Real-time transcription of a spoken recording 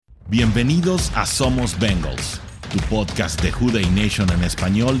Bienvenidos a Somos Bengals, tu podcast de WDNE en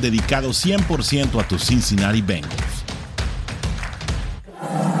español dedicado 100% a tus Cincinnati Bengals.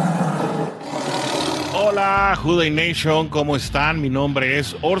 Hola WDNE, ¿cómo están? Mi nombre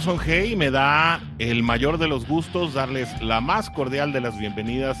es Orson G. y me da el mayor de los gustos darles la más cordial de las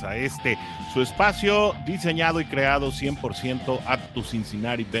bienvenidas a su espacio diseñado y creado 100% a tus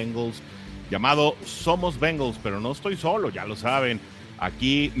Cincinnati Bengals, llamado Somos Bengals, pero no estoy solo, ya lo saben.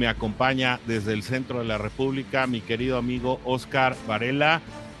 Aquí me acompaña desde el centro de la República mi querido amigo Oscar Varela.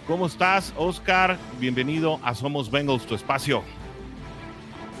 ¿Cómo estás, Oscar? Bienvenido a Somos Bengals, tu espacio.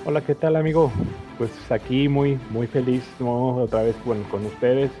 Hola, ¿qué tal, amigo? Pues aquí muy feliz, ¿no? Otra vez con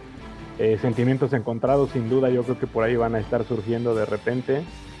ustedes. Sentimientos encontrados, sin duda. Yo creo que por ahí van a estar surgiendo de repente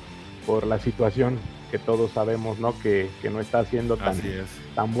por la situación que todos sabemos, ¿no? Que no está siendo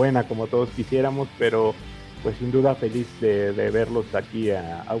tan buena como todos quisiéramos, pero pues sin duda feliz de verlos aquí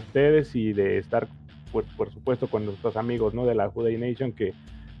a ustedes y de estar, por supuesto, con nuestros amigos, ¿no? De la WDNE, que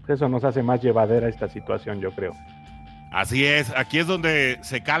pues eso nos hace más llevadera esta situación, yo creo. Así es, aquí es donde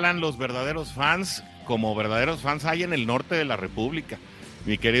se calan los verdaderos fans, como verdaderos fans hay en el norte de la República.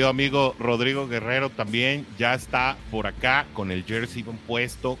 Mi querido amigo Rodrigo Guerrero también ya está por acá con el jersey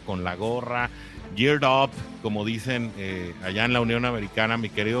puesto, con la gorra, geared up, como dicen allá en la Unión Americana.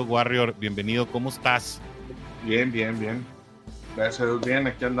 Mi querido Warrior, bienvenido, ¿cómo estás? Bien. Gracias a Dios, bien,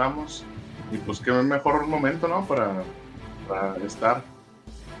 aquí andamos. Y pues qué mejor momento, ¿no? Para estar.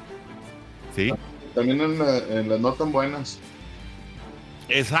 Sí. También en las no tan buenas.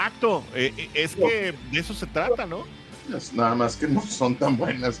 Exacto, es que de eso se trata, ¿no? Nada más que no son tan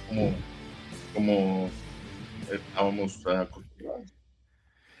buenas como estábamos acostumbrados.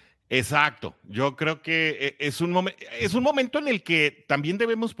 Exacto, yo creo que es un momento en el que también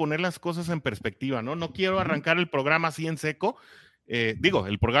debemos poner las cosas en perspectiva, ¿no? No quiero arrancar el programa así en seco.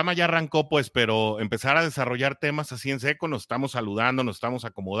 El programa ya arrancó, pues, pero empezar a desarrollar temas así en seco, nos estamos saludando, nos estamos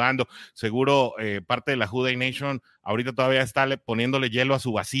acomodando. Seguro parte de la WDNE ahorita todavía está poniéndole hielo a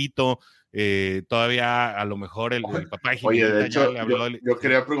su vasito. Todavía a lo mejor el papá de Jimenita. Oye, de hecho, ya le habló. Yo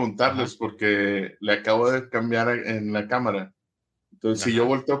quería preguntarles porque le acabo de cambiar en la cámara. Entonces, si yo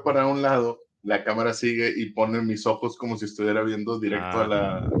volteo para un lado, la cámara sigue y pone mis ojos como si estuviera viendo directo a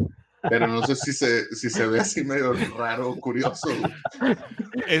la... Pero no sé si se ve así medio raro, curioso.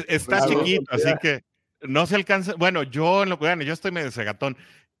 Está chiquito, así que no se alcanza. Bueno, yo estoy medio cegatón.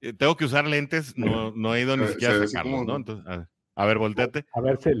 Tengo que usar lentes, no he ido ni siquiera a sacarlos, ¿no? Entonces, a ver, volteate. A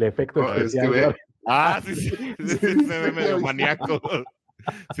ver si el efecto especial. Sí, se ve medio maníaco.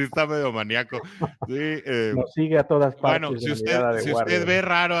 Sí, está medio maníaco. Sí, nos sigue a todas partes. Bueno, si usted ve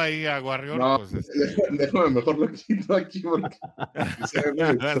raro ahí a Warrior, no, pues déjame mejor lo quito aquí porque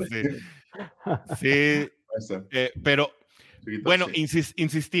sí. Pero bueno,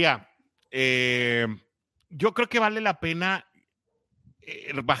 insistía. Yo creo que vale la pena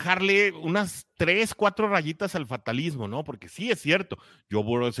bajarle unas 3-4 rayitas al fatalismo, ¿no? Porque sí es cierto, Joe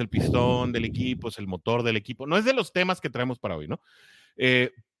Burrow es el pistón del equipo, es el motor del equipo. No es de los temas que traemos para hoy, ¿no?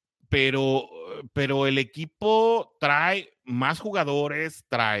 Pero el equipo trae más jugadores,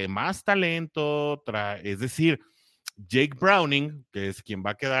 trae más talento, es decir, Jake Browning, que es quien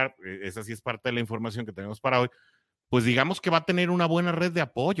va a quedar, esa sí es parte de la información que tenemos para hoy, pues digamos que va a tener una buena red de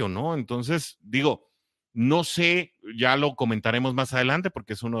apoyo, ¿no? Entonces, no sé, ya lo comentaremos más adelante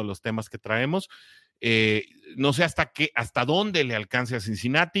porque es uno de los temas que traemos. No sé hasta dónde le alcance a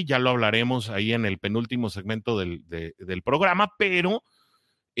Cincinnati, ya lo hablaremos ahí en el penúltimo segmento del programa, pero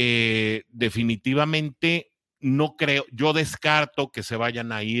definitivamente no creo, yo descarto que se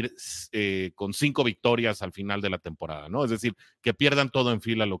vayan a ir con 5 victorias al final de la temporada, ¿no? Es decir, que pierdan todo en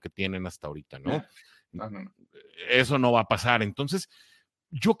fila lo que tienen hasta ahorita, ¿no? No. Eso no va a pasar. Entonces,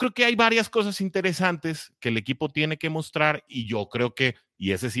 yo creo que hay varias cosas interesantes que el equipo tiene que mostrar y yo creo que,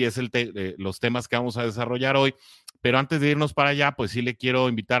 y ese sí es los temas que vamos a desarrollar hoy, pero antes de irnos para allá, pues sí le quiero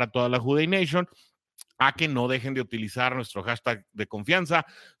invitar a toda la WDNE a que no dejen de utilizar nuestro hashtag de confianza,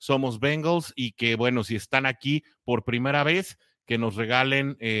 Somos Bengals, y que, bueno, si están aquí por primera vez, que nos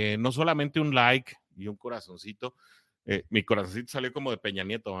regalen no solamente un like y un corazoncito, mi corazoncito salió como de Peña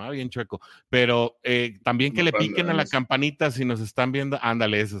Nieto, bien chueco, pero también que le piquen a la campanita si nos están viendo,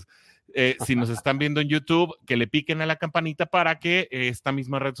 ándale esos, si nos están viendo en YouTube, que le piquen a la campanita para que esta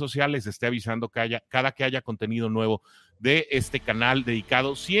misma red social les esté avisando cada que haya contenido nuevo de este canal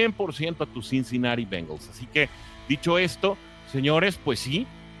dedicado 100% a tus Cincinnati Bengals. Así que, dicho esto, señores, pues sí,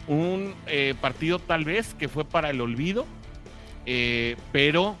 un partido tal vez que fue para el olvido,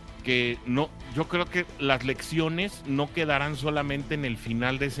 pero que no, yo creo que las lecciones no quedarán solamente en el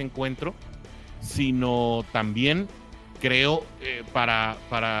final de ese encuentro, sino también creo, para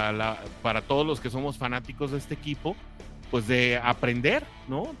todos los que somos fanáticos de este equipo, pues de aprender,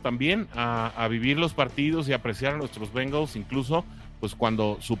 ¿no? También a vivir los partidos y apreciar a nuestros Bengals, incluso pues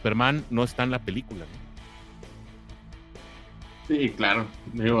cuando Superman no está en la película, ¿no? Sí, claro.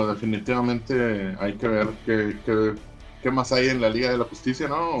 Digo, definitivamente hay que ver qué más hay en la Liga de la Justicia,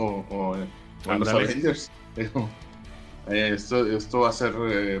 ¿no? O en los Avengers. Digo, esto va a ser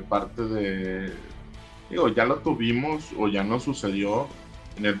parte de... Digo, ya lo tuvimos o ya no sucedió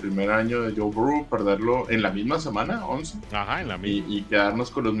en el primer año de Joe Burrow, perderlo en la misma semana, 11. Ajá, en la misma. Y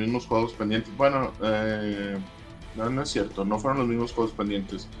quedarnos con los mismos juegos pendientes. Bueno, no es cierto, no fueron los mismos juegos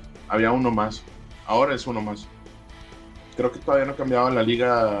pendientes. Había uno más. Ahora es uno más. Creo que todavía no cambiaba la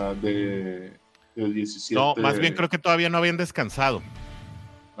liga de 17. No, más bien creo que todavía no habían descansado.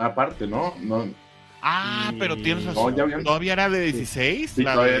 Aparte, ¿no? Pero tienes razón. ¿Todavía era de 16? Sí,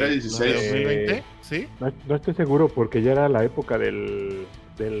 todavía era 16. ¿De 2020? ¿Sí? No estoy seguro porque ya era la época del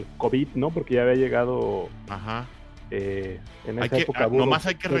COVID, ¿no? Porque ya había llegado... Ajá. En esa época. Nomás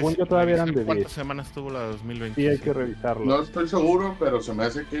hay que según yo todavía eran de 10. ¿Cuántas semanas tuvo la 2020? Sí, hay que revisarlo. No estoy seguro, pero se me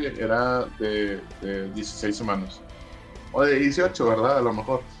hace que era de 16 semanas. O de 18, ¿verdad? A lo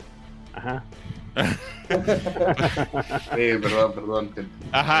mejor. Ajá. Perdón.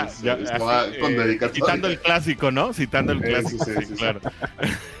 Ajá, con dedicatoria. citando el clásico, ¿no? Citando el clásico, sí, claro.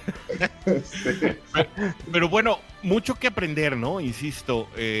 Pero bueno, mucho que aprender, ¿no? Insisto,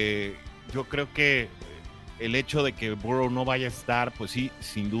 yo creo que el hecho de que Burrow no vaya a estar, pues sí,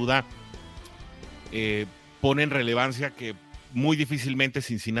 sin duda, pone en relevancia que muy difícilmente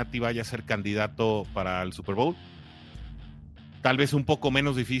Cincinnati vaya a ser candidato para el Super Bowl. Tal vez un poco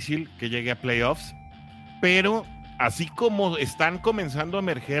menos difícil que llegue a playoffs, pero así como están comenzando a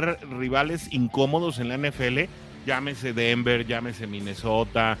emerger rivales incómodos en la NFL, llámese Denver, llámese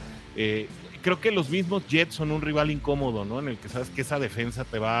Minnesota, creo que los mismos Jets son un rival incómodo, ¿no? En el que sabes que esa defensa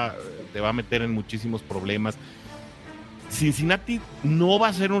te va a meter en muchísimos problemas. Cincinnati no va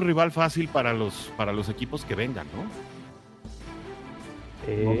a ser un rival fácil para los equipos que vengan, ¿no?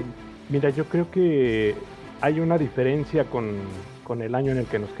 Mira, yo creo que hay una diferencia con el año en el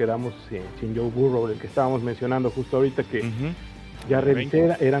que nos quedamos sin Joe Burrow, el que estábamos mencionando justo ahorita, que ya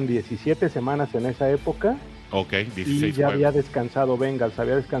revisé, eran 17 semanas en esa época. Ok, 16 y ya había descansado Bengals,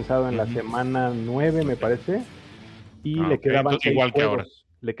 había descansado en la semana 9, me parece, y le quedaban 6 igual que juegos. ahora.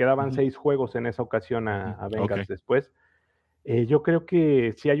 Le quedaban 6 juegos en esa ocasión a Bengals después. Yo creo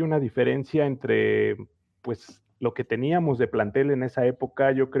que sí hay una diferencia entre, pues, lo que teníamos de plantel en esa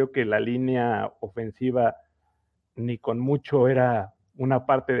época. Yo creo que la línea ofensiva ni con mucho era una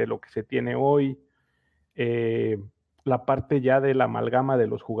parte de lo que se tiene hoy. La parte ya de la amalgama de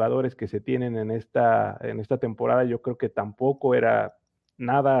los jugadores que se tienen en esta temporada, yo creo que tampoco era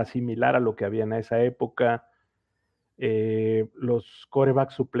nada similar a lo que había en esa época. Los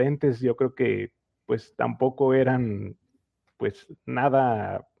quarterbacks suplentes, yo creo que pues tampoco eran pues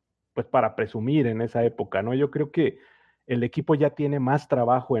nada pues para presumir en esa época, ¿no? Yo creo que el equipo ya tiene más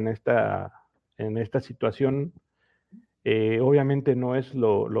trabajo en esta situación. Obviamente no es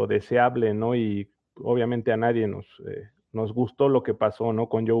lo deseable, ¿no? Y obviamente a nadie nos gustó lo que pasó, ¿no?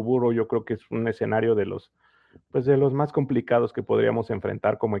 Con Joe Burrow. Yo creo que es un escenario de los más complicados que podríamos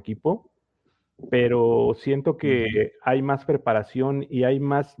enfrentar como equipo, pero siento que hay más preparación y hay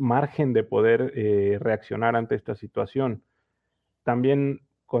más margen de poder reaccionar ante esta situación. También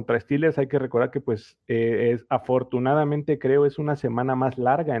contra Steelers hay que recordar que pues afortunadamente creo es una semana más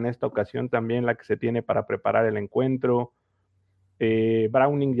larga en esta ocasión también la que se tiene para preparar el encuentro.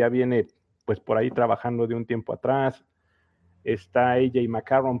 Browning ya viene pues por ahí trabajando de un tiempo atrás. Está AJ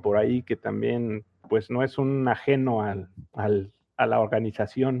McCarron por ahí que también pues no es un ajeno a la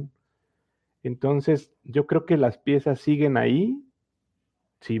organización. Entonces yo creo que las piezas siguen ahí.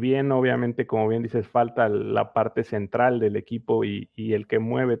 Si bien obviamente, como bien dices, falta la parte central del equipo y el que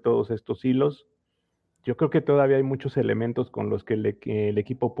mueve todos estos hilos, yo creo que todavía hay muchos elementos con los que el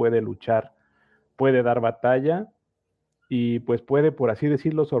equipo puede luchar, puede dar batalla y pues puede, por así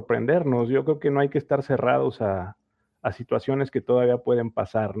decirlo, sorprendernos. Yo creo que no hay que estar cerrados a situaciones que todavía pueden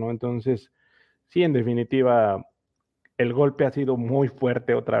pasar, ¿no? Entonces, sí, en definitiva, el golpe ha sido muy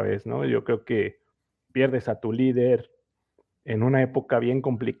fuerte otra vez, ¿no? Yo creo que pierdes a tu líder en una época bien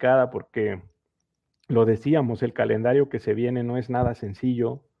complicada porque, lo decíamos, el calendario que se viene no es nada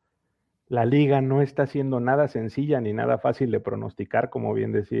sencillo. La liga no está siendo nada sencilla ni nada fácil de pronosticar, como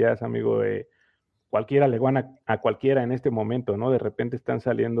bien decías, amigo. Cualquiera le gana a cualquiera en este momento, ¿no? De repente están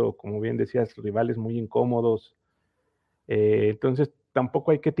saliendo, como bien decías, rivales muy incómodos. Entonces,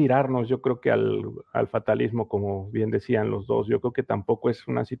 tampoco hay que tirarnos, yo creo que al fatalismo, como bien decían los dos. Yo creo que tampoco es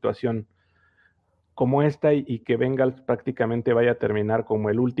una situación como esta y que Bengals prácticamente vaya a terminar como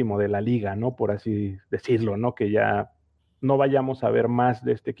el último de la liga, ¿no? Por así decirlo, ¿no? Que ya no vayamos a ver más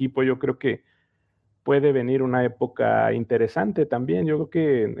de este equipo. Yo creo que puede venir una época interesante también. Yo creo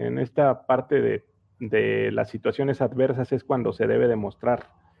que en esta parte de las situaciones adversas es cuando se debe demostrar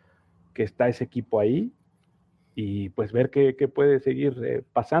que está ese equipo ahí y pues ver qué puede seguir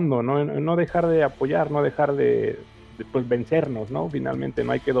pasando, ¿no? No dejar de apoyar, no dejar de pues vencernos, ¿no? Finalmente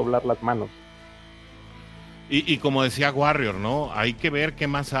no hay que doblar las manos. Y como decía Warrior, ¿no? Hay que ver qué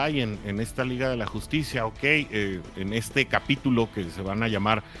más hay en esta Liga de la Justicia, ok, en este capítulo que se van a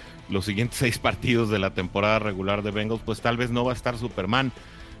llamar los siguientes 6 partidos de la temporada regular de Bengals, pues tal vez no va a estar Superman,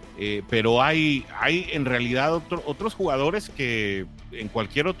 pero hay en realidad otros jugadores que en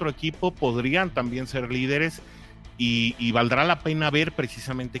cualquier otro equipo podrían también ser líderes y valdrá la pena ver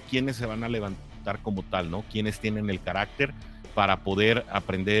precisamente quiénes se van a levantar como tal, ¿no? Quiénes tienen el carácter para poder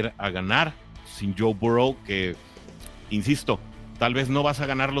aprender a ganar sin Joe Burrow, que, insisto, tal vez no vas a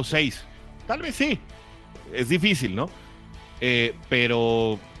ganar los 6, tal vez sí, es difícil, ¿no?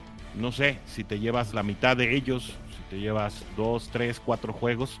 Pero no sé, si te llevas la mitad de ellos, si te llevas 2, 3, 4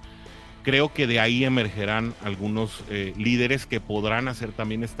 juegos, creo que de ahí emergerán algunos líderes que podrán hacer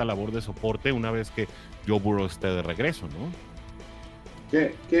también esta labor de soporte una vez que Joe Burrow esté de regreso, ¿no?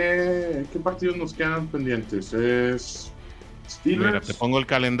 ¿Qué partidos nos quedan pendientes? Es Steelers. Mira, te pongo el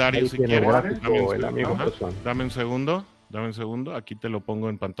calendario si quieres. Dame un segundo, aquí te lo pongo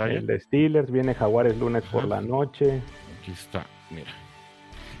en pantalla. El de Steelers, viene Jaguares lunes por la noche. Aquí está, mira.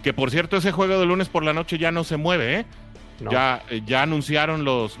 Que por cierto, ese juego de lunes por la noche ya no se mueve, ¿eh? No. Ya anunciaron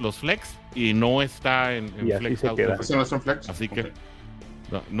los flex y no está en y flex. ¿No son flex? Así que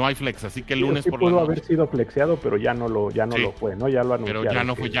no hay flex, así que el sí, lunes sí por la noche. Pudo haber sido flexeado, pero ya no lo fue, ¿no? Ya lo anunciaron. Pero ya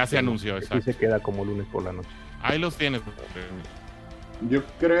no fue, ya se anunció, exacto. Sí se queda como lunes por la noche. Ahí los tienes. Yo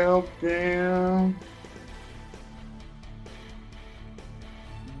creo que...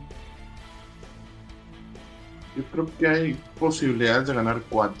 hay posibilidades de ganar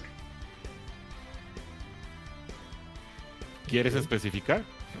 4. ¿Quieres especificar?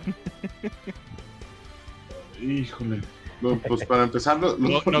 Híjole. No, pues para empezar,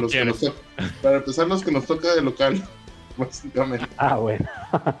 para empezar los que nos toca de local, básicamente. Bueno.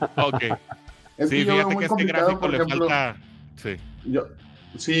 Ok. Sí, fíjate que este gráfico le falta...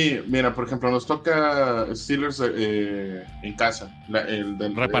 Sí. Mira, por ejemplo, nos toca Steelers en casa, el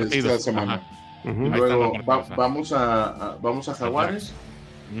del repartido esta semana. Y luego vamos a Jaguares.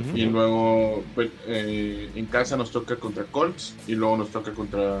 Y luego en casa nos toca contra Colts. Y luego nos toca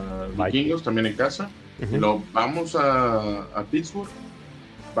contra Vikingos también en casa. Y luego vamos a Pittsburgh.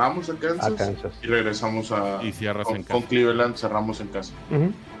 Vamos a Kansas. Y regresamos y cierras en casa. Con Cleveland cerramos en casa.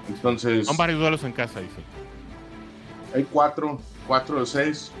 Entonces son varios duelos en casa, dice. Hay 4 de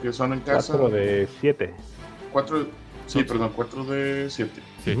 6 que son en casa. 4 de 7. 4 de 7.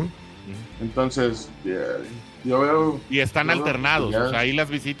 Sí. Entonces, yo veo... Y están alternados, o sea, ahí las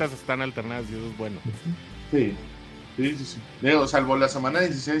visitas están alternadas y eso es bueno. Sí. Digo, salvo la semana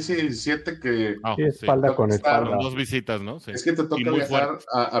 16 y 17 que... espalda con espalda. 2 visitas, ¿no? Sí. Es que te toca viajar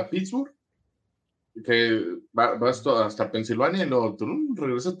a Pittsburgh, que vas hasta Pensilvania y luego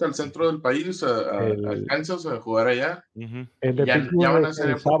regresas al centro del país, a Kansas, a jugar allá. El de Pittsburgh van a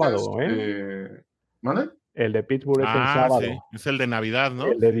ser el sábado, ¿Mande? El de Pittsburgh es en sábado. Sí. Es el de Navidad, ¿no?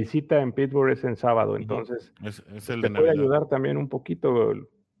 El de visita en Pittsburgh es en sábado, entonces es el te de puede Navidad. Ayudar también un poquito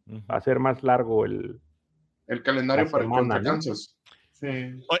a hacer más largo el calendario para contra Kansas. Sí.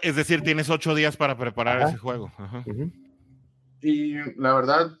 Es decir, tienes 8 días para preparar ese juego. Y la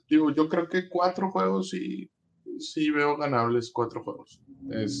verdad, digo, yo creo que 4 juegos sí veo ganables 4 juegos.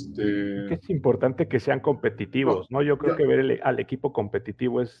 Que es importante que sean competitivos, ¿no? Yo creo que ver al equipo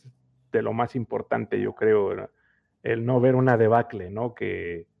competitivo es de lo más importante, yo creo, el no ver una debacle, ¿no?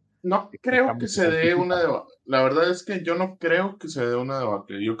 No creo que se dé una debacle. La verdad es que yo no creo que se dé una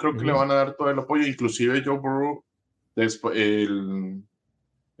debacle. Yo creo que le van a dar todo el apoyo, inclusive Joe Burrow, después, el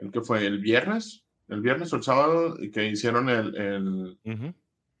que fue el viernes o el sábado, que hicieron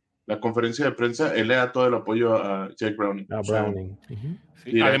la conferencia de prensa, él le da todo el apoyo a Jake Browning.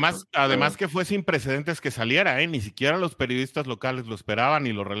 Sí, además que fue sin precedentes que saliera, ni siquiera los periodistas locales lo esperaban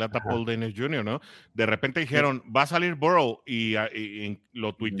y lo relata Paul Daniels Jr., ¿no? De repente dijeron, va a salir Burrow y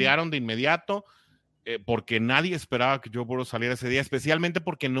lo tuitearon de inmediato porque nadie esperaba que Joe Burrow saliera ese día, especialmente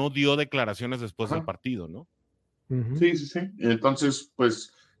porque no dio declaraciones después del partido, ¿no? Sí. Entonces,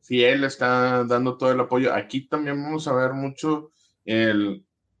 pues, si él está dando todo el apoyo, aquí también vamos a ver mucho el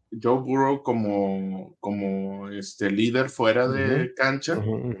Joe Burrow como líder fuera de cancha,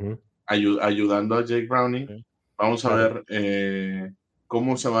 ayudando a Jake Browning. Vamos a ver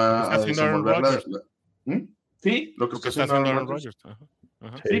cómo se va a desenvolver Sí, lo que está haciendo Aaron Rodgers.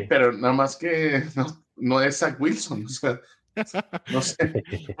 Ajá. Sí, pero nada más que no es Zach Wilson, o sea, no sé.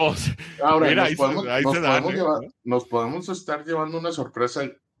 Ahora, mira, nos podemos estar llevando una sorpresa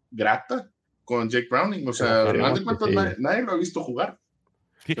grata con Jake Browning, o sea, al final de cuentas nadie lo ha visto jugar.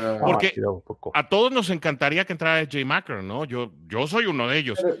 Sí, o sea, porque a todos nos encantaría que entrara Jay Macker, ¿no? Yo soy uno de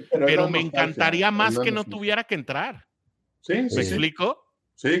ellos, pero me encantaría más que no tuviera que entrar. Sí, ¿Me explico?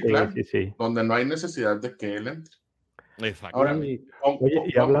 Sí, claro. Sí. Donde no hay necesidad de que él entre. Exacto. Ahora, oye,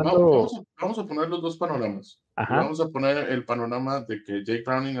 y hablando... vamos a poner los dos panoramas. Vamos a poner el panorama de que Jake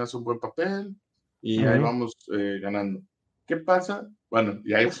Browning hace un buen papel y ahí vamos ganando. ¿Qué pasa? Bueno,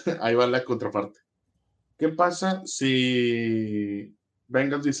 y ahí va la contraparte. ¿Qué pasa si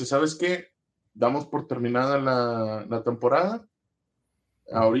Bengals dice, ¿sabes qué? Damos por terminada la temporada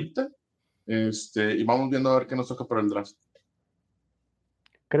ahorita y vamos viendo a ver qué nos toca para el draft?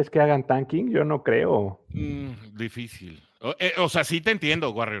 ¿Crees que hagan tanking? Yo no creo. Difícil. O sea, sí te entiendo,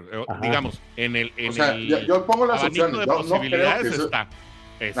 Warrior. Digamos, yo pongo las opciones. De posibilidades está.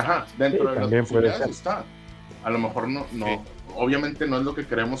 Ajá, dentro de las posibilidades está. A lo mejor no. Obviamente no es lo que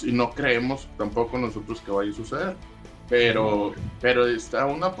queremos y no creemos tampoco nosotros que vaya a suceder. Pero está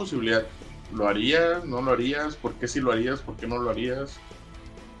una posibilidad. ¿Lo harías? ¿No lo harías? ¿Por qué sí lo harías? ¿Por qué no lo harías?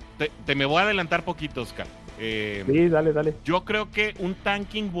 Te me voy a adelantar poquito, Oscar. Sí, dale. Yo creo que un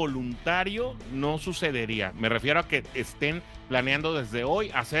tanking voluntario no sucedería. Me refiero a que estén planeando desde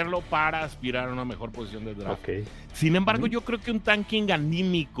hoy hacerlo para aspirar a una mejor posición de draft. Okay. Sin embargo, yo creo que un tanking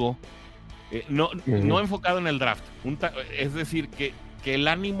anímico, no enfocado en el draft, es decir, que el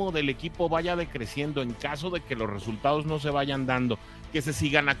ánimo del equipo vaya decreciendo en caso de que los resultados no se vayan dando, que se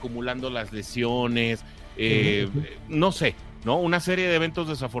sigan acumulando las lesiones, no sé, ¿no? Una serie de eventos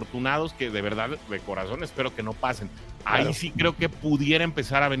desafortunados que de verdad, de corazón, espero que no pasen. Claro. Ahí sí creo que pudiera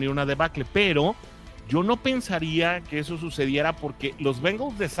empezar a venir una debacle, pero yo no pensaría que eso sucediera porque los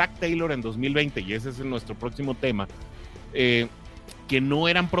Bengals de Zac Taylor en 2020, y ese es nuestro próximo tema, que no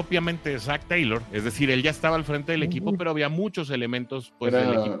eran propiamente de Zac Taylor, es decir, él ya estaba al frente del equipo, pero había muchos elementos pues,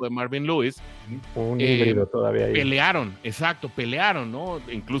 del equipo de Marvin Lewis. Un híbrido todavía ahí. Pelearon, ¿no?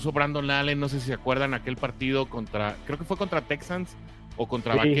 Incluso Brandon Allen, no sé si se acuerdan aquel partido creo que fue contra Texans o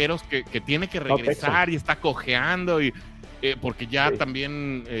contra Vaqueros, que tiene que regresar y está cojeando, porque ya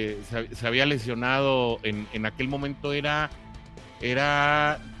también se había lesionado en aquel momento era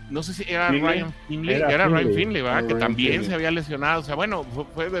no sé si era Ryan Finley, Ryan Finley, ¿verdad? Que también se había lesionado. O sea, bueno,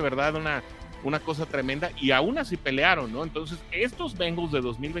 fue de verdad una cosa tremenda y aún así pelearon, ¿no? Entonces, estos Bengals de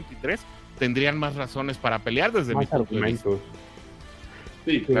 2023 tendrían más razones para pelear desde mi punto de vista.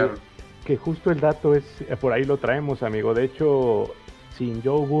 Sí, claro. Que justo el dato es, por ahí lo traemos, amigo. De hecho, sin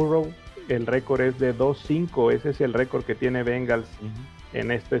Joe Burrow, el récord es de 2-5. Ese es el récord que tiene Bengals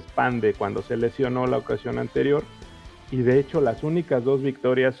en este span de cuando se lesionó la ocasión anterior. Y de hecho las únicas 2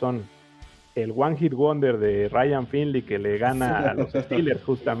 victorias son el One Hit Wonder de Ryan Finley que le gana a los Steelers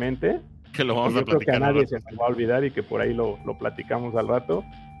justamente, que lo vamos a platicar. Yo creo que a nadie se nos va a olvidar y que por ahí lo platicamos al rato.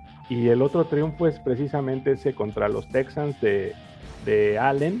 Y el otro triunfo es precisamente ese contra los Texans de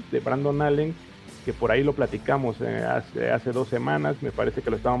Allen, de Brandon Allen, que por ahí lo platicamos hace 2 semanas, me parece que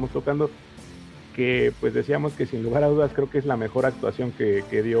lo estábamos tocando, que pues decíamos que sin lugar a dudas creo que es la mejor actuación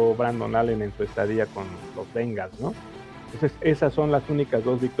que dio Brandon Allen en su estadía con los Bengals, ¿no? Entonces, esas son las únicas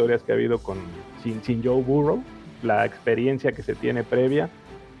 2 victorias que ha habido sin Joe Burrow, la experiencia que se tiene previa.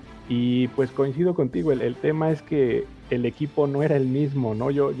 Y pues coincido contigo, el tema es que el equipo no era el mismo, ¿no?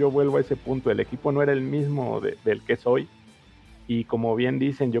 Yo vuelvo a ese punto, el equipo no era el mismo del que es hoy. Y como bien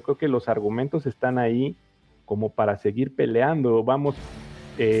dicen, yo creo que los argumentos están ahí como para seguir peleando. Vamos,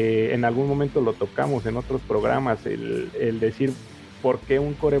 en algún momento lo tocamos en otros programas, el decir por qué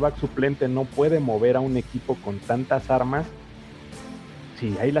un quarterback suplente no puede mover a un equipo con tantas armas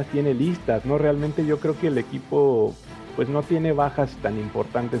si ahí las tiene listas, ¿no? Realmente yo creo que el equipo pues no tiene bajas tan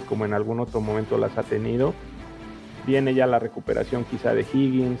importantes como en algún otro momento las ha tenido. Viene ya la recuperación quizá de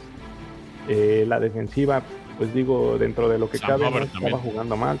Higgins, la defensiva, pues digo, dentro de lo que cabe, no estaba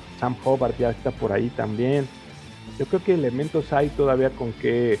jugando mal. Sam Hubbard ya está por ahí también. Yo creo que elementos hay todavía con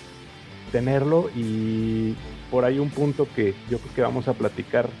que tenerlo, y por ahí un punto que yo creo que vamos a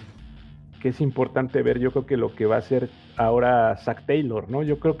platicar, que es importante ver, yo creo que lo que va a hacer ahora Zac Taylor, ¿no?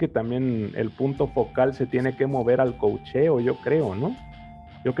 Yo creo que también el punto focal se tiene que mover al coacheo, yo creo, ¿no?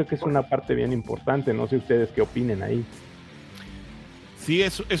 Yo creo que es una parte bien importante, no sé ustedes qué opinen ahí. Sí,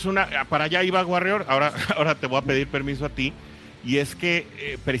 es una, para allá iba Warrior, ahora te voy a pedir permiso a ti, y es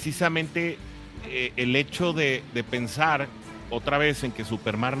que precisamente el hecho de pensar otra vez en que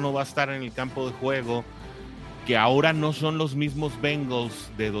Superman no va a estar en el campo de juego, que ahora no son los mismos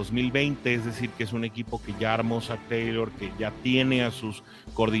Bengals de 2020, es decir, que es un equipo que ya armó Zac Taylor, que ya tiene a sus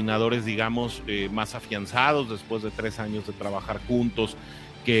coordinadores, digamos, más afianzados después de 3 años de trabajar juntos,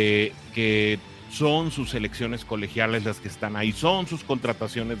 que son sus selecciones colegiales las que están ahí, son sus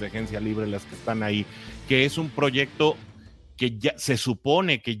contrataciones de agencia libre las que están ahí, que es un proyecto que ya se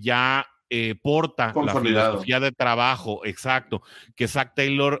supone que ya porta la filosofía de trabajo, exacto, que Zac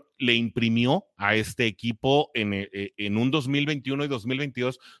Taylor le imprimió a este equipo en un 2021 y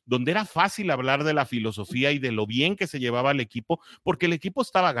 2022, donde era fácil hablar de la filosofía y de lo bien que se llevaba el equipo, porque el equipo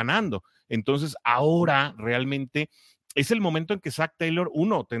estaba ganando. Entonces, ahora realmente es el momento en que Zac Taylor,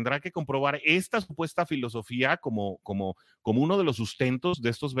 tendrá que comprobar esta supuesta filosofía como uno de los sustentos de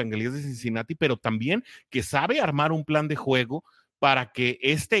estos Bengalíes de Cincinnati, pero también que sabe armar un plan de juego para que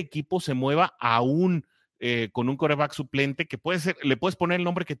este equipo se mueva aún con un quarterback suplente que puede ser, le puedes poner el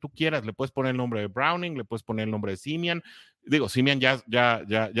nombre que tú quieras, le puedes poner el nombre de Browning, le puedes poner el nombre de Simeon, Simeon ya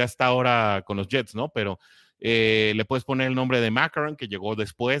está ahora con los Jets, ¿no? Pero le puedes poner el nombre de Macaron, que llegó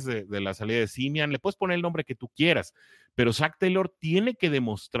después de la salida de Simeon, le puedes poner el nombre que tú quieras, pero Zac Taylor tiene que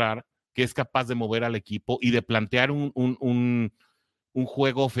demostrar que es capaz de mover al equipo y de plantear un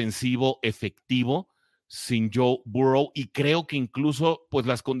juego ofensivo efectivo sin Joe Burrow, y creo que incluso pues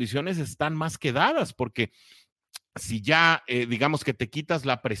las condiciones están más que dadas, porque si ya digamos que te quitas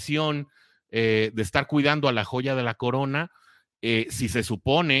la presión de estar cuidando a la joya de la corona, si se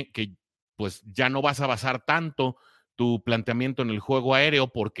supone que pues ya no vas a basar tanto tu planteamiento en el juego aéreo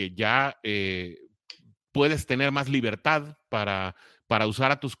porque ya puedes tener más libertad para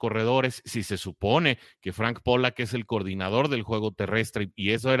usar a tus corredores, si se supone que Frank Pollack es el coordinador del juego terrestre,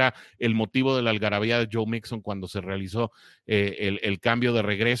 y eso era el motivo de la algarabía de Joe Mixon cuando se realizó el cambio de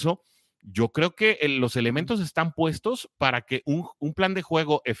regreso. Yo creo que los elementos están puestos para que un plan de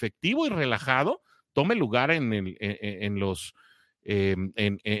juego efectivo y relajado tome lugar en los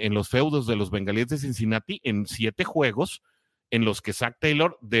feudos de los Bengalíes de Cincinnati en 7 juegos en los que Zac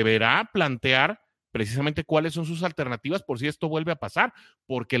Taylor deberá plantear precisamente cuáles son sus alternativas por si esto vuelve a pasar,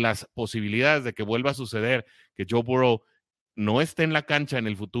 porque las posibilidades de que vuelva a suceder que Joe Burrow no esté en la cancha en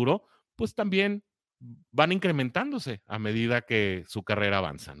el futuro, pues también van incrementándose a medida que su carrera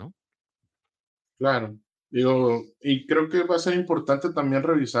avanza, ¿no? Claro, y creo que va a ser importante también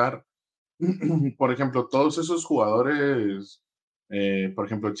revisar, por ejemplo, todos esos jugadores, por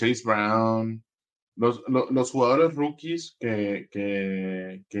ejemplo, Chase Brown, los jugadores rookies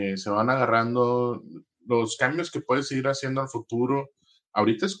que se van agarrando, los cambios que puedes ir haciendo al futuro.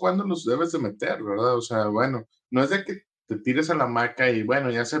 Ahorita es cuando los debes de meter, ¿verdad? O sea, bueno, no es de que te tires a la hamaca y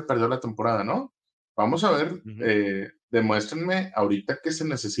bueno, ya se perdió la temporada, ¿no? Vamos a ver, demuéstrenme ahorita qué se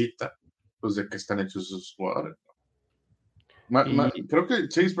necesita, pues de qué están hechos esos jugadores. Creo que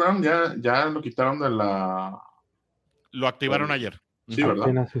Chase Brown ya lo quitaron de la... Lo activaron ayer. Sí, ¿verdad?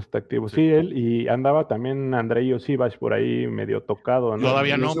 Apenas está activo. Sí, él, y andaba también Andrei Osivas por ahí medio tocado, ¿no?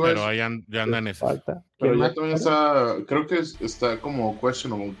 Todavía no, pero ahí ya anda en eso. Pero ya también está, creo que está como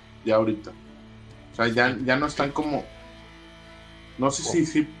questionable ya ahorita. O sea, ya no están como... No sé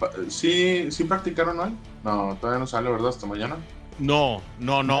si practicaron hoy. No, todavía no sale, ¿verdad? Hasta mañana. No,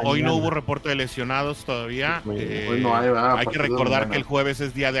 hoy no hubo reporte de lesionados todavía. Hoy no hay que recordar que el jueves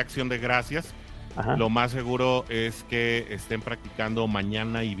es Día de Acción de Gracias. Ajá. Lo más seguro es que estén practicando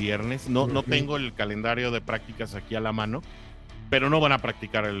mañana y viernes. No tengo el calendario de prácticas aquí a la mano, pero no van a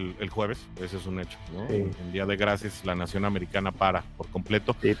practicar el jueves, ese es un hecho, ¿no? Sí. En Día de Gracias la nación americana para por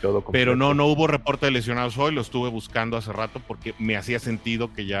completo. Sí, todo completo. Pero no hubo reporte de lesionados hoy, lo estuve buscando hace rato porque me hacía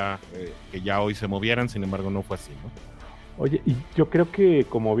sentido que ya hoy se movieran, sin embargo no fue así, ¿no? Oye, y yo creo que,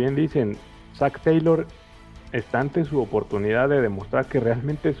 como bien dicen, Zac Taylor está ante su oportunidad de demostrar que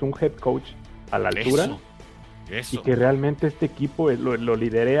realmente es un head coach a la altura. Eso. Y que realmente este equipo lo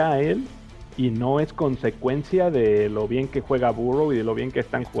liderea a él y no es consecuencia de lo bien que juega Burrow y de lo bien que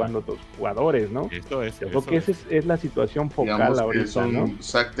están jugando otros jugadores, ¿no? Esto es. Yo creo que esa es la situación focal. Digamos ahorita, son, ¿no?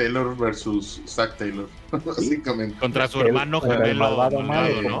 Zac Taylor versus Zac Taylor, básicamente. Contra su hermano gemelo, malo,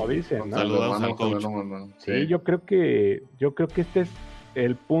 ¿no? Como dicen, ¿no? Saludos al coach. Sí, yo creo que este es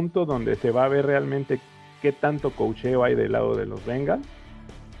el punto donde se va a ver realmente qué tanto coacheo hay del lado de los Bengals.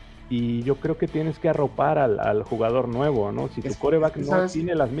 Y yo creo que tienes que arropar al jugador nuevo, ¿no? Si tu quarterback no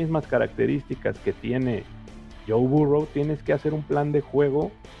tiene las mismas características que tiene Joe Burrow, tienes que hacer un plan de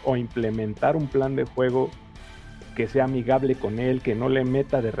juego o implementar un plan de juego que sea amigable con él, que no le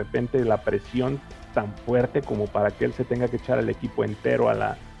meta de repente la presión tan fuerte como para que él se tenga que echar al equipo entero a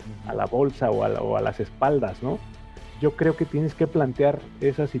la bolsa o a las espaldas, ¿no? Yo creo que tienes que plantear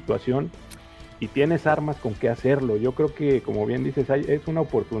esa situación y tienes armas con qué hacerlo. Yo creo que, como bien dices, es una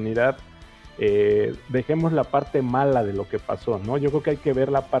oportunidad dejemos la parte mala de lo que pasó, ¿no? Yo creo que hay que ver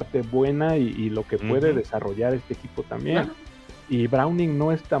la parte buena y lo que puede desarrollar este equipo también. Claro. Y Browning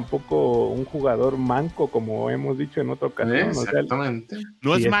no es tampoco un jugador manco, como hemos dicho en otra ocasión. Exactamente. O sea,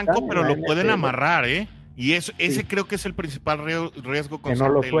 no es manco, pero lo pueden amarrar, ¿eh? Y ese creo que es el principal riesgo con que no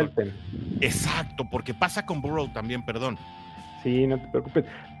lo suelten. Exacto, porque pasa con Burrow también, perdón. Sí, no te preocupes.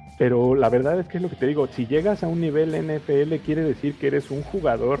 Pero la verdad es que es lo que te digo, si llegas a un nivel NFL quiere decir que eres un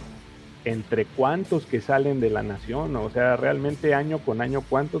jugador entre cuántos que salen de la nación, o sea, realmente año con año,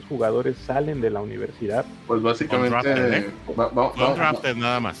 ¿cuántos jugadores salen de la universidad? Pues básicamente undrafted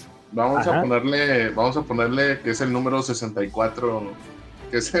nada más. Vamos a ponerle que es el número 64,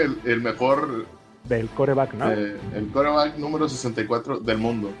 que es el mejor del quarterback, ¿no? El quarterback número 64 del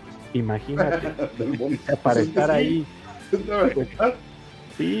mundo. Imagínate. Del mundo. Para estar ahí. Pues,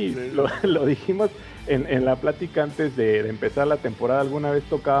 sí, lo dijimos en la plática antes de empezar la temporada. Alguna vez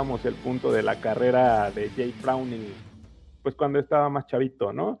tocábamos el punto de la carrera de Jake Browning, pues cuando estaba más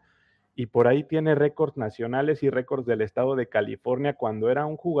chavito, ¿no? Y por ahí tiene récords nacionales y récords del estado de California cuando era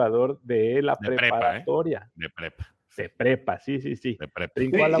un jugador de la preparatoria. De prepa. De prepa, sí. De prepa. Sí,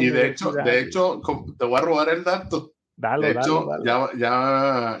 y de hecho, te voy a robar el dato. Dale.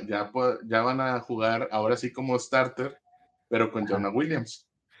 Ya van a jugar ahora sí como starter, pero con Jonah Williams.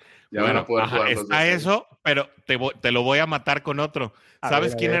 Ya bueno, está eso, pero te lo voy a matar con otro.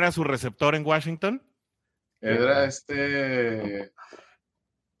 ¿Sabes quién era su receptor en Washington? Era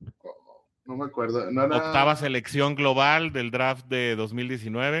no me acuerdo. No era... Octava selección global del draft de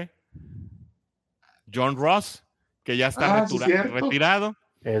 2019. John Ross, que ya está retirado.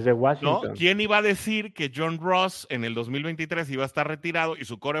 Es de Washington. ¿No? ¿Quién iba a decir que John Ross en el 2023 iba a estar retirado y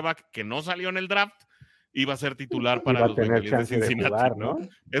su quarterback, que no salió en el draft, iba a ser titular para los Bengals de Cincinnati? Jugar, ¿no?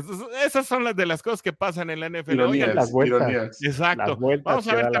 Esas son las de las cosas que pasan en la NFL. Ironías, las vueltas. Exacto. Vamos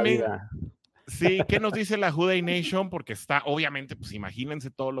a ver también. Sí, ¿qué nos dice la WDNE? Porque está, obviamente, pues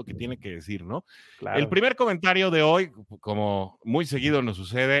imagínense todo lo que tiene que decir, ¿no? Claro. El primer comentario de hoy, como muy seguido nos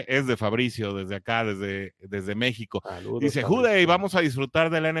sucede, es de Fabricio, desde acá, desde México. Saludos, dice, Jude, vamos a disfrutar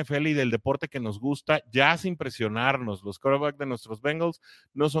de la NFL y del deporte que nos gusta, ya sin presionarnos. Los quarterbacks de nuestros Bengals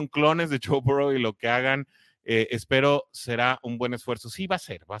no son clones de Joe Burrow y lo que hagan, espero, será un buen esfuerzo. Sí, va a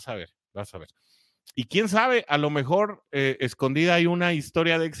ser, vas a ver. Y quién sabe, a lo mejor escondida hay una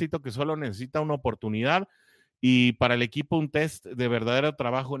historia de éxito que solo necesita una oportunidad y para el equipo un test de verdadero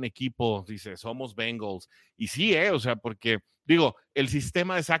trabajo en equipo. Dice, somos Bengals. Y sí, o sea, porque, digo, el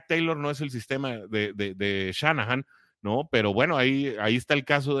sistema de Zac Taylor no es el sistema de Shanahan, ¿no? Pero bueno, ahí está el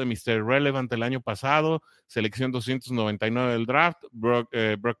caso de Mr. Relevant el año pasado, selección 299 del draft,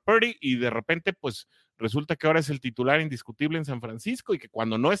 Brock Purdy, y de repente, pues, resulta que ahora es el titular indiscutible en San Francisco y que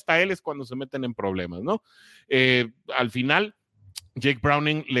cuando no está él es cuando se meten en problemas, ¿no? Al final, Jake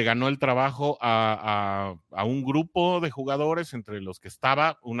Browning le ganó el trabajo a un grupo de jugadores entre los que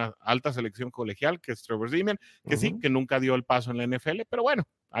estaba una alta selección colegial, que es Trevor Siemian, que sí, que nunca dio el paso en la NFL, pero bueno,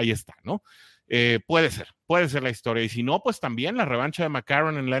 ahí está, ¿no? Puede ser la historia. Y si no, pues también la revancha de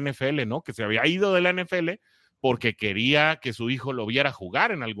McCarron en la NFL, ¿no? Que se había ido de la NFL porque quería que su hijo lo viera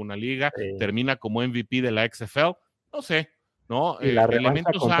jugar en alguna liga, termina como MVP de la XFL, no sé, ¿no? Y la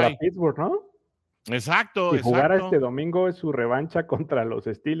revancha contra Pittsburgh, ¿no? Exacto. Si jugara este domingo es su revancha contra los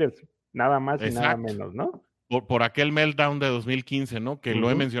Steelers, nada más y nada menos, ¿no? Por aquel meltdown de 2015, ¿no? Que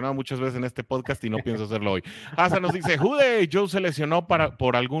lo he mencionado muchas veces en este podcast y no pienso hacerlo hoy. Hasta nos dice, Jude, Joe se lesionó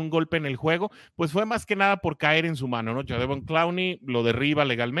por algún golpe en el juego. Pues fue más que nada por caer en su mano, ¿no? Jadeveon Clowney lo derriba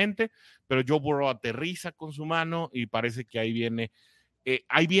legalmente, pero Joe Burrow aterriza con su mano y parece que ahí viene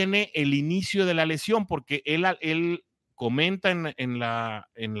el inicio de la lesión, porque él comenta en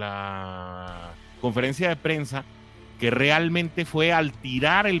la conferencia de prensa que realmente fue al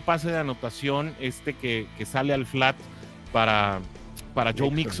tirar el pase de anotación que sale al flat para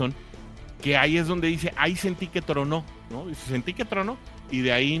Joe Mixon, que ahí es donde dice, ahí sentí que tronó, ¿no? Y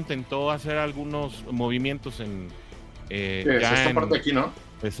de ahí intentó hacer algunos movimientos esta parte aquí, ¿no?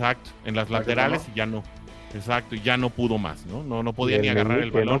 Exacto, en las laterales y ya no. Exacto, y ya no pudo más, ¿no? No podía ni agarrar el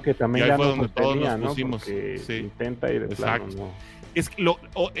balón. ¿no? Que también y ahí ya fue no donde todos nos ¿no? pusimos. Sí. Intenta y de plano, no. Es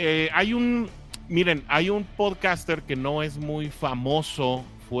que hay un podcaster que no es muy famoso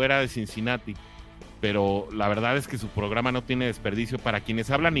fuera de Cincinnati, pero la verdad es que su programa no tiene desperdicio para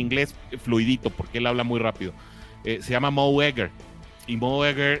quienes hablan inglés fluidito, porque él habla muy rápido. Se llama Mo Egger, y Mo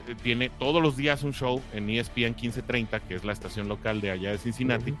Egger tiene todos los días un show en ESPN 1530, que es la estación local de allá de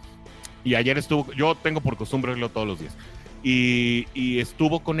Cincinnati, y ayer yo tengo por costumbre verlo todos los días, y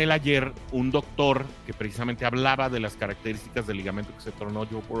estuvo con él ayer un doctor que precisamente hablaba de las características del ligamento que se tronó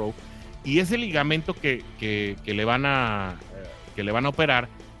Joe Burrow. Y ese ligamento que le van a operar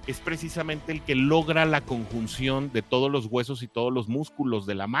es precisamente el que logra la conjunción de todos los huesos y todos los músculos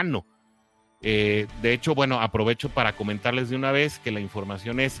de la mano. De hecho, bueno, aprovecho para comentarles de una vez que la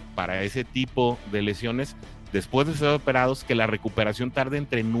información es para ese tipo de lesiones, después de ser operados, que la recuperación tarda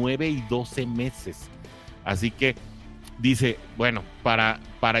entre 9 y 12 meses. Así que dice, bueno, para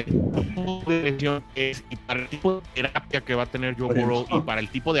el tipo de lesión es, y para el tipo de terapia que va a tener Joe Burrow y para el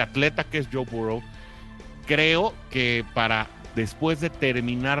tipo de atleta que es Joe Burrow, creo que para después de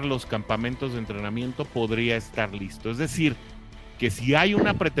terminar los campamentos de entrenamiento podría estar listo. Es decir, que si hay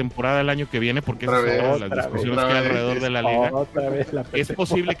una pretemporada el año que viene, porque esa es una de las discusiones que hay alrededor de la liga, es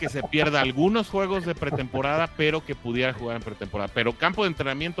posible que se pierda algunos juegos de pretemporada, pero que pudiera jugar en pretemporada. Pero campo de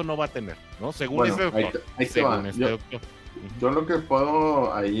entrenamiento no va a tener, ¿no? Según ese doctor. Yo lo que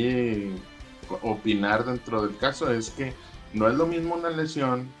puedo ahí opinar dentro del caso es que no es lo mismo una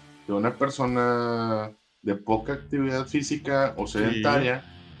lesión de una persona de poca actividad física o sedentaria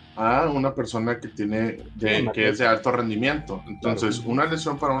a una persona que que es de alto rendimiento. Entonces, una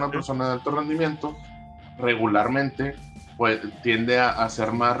lesión para una persona de alto rendimiento regularmente pues, tiende a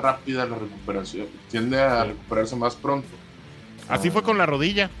ser más rápida la recuperación, tiende a recuperarse más pronto. Así fue con la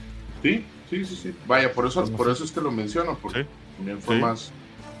rodilla. Sí. Vaya, por eso es que lo menciono, porque también fue más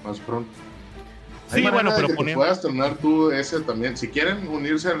pronto. Sí, bueno, pero que puedas tronar tú ese también. Si quieren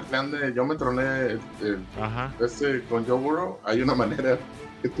unirse al clan de yo me troné con Joe Burrow, hay una manera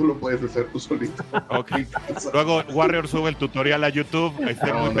que tú lo puedes hacer tú solito. Okay. Luego Warrior sube el tutorial a YouTube,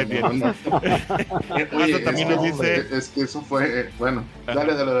 estén muy pendientes. Oye, también nos dice... Es que eso fue... Bueno,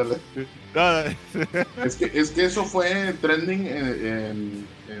 dale. es que eso fue trending en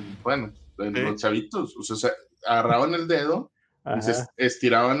los chavitos. O sea, agarraban el dedo, y se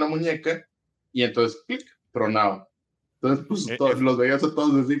estiraban la muñeca, y entonces, clic, tronaba. Entonces, pues los veías a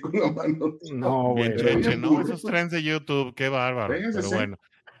todos así con la mano. No, esos trends de YouTube, qué bárbaro. Pero bueno.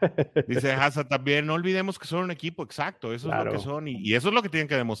 Dice Hasa también, no olvidemos que son un equipo, exacto, eso es lo que son y eso es lo que tienen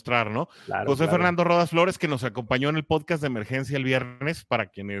que demostrar, ¿no? José Fernando Rodas Flores, que nos acompañó en el podcast de emergencia el viernes, para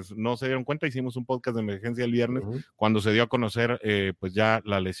quienes no se dieron cuenta, hicimos un podcast de emergencia el viernes cuando se dio a conocer pues ya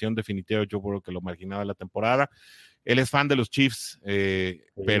la lesión definitiva de Joe Burrow que lo marginaba de la temporada. Él es fan de los Chiefs,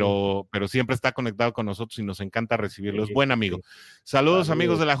 pero siempre está conectado con nosotros y nos encanta recibirlo. Es buen amigo. Saludos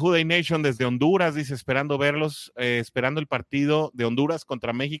amigos de la Juday Nation desde Honduras, dice, esperando verlos, esperando el partido de Honduras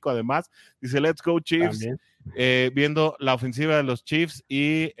contra México, además. Dice, let's go Chiefs, viendo la ofensiva de los Chiefs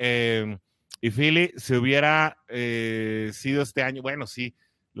y Philly, si hubiera sido este año, bueno, sí,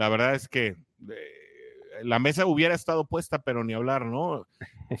 la verdad es que... la mesa hubiera estado puesta, pero ni hablar, ¿no?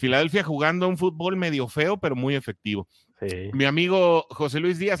 Filadelfia jugando un fútbol medio feo, pero muy efectivo. Sí. Mi amigo José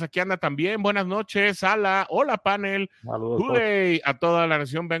Luis Díaz aquí anda también. Buenas noches, Ala. Hola, panel. Juday a toda la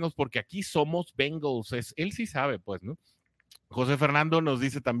nación Bengals, porque aquí somos Bengals. Él sí sabe, pues, ¿no? José Fernando nos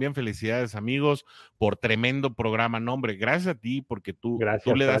dice también, felicidades amigos por tremendo programa. No, hombre, gracias a ti porque tú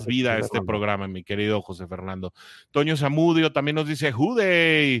le das vida a este programa, mi querido José Fernando. Toño Zamudio también nos dice,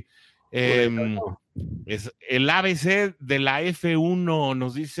 Juday. Es el ABC de la F1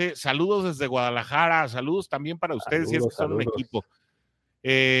 nos dice saludos desde Guadalajara, saludos también para ustedes si es que son un equipo.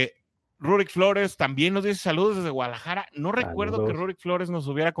 Rurik Flores también nos dice saludos desde Guadalajara. No recuerdo que Rurik Flores nos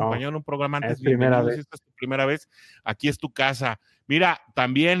hubiera acompañado en un programa antes. Es primera vez. Esta es tu primera vez, aquí es tu casa. Mira,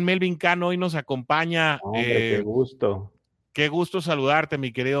 también Melvin Cano hoy nos acompaña. Qué gusto. Qué gusto saludarte,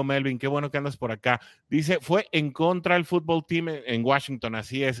 mi querido Melvin. Qué bueno que andas por acá. Dice, fue en contra del fútbol team en Washington.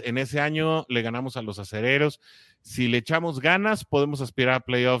 Así es. En ese año le ganamos a los acereros. Si le echamos ganas, podemos aspirar a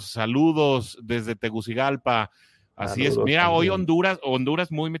playoffs. Saludos desde Tegucigalpa. Así es. Mira, también. Hoy Honduras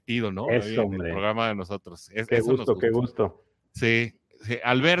muy metido, ¿no? Eso, en el programa de nosotros. Qué gusto. Sí.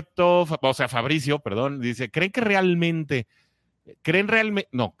 Alberto, Fabricio, perdón, dice, ¿creen que realmente que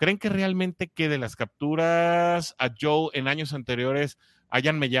de las capturas a Joe en años anteriores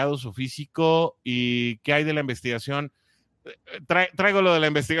hayan mellado su físico? ¿Y qué hay de la investigación? Traigo lo de la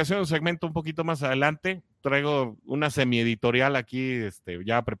investigación, un segmento un poquito más adelante. Traigo una semi-editorial aquí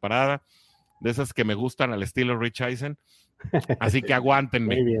ya preparada, de esas que me gustan al estilo Rich Eisen. Así que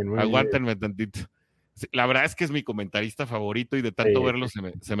aguántenme, aguántenme tantito. La verdad es que es mi comentarista favorito y de tanto verlo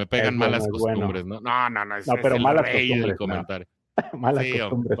se me pegan malas costumbres, ¿no? No, es pero el malas rey del comentario. Malas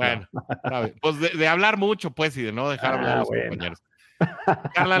costumbres. Bueno, pues de hablar mucho, pues, y de no dejar hablar a los compañeros.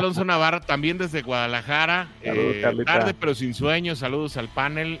 Carla Alonso Navarra, también desde Guadalajara. Saludos, tarde pero sin sueño, saludos al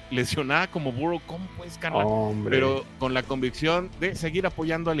panel. Lesionada como Burrow, ¿cómo pues, Carla? Hombre. Pero con la convicción de seguir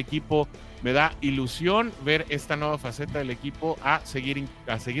apoyando al equipo, me da ilusión ver esta nueva faceta del equipo a seguir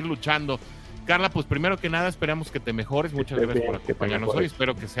luchando. Carla, pues primero que nada esperamos que te mejores. Muchas gracias por acompañarnos hoy.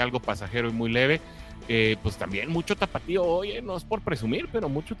 Espero que sea algo pasajero y muy leve. Pues también mucho tapatío hoy, no es por presumir, pero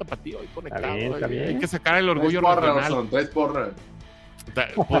mucho tapatío hoy conectado. Está bien. Hay que sacar el orgullo regional. Traes porra.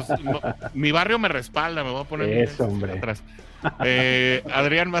 Pues mi barrio me respalda, me voy a poner eso, hombre. atrás.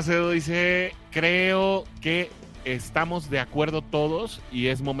 Adrián Macedo dice, creo que estamos de acuerdo todos y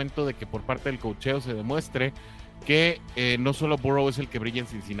es momento de que por parte del coacheo se demuestre que no solo Burrow es el que brilla en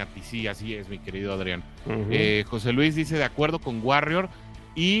Cincinnati. Sí, así es, mi querido Adrián. José Luis dice, de acuerdo con Warrior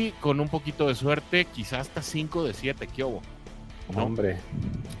y con un poquito de suerte, quizás hasta 5 de 7, ¿qué hubo? ¿No? Hombre.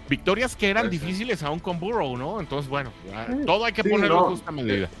 Victorias que eran difíciles aún con Burrow, ¿no? Entonces, bueno, todo hay que ponerlo a justa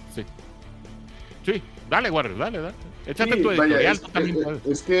medida. Sí, dale, Warrior, dale. Échate tu editorial, tú también puedes.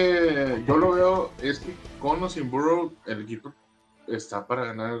 Es que yo lo veo, es que con o sin Burrow, el equipo está para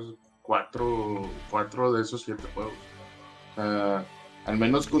ganar 4 de esos 7 juegos. Al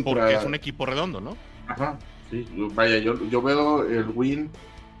menos contra... Porque es un equipo redondo, ¿no? Ajá, sí. Vaya, yo veo el win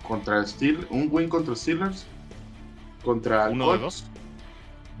contra un win contra Steelers, contra Colts.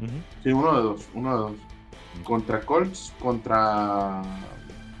 Sí, uno de dos. Contra Colts, contra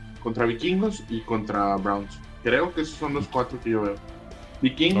Vikingos y contra Browns. Creo que esos son los 4 que yo veo.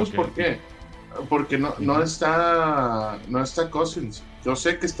 Vikingos, ¿por qué? Porque no está Cousins. Yo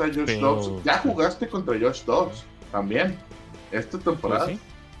sé que está Josh Dobbs. Ya jugaste contra Josh Dobbs también esta temporada. Pues sí.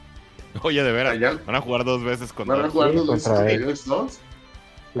 Oye, de veras, van a jugar 2 veces contra Josh Dobbs.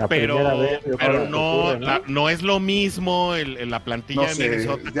 Pero no es lo mismo la plantilla de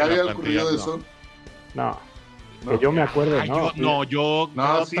Minnesota. ¿Ya había ocurrido eso? No. Que yo me acuerdo, yo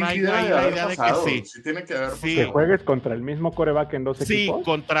traigo la idea de que sí. Sí tiene que haber que juegues contra el mismo quarterback en 2 equipos.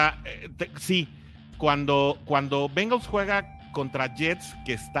 Cuando Bengals juega contra Jets,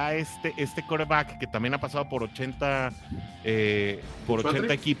 que está este quarterback que también ha pasado por 80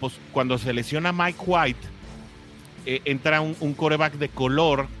 equipos, cuando se lesiona Mike White, entra un quarterback de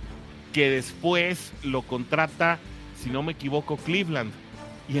color que después lo contrata, si no me equivoco, Cleveland.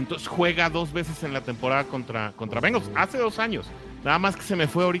 Y entonces juega 2 veces en la temporada contra Bengals, hace 2 años. Nada más que se me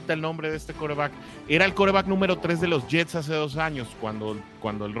fue ahorita el nombre de este quarterback. Era el quarterback número 3 de los Jets hace 2 años, cuando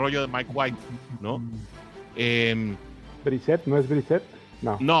el rollo de Mike White, ¿no? ¿Brissett? ¿No es Brissett?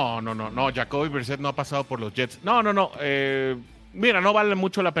 No, Jacoby Brissett no ha pasado por los Jets. No. Mira, no vale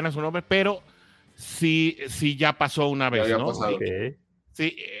mucho la pena su nombre, pero sí ya pasó una vez, ¿no? Okay.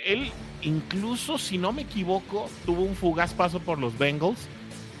 Sí, él incluso, si no me equivoco, tuvo un fugaz paso por los Bengals.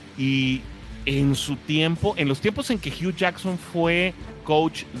 Y en los tiempos en que Hugh Jackson fue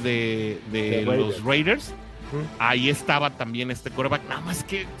coach de los Raiders, ahí estaba también este quarterback. Nada más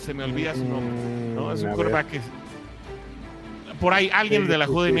que se me olvida su nombre, ¿no? Es un quarterback que por ahí alguien de la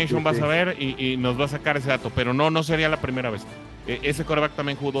WDNE va a saber y nos va a sacar ese dato, pero no sería la primera vez. Ese quarterback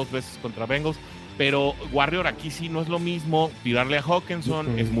también jugó 2 veces contra Bengals, pero Warrior aquí sí no es lo mismo tirarle a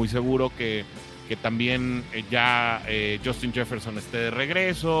Hawkinson. Es muy seguro que también ya Justin Jefferson esté de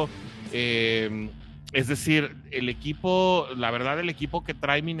regreso. Es decir, el equipo que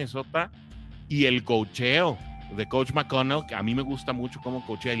trae Minnesota y el coacheo de Coach McConnell, que a mí me gusta mucho cómo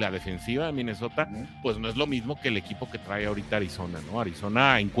coachea, y la defensiva de Minnesota, pues no es lo mismo que el equipo que trae ahorita Arizona, ¿no?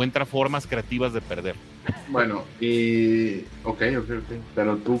 Arizona encuentra formas creativas de perder. Bueno, y ok.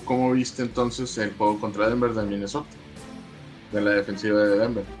 Pero tú, ¿cómo viste entonces el juego contra Denver de Minnesota? De la defensiva de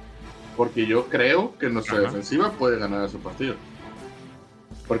Denver. Porque yo creo que nuestra defensiva puede ganar ese partido.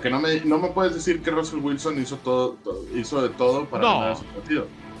 Porque no me puedes decir que Russell Wilson hizo de todo para ganar ese partido.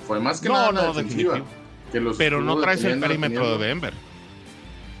 Fue más que nada la defensiva. Pero no traes el perímetro de Denver.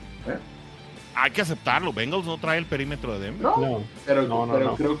 Hay que aceptarlo. Bengals no trae el perímetro de Denver. No.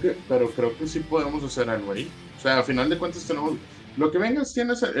 Creo que sí podemos hacer algo ahí. O sea, a final de cuentas tenemos... Lo que Bengals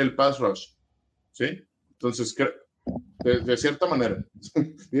tiene es el pass rush. ¿Sí? Entonces, de cierta manera.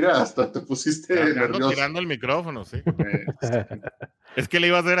 Mira, hasta te pusiste nervioso. Tirando el micrófono, sí. Es que le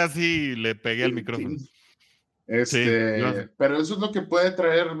iba a hacer así y le pegué al micrófono. Pero eso es lo que puede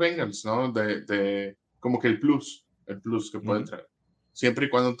traer Bengals, ¿no? De como que el plus que puede traer. Siempre y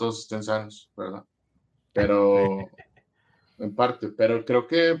cuando todos estén sanos, ¿verdad? Pero en parte, pero creo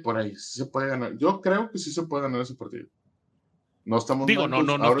que por ahí sí se puede ganar. Yo creo que sí se puede ganar ese partido. No estamos no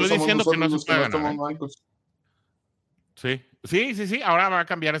estoy diciendo que no se puede ganar. Sí, ahora va a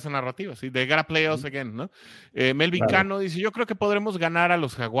cambiar esa narrativa, ¿sí? De get playoffs again, ¿no? Melvin Cano dice, yo creo que podremos ganar a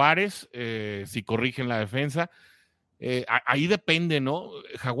los Jaguares si corrigen la defensa. Ahí depende, ¿no?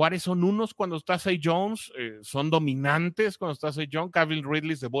 Jaguares son unos cuando está Zay Jones, son dominantes cuando está Zay Jones. Calvin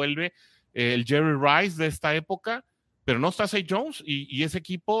Ridley se vuelve el Jerry Rice de esta época, pero no está Zay Jones y ese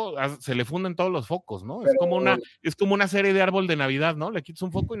equipo se le funden todos los focos, ¿no? Pero, es como una serie de árbol de Navidad, ¿no? Le quitas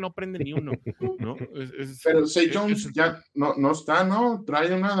un foco y no prende ni uno, ¿no? Pero Zay Jones ya no está, ¿no?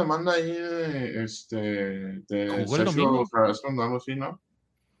 Trae una demanda ahí de jugó el domingo. Algo así, ¿no?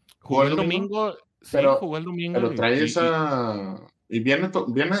 Jugó el domingo, pero, jugó el domingo. Pero trae esa... Y viene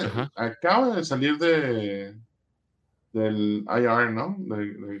acaba de salir del IR, ¿no?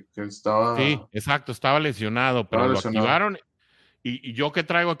 Que estaba... Sí, exacto, estaba lesionado, pero lo activaron. Y yo que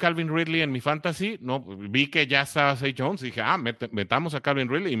traigo a Calvin Ridley en mi fantasy, no, vi que ya estaba Zay Jones y dije, metamos a Calvin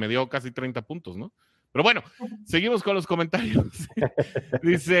Ridley y me dio casi 30 puntos, ¿no? Pero bueno, seguimos con los comentarios.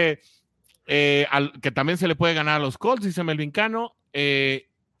 Dice que también se le puede ganar a los Colts, dice Melvin Cano,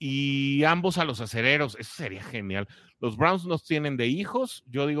 y ambos a los acereros. Eso sería genial. Los Browns nos tienen de hijos,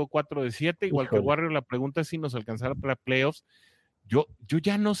 yo digo 4 de 7, igual que Warrior. La pregunta es si nos alcanzará para playoffs. Yo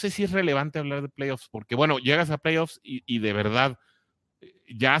ya no sé si es relevante hablar de playoffs, porque bueno, llegas a playoffs y de verdad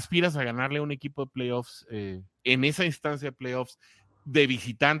ya aspiras a ganarle a un equipo de playoffs en esa instancia de playoffs de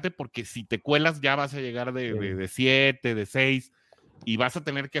visitante, porque si te cuelas ya vas a llegar de 7, de 6, y vas a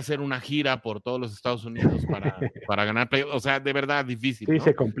tener que hacer una gira por todos los Estados Unidos para ganar playoffs. O sea, de verdad difícil, sí, ¿no?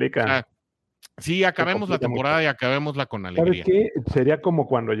 se complica. O sea, sí, acabemos la temporada mucho. Y acabémosla con alegría. ¿Sabes qué? Sería como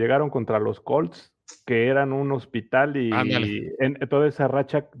cuando llegaron contra los Colts, que eran un hospital y en toda esa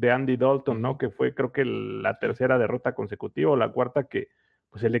racha de Andy Dalton, ¿no? Que fue creo que la tercera derrota consecutiva o la cuarta, que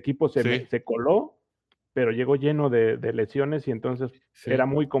pues el equipo se coló, pero llegó lleno de lesiones y entonces era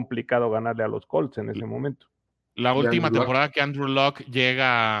muy complicado ganarle a los Colts en ese momento. La última temporada que Andrew Luck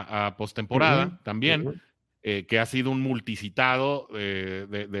llega a postemporada también, que ha sido un multicitado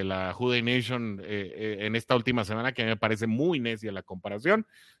de la WDNE en esta última semana, que a mí me parece muy necia la comparación.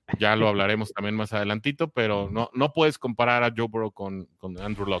 Ya lo hablaremos también más adelantito, pero no puedes comparar a Joe Burrow con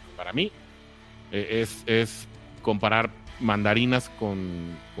Andrew Luck. Para mí es comparar mandarinas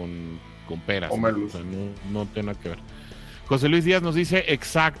con peras. ¿No? O sea, no tiene nada que ver. José Luis Díaz nos dice,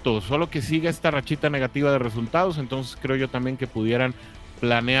 exacto, solo que siga esta rachita negativa de resultados, entonces creo yo también que pudieran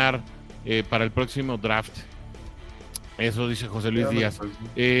planear para el próximo draft. Eso dice José Luis Díaz.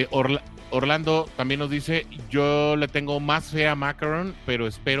 Orlando también nos dice, yo le tengo más fe a Macaron, pero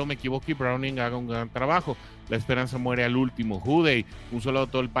espero me equivoque y Browning haga un gran trabajo. La esperanza muere al último. Juday, un solo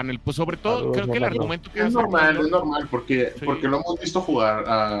todo el panel. Pues sobre todo, creo que el argumento que es normal, porque lo hemos visto jugar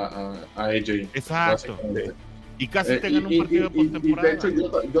a AJ. Exacto. Y casi te gana un partido de postemporada. Y de hecho,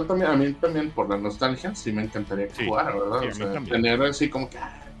 yo también, a mí también, por la nostalgia, sí me encantaría que jugara, ¿verdad? Sí, o sea, tener así como que...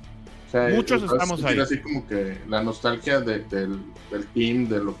 muchos estamos ahí. Así como que la nostalgia del team,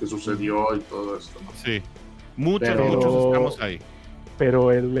 de lo que sucedió y todo esto, ¿no? Sí, muchos estamos ahí.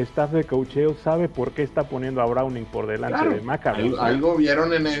 Pero el staff de coacheo sabe por qué está poniendo a Browning por delante de Macaron. ¿Algo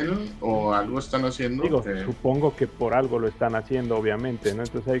vieron en él o algo están haciendo? Digo, supongo que por algo lo están haciendo, obviamente, ¿no?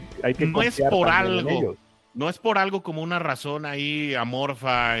 Entonces hay que no es por algo, en ellos. No es por algo como una razón ahí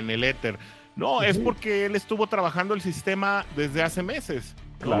amorfa en el éter. No, es porque él estuvo trabajando el sistema desde hace meses.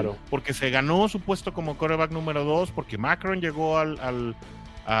 ¿no? Claro. Porque se ganó su puesto como quarterback número 2, porque Macaron llegó al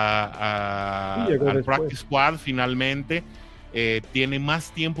practice squad finalmente. Tiene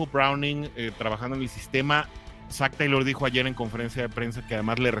más tiempo Browning trabajando en el sistema. Zac Taylor dijo ayer en conferencia de prensa que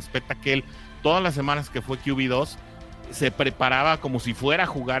además le respeta que él, todas las semanas que fue QB2, se preparaba como si fuera a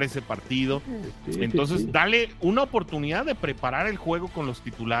jugar ese partido. Entonces, dale una oportunidad de preparar el juego con los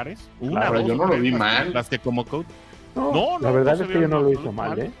titulares. Yo no lo vi mal. Las que como coach. No, la verdad es que yo no lo hizo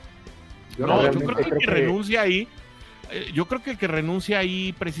mal, ¿eh? Yo creo que el que renuncia ahí, yo creo que el que renuncia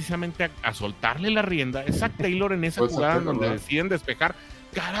ahí precisamente a soltarle la rienda es Zac Taylor en esa jugada donde deciden despejar.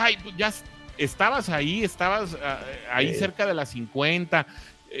 Caray, ya estabas ahí cerca de las 50.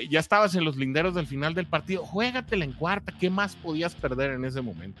 Ya estabas en los linderos del final del partido, juégatela en cuarta, ¿qué más podías perder en ese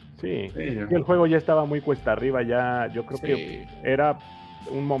momento? Sí, el juego ya estaba muy cuesta arriba, ya yo creo que era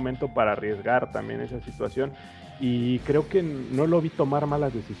un momento para arriesgar también esa situación, y creo que no lo vi tomar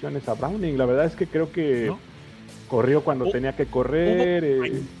malas decisiones a Browning. La verdad es que creo que corrió cuando tenía que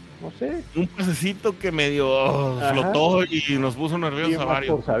correr, no sé. Un pasecito que medio flotó y nos puso nerviosos a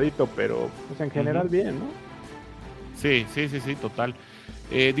varios. Forzadito, pero pues en general bien, ¿no? Sí, total.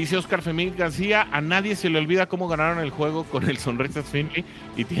 Dice Oscar Femil García, a nadie se le olvida cómo ganaron el juego con el Sonrisas Finley,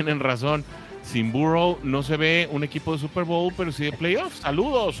 y tienen razón, sin Burrow no se ve un equipo de Super Bowl, pero sí de playoffs.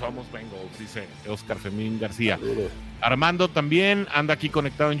 Saludos, somos Bengals, dice Oscar Femil García. Saludos. Armando también anda aquí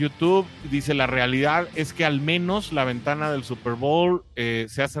conectado en YouTube, dice, la realidad es que al menos la ventana del Super Bowl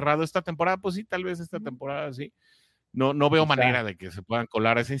se ha cerrado esta temporada. Pues sí, tal vez esta temporada sí. No veo manera de que se puedan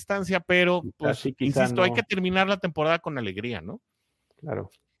colar a esa instancia, pero pues insisto, hay que terminar la temporada con alegría, ¿no?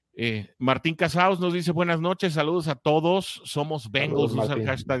 Claro. Martín Casaus nos dice buenas noches, saludos a todos, somos Bengals, usa el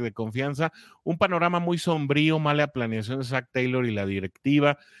hashtag de confianza. Un panorama muy sombrío, mala planeación de Zac Taylor y la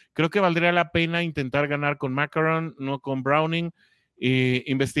directiva. Creo que valdría la pena intentar ganar con Macaron, no con Browning.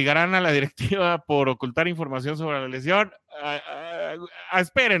 ¿Investigarán a la directiva por ocultar información sobre la lesión?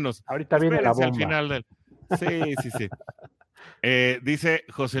 Espérenos. Ahorita viene la bomba. Al final Sí. Dice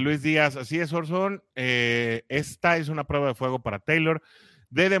José Luis Díaz, así es, Orson. Esta es una prueba de fuego para Taylor.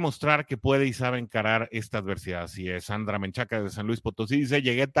 De demostrar que puede y sabe encarar esta adversidad. Así es. Sandra Menchaca de San Luis Potosí dice,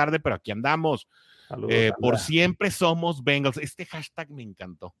 llegué tarde, pero aquí andamos. Saludos, por siempre somos Bengals. Este hashtag me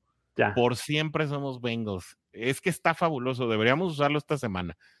encantó. Ya. Por siempre somos Bengals. Es que está fabuloso. Deberíamos usarlo esta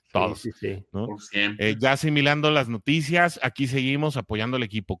semana. Todos. Sí. ¿No? Por siempre. Ya asimilando las noticias, aquí seguimos apoyando al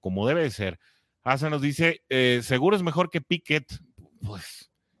equipo, como debe de ser. Asa nos dice, seguro es mejor que Pickett. Pues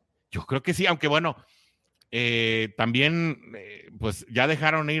yo creo que sí, aunque bueno, también pues ya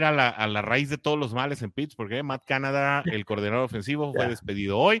dejaron ir a la raíz de todos los males en Pittsburgh. Matt Canada, el coordinador ofensivo, fue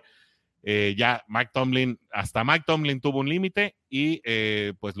despedido hoy. Ya hasta Mike Tomlin tuvo un límite y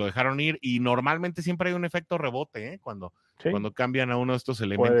pues lo dejaron ir, y normalmente siempre hay un efecto rebote cuando cambian a uno de estos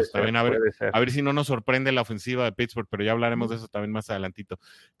elementos. También a ver si no nos sorprende la ofensiva de Pittsburgh, pero ya hablaremos de eso también más adelantito.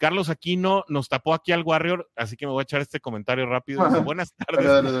 Carlos Aquino nos tapó aquí al Warrior, así que me voy a echar este comentario rápido. Dice, buenas tardes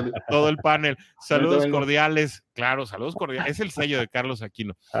dale. Todo el panel, saludos cordiales. Claro, saludos cordiales, es el sello de Carlos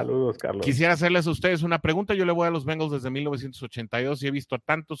Aquino. Saludos, Carlos. Quisiera hacerles a ustedes una pregunta. Yo le voy a los Bengals desde 1982 y he visto a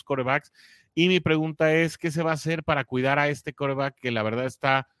tantos quarterbacks, y mi pregunta es, ¿qué se va a hacer para cuidar a este quarterback que la verdad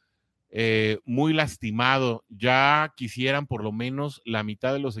está muy lastimado? Ya quisieran por lo menos la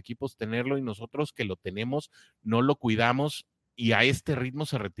mitad de los equipos tenerlo, y nosotros que lo tenemos no lo cuidamos, y a este ritmo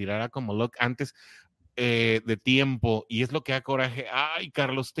se retirará como Locke antes de tiempo, y es lo que da coraje. Ay,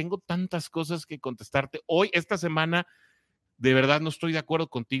 Carlos, tengo tantas cosas que contestarte hoy, esta semana. De verdad no estoy de acuerdo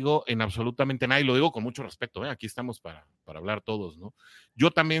contigo en absolutamente nada, y lo digo con mucho respeto, aquí estamos para hablar todos, ¿no? Yo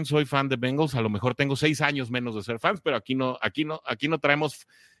también soy fan de Bengals, a lo mejor tengo 6 años menos de ser fans, pero aquí no traemos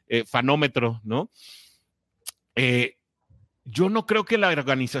fanómetro, ¿no? Yo no creo que la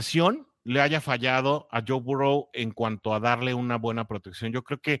organización le haya fallado a Joe Burrow en cuanto a darle una buena protección. Yo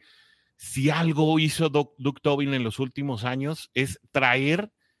creo que si algo hizo Doug Tobin en los últimos años es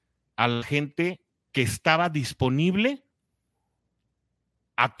traer a la gente que estaba disponible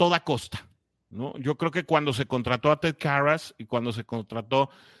a toda costa, ¿no? Yo creo que cuando se contrató a Ted Karras y cuando se contrató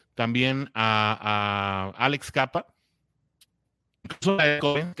también a Alex Capa,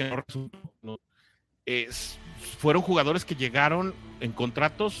 que no resultó, ¿no? Fueron jugadores que llegaron en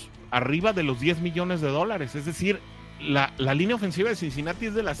contratos arriba de los $10 millones. Es decir, la línea ofensiva de Cincinnati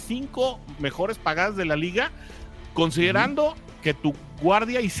es de las 5 mejores pagadas de la liga, considerando que tu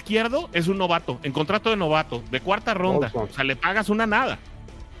guardia izquierdo es un novato, en contrato de novato, de 4ª ronda. O sea, le pagas una nada,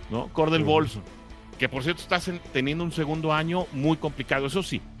 ¿no? Cordell Bolson, que por cierto está teniendo un segundo año muy complicado, eso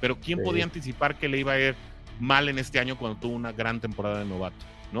sí, pero ¿quién podía anticipar que le iba a ir mal en este año cuando tuvo una gran temporada de novato,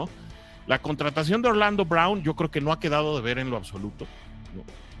 ¿no? La contratación de Orlando Brown yo creo que no ha quedado de ver en lo absoluto, ¿no?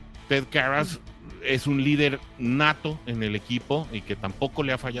 Ted Karras es un líder nato en el equipo y que tampoco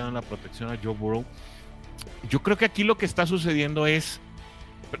le ha fallado en la protección a Joe Burrow. Yo creo que aquí lo que está sucediendo es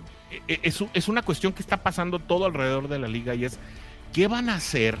una cuestión que está pasando todo alrededor de la liga, y es ¿qué van a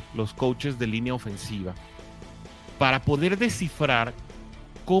hacer los coaches de línea ofensiva para poder descifrar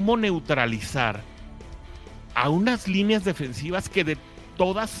cómo neutralizar a unas líneas defensivas que de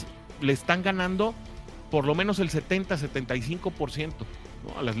todas le están ganando por lo menos el 70-75%,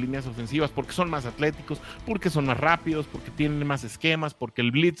 ¿no? A las líneas ofensivas, porque son más atléticos, porque son más rápidos, porque tienen más esquemas, porque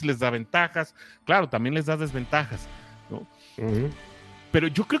el blitz les da ventajas, claro, también les da desventajas, ¿no? Pero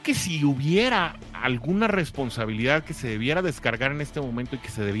yo creo que si hubiera alguna responsabilidad que se debiera descargar en este momento y que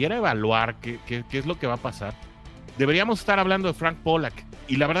se debiera evaluar qué es lo que va a pasar, deberíamos estar hablando de Frank Pollack.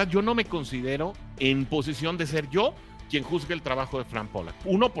 Y la verdad, yo no me considero en posición de ser yo quien juzgue el trabajo de Frank Pollack.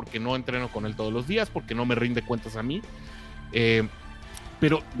 Uno, porque no entreno con él todos los días, porque no me rinde cuentas a mí.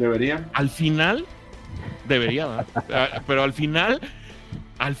 Pero debería. Al final, debería, ¿verdad? Pero al final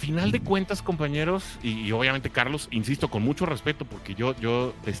de cuentas, compañeros, y obviamente Carlos, insisto, con mucho respeto, porque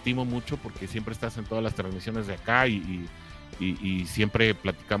yo te estimo mucho, porque siempre estás en todas las transmisiones de acá y siempre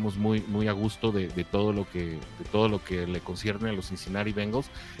platicamos muy, muy a gusto de todo lo que le concierne a los Cincinnati Bengals.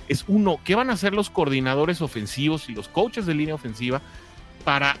 Es uno, ¿qué van a hacer los coordinadores ofensivos y los coaches de línea ofensiva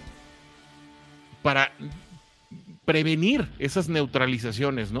para prevenir esas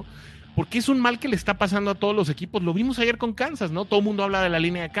neutralizaciones, ¿no? Porque es un mal que le está pasando a todos los equipos. Lo vimos ayer con Kansas, ¿no? Todo el mundo habla de la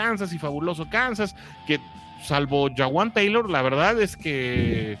línea de Kansas y fabuloso Kansas, que salvo Jawan Taylor, la verdad es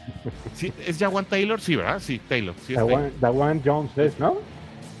que... ¿Sí, ¿es Jawan Taylor? Sí, ¿verdad? Sí, Taylor. Sí, Jawan Jones es, ¿no?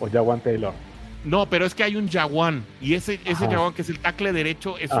 O Jawan Taylor. No, pero es que hay un Jawan, y ese Jawan, que es el tackle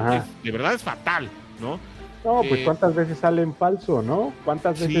derecho, de verdad es fatal, ¿no? No, pues cuántas veces sale en falso, ¿no?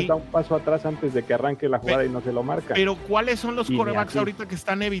 ¿Cuántas veces da un paso atrás antes de que arranque la jugada y no se lo marca? Pero ¿cuáles son los quarterbacks ahorita que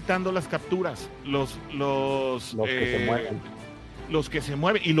están evitando las capturas? Los que se mueven. Los que se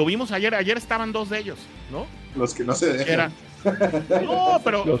mueven. Y lo vimos ayer estaban 2 de ellos, ¿no? Los que no se dejan. No,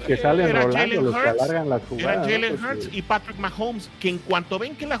 pero los que salen rolando, los que alargan las jugadas. Eran Jalen Hurts y Patrick Mahomes, que en cuanto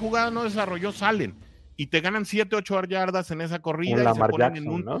ven que la jugada no desarrolló, salen. Y te ganan 7-8 yardas en esa corrida y se ponen en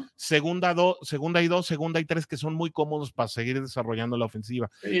un segunda y 2, segunda y 3, que son muy cómodos para seguir desarrollando la ofensiva.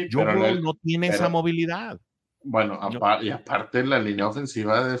 Sí, Joe Burrow no tiene esa movilidad. Bueno, y aparte la línea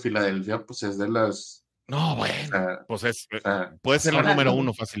ofensiva de Filadelfia, pues es de las... No, bueno, pues puede ser la número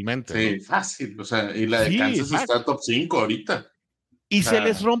 1 fácilmente. Sí, ¿no? Fácil, y la de Kansas está top 5 ahorita. Y se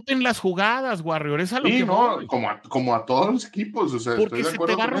les rompen las jugadas, Warrior, es a lo que voy. Como a todos los equipos, porque se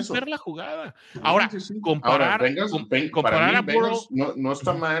te va a romper la jugada. Ahora, comparar a Burrow, no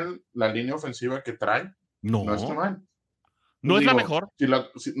está mal la línea ofensiva que trae. No está mal. No es la mejor.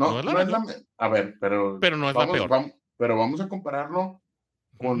 A ver, pero no es la peor. Pero vamos a compararlo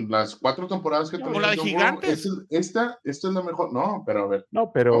con las 4 temporadas que con la de Gigantes. Esta es la mejor. No, pero a ver.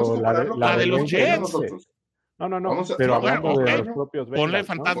 No, pero la de los Jets. No, pero hablando de los propios Bengals, ponle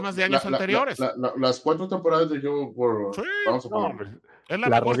fantasmas de años anteriores. Las 4 temporadas de Joe Burrow. Sí. Vamos a poner. Es la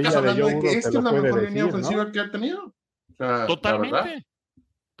mejor. Estás hablando de que esta es la mejor línea ofensiva que ha tenido. Totalmente.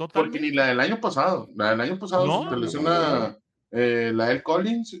 Porque ni la del año pasado. La del año pasado se lesiona la del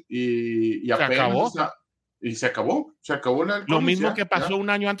Collins y se acabó. Y se acabó. Se acabó la del Collins. Lo mismo que pasó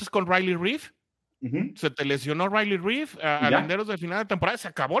un año antes con Riley Reef. Se te lesionó Riley Reef a linderos de final de temporada, se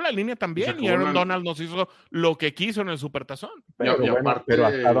acabó la línea también y Aaron Donald nos hizo lo que quiso en el Supertazón. Pero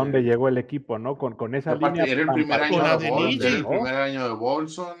hasta dónde llegó el equipo, ¿no? Con esa línea. Era el primer año de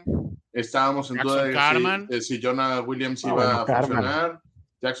Bolson. Estábamos en duda de si Jonah Williams iba a funcionar.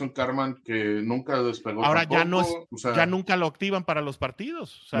 Jackson Carman, que nunca despegó. Ahora tampoco, ya nunca lo activan para los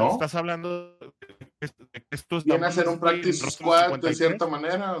partidos. O sea, estás hablando esto es viene a ser un practice squad de cierta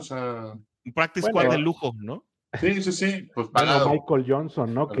manera, un practice squad de lujo, ¿no? Sí, pues pagado. Michael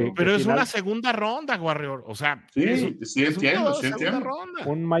Johnson, ¿no? Pero es una segunda ronda, Warrior, o sea, sí entiendo.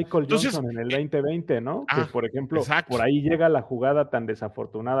 Un Michael Johnson en el 2020, ¿no? Que por ejemplo, por ahí llega la jugada tan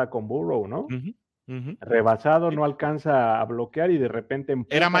desafortunada con Burrow, ¿no? Rebasado, no alcanza a bloquear y de repente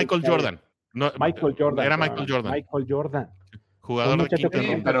era Michael Jordan. Michael Jordan. Era Michael Jordan. Michael Jordan. Jugador de quinta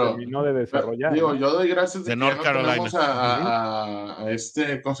ronda. Pero terminó de desarrollar. Yo doy gracias de North Carolina. A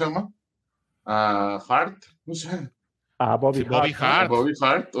 ¿cómo se llama? A Hart, a Bobby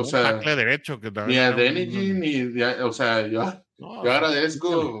Hart, o sea, tackle derecho que ni a Denny, o sea, yo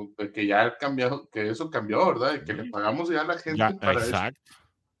agradezco que ya cambió, que eso cambió, ¿verdad? Y que le pagamos ya a la gente para eso.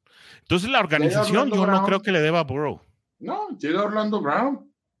 Entonces la organización yo no creo que le deba a Burrow. No, llega Orlando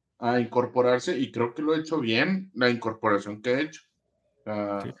Brown a incorporarse y creo que lo ha hecho bien, la incorporación que ha hecho.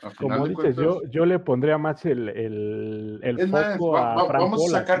 Como dices, yo le pondría más el foco a Frank vamos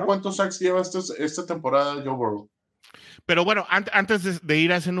a sacar, ¿no? ¿Cuántos sacks lleva esta temporada Joe Burrow? Pero bueno, antes de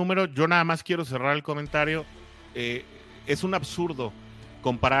ir a ese número, yo nada más quiero cerrar el comentario. Es un absurdo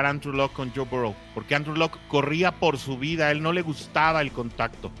comparar a Andrew Luck con Joe Burrow, porque Andrew Luck corría por su vida, a él no le gustaba el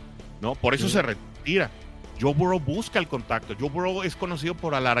contacto, ¿no? Por eso se retira. Joe Burrow busca el contacto. Joe Burrow es conocido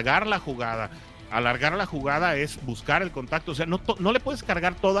por alargar la jugada. Alargar la jugada es buscar el contacto. O sea, no le puedes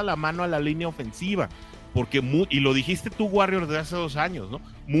cargar toda la mano a la línea ofensiva, porque y lo dijiste tú, Warrior, de hace 2 años, ¿no?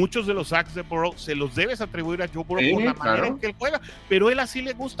 Muchos de los sacks de Burrow se los debes atribuir a Joe Burrow por la manera en que él juega, pero él así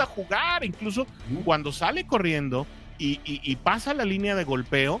le gusta jugar. Incluso cuando sale corriendo y pasa la línea de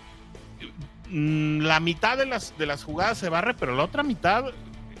golpeo, la mitad de las jugadas se barre, pero la otra mitad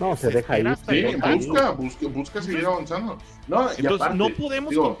se deja ir. Busca seguir avanzando. Entonces aparte, no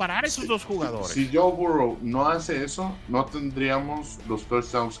podemos comparar esos dos jugadores. Si Joe Burrow no hace eso, no tendríamos los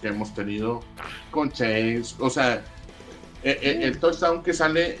touchdowns que hemos tenido con Chase. O sea, el touchdown que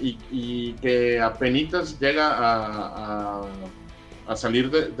sale y que apenitas llega a salir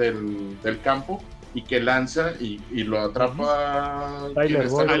del campo y que lanza y lo atrapa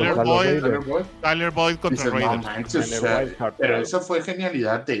Tyler Boyd contra Raiders. Pero esa fue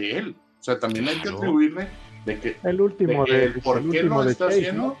genialidad de él. O sea, también hay que atribuirle de que el último por qué lo está Chase,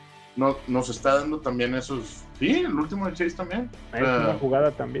 haciendo, ¿no? Nos está dando también esos. Sí, el último de Chase también. Es una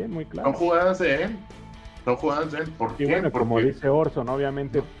jugada también muy clara. Son jugadas de él. ¿Por qué? Bueno, como dice Orson,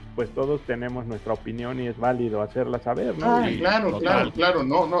 obviamente, pues todos tenemos nuestra opinión y es válido hacerla saber, ¿no? Claro.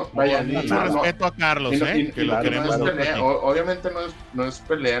 No. Vaya, respeto a Carlos, que lo queremos. Obviamente no es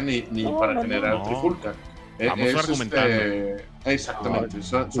pelea ni para generar trifulca. Vamos argumentando. Exactamente,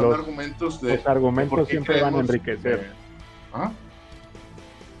 son argumentos de... Los argumentos siempre van a enriquecer.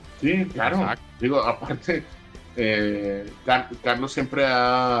 Sí, claro. Exacto. Digo, aparte, Carlos siempre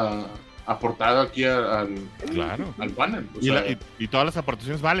ha aportado aquí al panel. Y todas las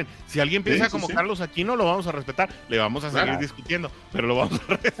aportaciones valen. Si alguien piensa como Carlos Aquino, lo vamos a respetar. Le vamos a seguir discutiendo, pero lo vamos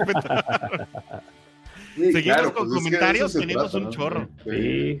a respetar. Seguimos con comentarios, tenemos un chorro.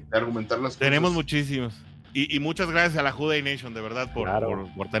 De argumentar las cosas. Tenemos muchísimos. Y muchas gracias a la WDNE, de verdad,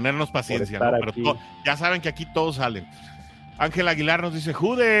 por tenernos paciencia. ¿no? Pero ya saben que aquí todos salen. Ángel Aguilar nos dice,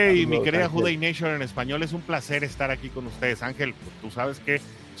 Jude, y mi querida WDNE en español, es un placer estar aquí con ustedes. Ángel, pues, tú sabes que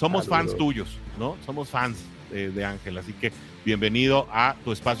somos fans tuyos, ¿no? Somos fans de Ángel, así que bienvenido a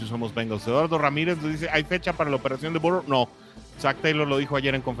tu espacio Somos Bengals. Eduardo Ramírez nos dice, ¿hay fecha para la operación de Burrow? No. Zac Taylor lo dijo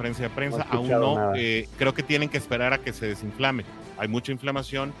ayer en conferencia de prensa, aún no. Creo que tienen que esperar a que se desinflame. Hay mucha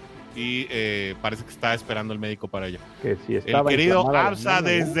inflamación y parece que está esperando el médico para ello. Que si el querido Absa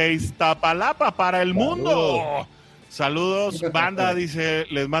desde Iztapalapa para el mundo. Saludos, banda, dice,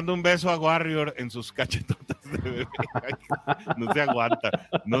 les mando un beso a Warrior en sus cachetotas de bebé. No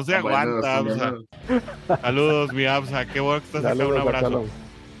se aguanta, Absa. Saludos, mi Absa, qué bueno que estás acá, un abrazo.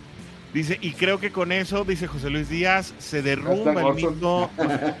 Dice, y creo que con eso, dice José Luis Díaz, se derrumba el mito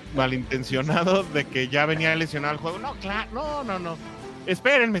malintencionado de que ya venía lesionado el juego. No, claro, no.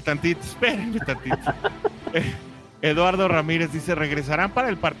 Espérenme tantito. Eduardo Ramírez dice, ¿regresarán para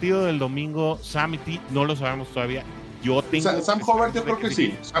el partido del domingo Sam y T? No lo sabemos todavía. Sam Howard yo creo que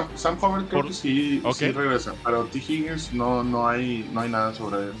sí. Sam Howard creo que sí regresa. Pero T. Higgins no hay nada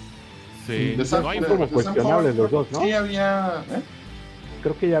sobre él. Sí. No hay como cuestionables los dos, ¿no? Sí había...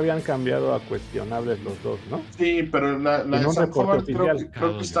 Creo que ya habían cambiado a cuestionables los dos, ¿no? Sí, pero la de Sam Howard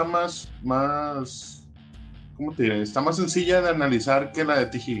creo que está más... ¿Cómo te diré? Está más sencilla de analizar que la de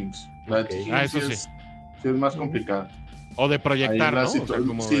T. Higgins. La de T. Higgins sí es más complicada. O de proyectar, ¿no?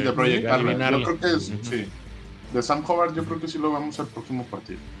 De proyectarla. Yo creo que sí. De Sam Howard yo creo que sí lo vamos al próximo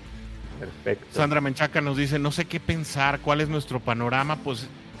partido. Perfecto. Sandra Menchaca nos dice, no sé qué pensar, cuál es nuestro panorama, pues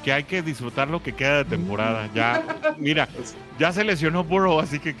que hay que disfrutar lo que queda de temporada. Ya, mira, ya se lesionó Burrow,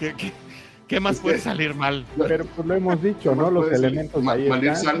 así que ¿qué más puede salir mal? Pero pues lo hemos dicho, ¿no? Los elementos ahí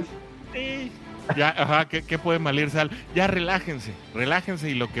están. Sí. Ya, ¿qué puede malir sal? Ya relájense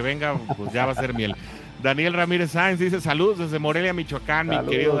y lo que venga, pues ya va a ser miel. Daniel Ramírez Sáenz dice, saludos desde Morelia, Michoacán, mi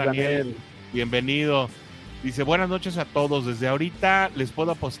querido Daniel. Bienvenido. Dice, buenas noches a todos. Desde ahorita les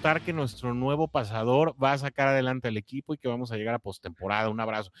puedo apostar que nuestro nuevo pasador va a sacar adelante al equipo y que vamos a llegar a postemporada. Un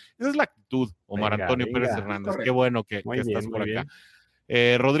abrazo. Esa es la actitud, Omar Antonio Pérez Hernández. Qué bueno que estás por acá.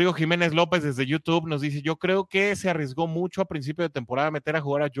 Rodrigo Jiménez López desde YouTube nos dice, yo creo que se arriesgó mucho a principio de temporada a meter a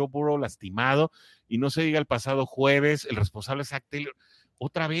jugar a Joe Burrow lastimado y no se diga el pasado jueves, el responsable es Zac Taylor.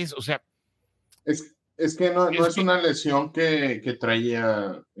 Otra vez, o sea... Es que no es una lesión que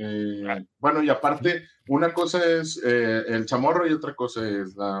traía... bueno, y aparte, una cosa es el chamorro y otra cosa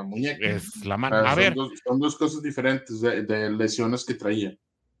es la muñeca. Es la mano. A ver. Son dos cosas diferentes de lesiones que traía.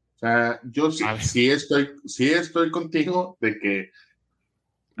 O sea, yo sí estoy contigo de que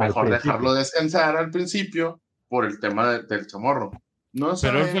mejor dejarlo descansar al principio por el tema del chamorro. No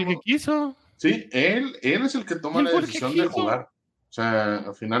pero es el que quiso. Sí, él es el que toma la decisión de jugar. O sea,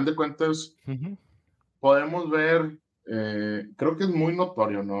 a final de cuentas, podemos ver, creo que es muy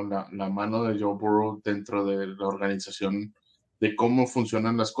notorio, ¿no? La mano de Joe Burrow dentro de la organización, de cómo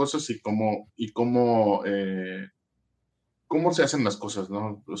funcionan las cosas y cómo se hacen las cosas,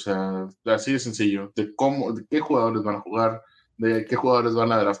 ¿no? O sea, así de sencillo, de qué jugadores van a jugar, de qué jugadores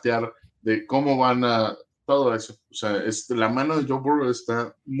van a draftear, de cómo van a... Todo eso. O sea, la mano de Joe Burrow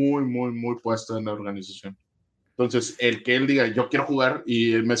está muy, muy, muy puesta en la organización. Entonces, el que él diga, yo quiero jugar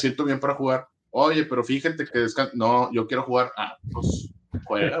y me siento bien para jugar, oye, pero fíjate que no, yo quiero jugar, pues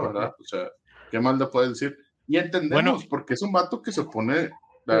juega, ¿verdad? O sea, ¿qué más le puedes decir? Y entendemos, porque es un vato que se pone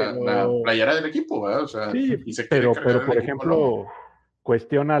la playera del equipo, ¿verdad? O sea, sí, y se pero por ejemplo,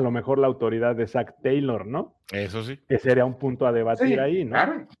 cuestiona a lo mejor la autoridad de Zac Taylor, ¿no? Eso sí. Que sería un punto a debatir ahí, ¿no?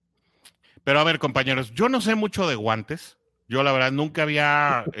 Claro. Pero a ver, compañeros, yo no sé mucho de guantes. Yo, la verdad, nunca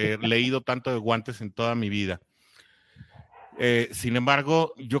había leído tanto de guantes en toda mi vida. Sin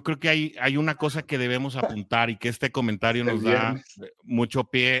embargo, yo creo que hay una cosa que debemos apuntar y que este comentario nos da mucho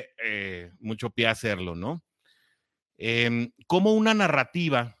pie a hacerlo, ¿no? Cómo una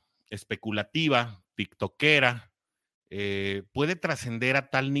narrativa especulativa, tiktokera, puede trascender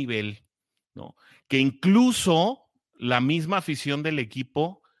a tal nivel, ¿no? Que incluso la misma afición del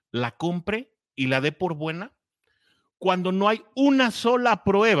equipo la compre y la dé por buena cuando no hay una sola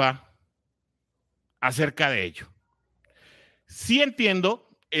prueba acerca de ello. Sí entiendo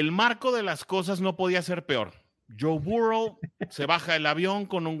el marco de las cosas no podía ser peor. Joe Burrow se baja del avión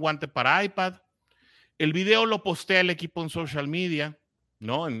con un guante para iPad. El video lo postea el equipo en social media,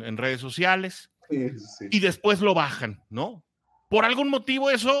 ¿no? En redes sociales. Sí. Y después lo bajan, ¿no? Por algún motivo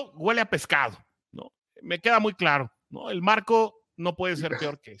eso huele a pescado, ¿no? Me queda muy claro, ¿no? El marco no puede ser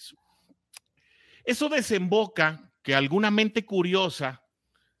peor que eso. Eso desemboca que alguna mente curiosa,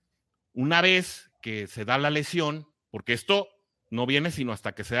 una vez que se da la lesión, porque esto no viene sino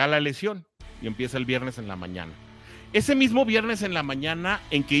hasta que se da la lesión y empieza el viernes en la mañana. Ese mismo viernes en la mañana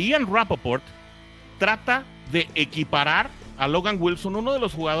en que Ian Rapoport trata de equiparar a Logan Wilson, uno de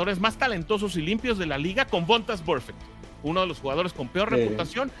los jugadores más talentosos y limpios de la liga, con Vontaze Burfict, uno de los jugadores con peor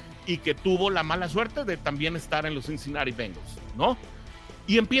reputación y que tuvo la mala suerte de también estar en los Cincinnati Bengals, ¿no?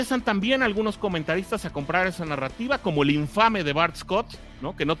 Y empiezan también algunos comentaristas a comprar esa narrativa, como el infame de Bart Scott,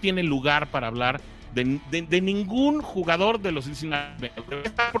 ¿no? Que no tiene lugar para hablar de ningún jugador de los Cincinnati Bengals. Debe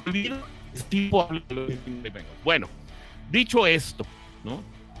estar prohibido este tipo de los Cincinnati Bengals. Bueno, dicho esto, ¿no?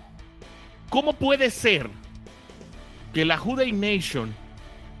 ¿Cómo puede ser que la Juday Nation,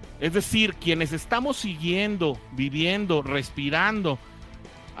 es decir, quienes estamos siguiendo, viviendo, respirando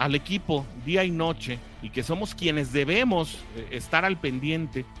al equipo día y noche, y que somos quienes debemos estar al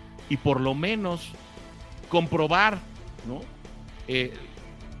pendiente y por lo menos comprobar, ¿no?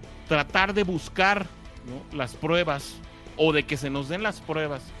 Tratar de buscar, ¿no? Las pruebas, o de que se nos den las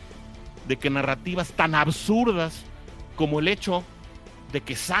pruebas de que narrativas tan absurdas como el hecho de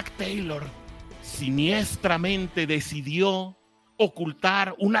que Zac Taylor siniestramente decidió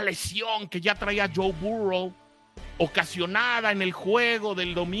ocultar una lesión que ya traía Joe Burrow, ocasionada en el juego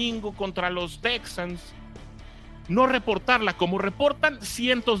del domingo contra los Texans, no reportarla como reportan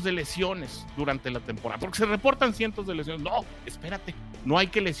cientos de lesiones durante la temporada, porque se reportan cientos de lesiones. No, espérate, no hay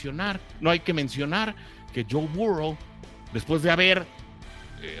que lesionar, no hay que mencionar que Joe Burrow, después de haber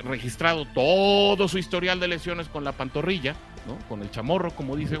registrado todo su historial de lesiones con la pantorrilla, ¿no? Con el chamorro,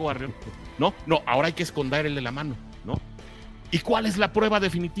 como dice Warrior, no, ahora hay que esconder el de la mano, ¿no? ¿Y cuál es la prueba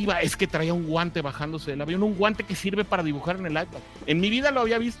definitiva? Es que traía un guante bajándose del avión, un guante que sirve para dibujar en el iPad. En mi vida lo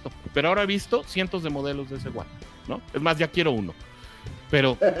había visto, pero ahora he visto cientos de modelos de ese guante, ¿no? Es más, ya quiero uno.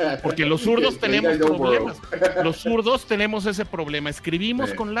 Pero, porque los zurdos tenemos problemas. Los zurdos tenemos ese problema.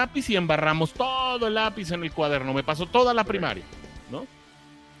 Escribimos con lápiz y embarramos todo el lápiz en el cuaderno. Me pasó toda la primaria, ¿no?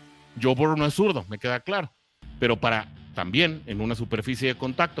 Joe Burrow no es zurdo, me queda claro. Pero para también en una superficie de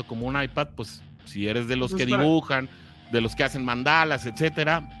contacto como un iPad, pues si eres de los que dibujan, de los que hacen mandalas,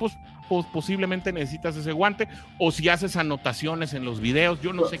 etcétera, pues posiblemente necesitas ese guante, o si haces anotaciones en los videos,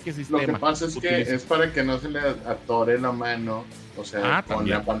 yo no sé qué sistema. Lo que pasa es que es para que no se le atore la mano, o sea, con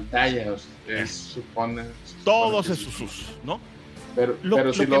la pantalla, o sea, supone todos esos usos, ¿no?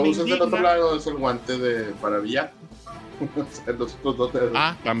 Pero si lo usas del otro lado, es el guante para billar. O sea, los dos dedos.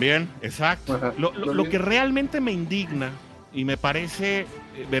 También, exacto. Lo que realmente me indigna y me parece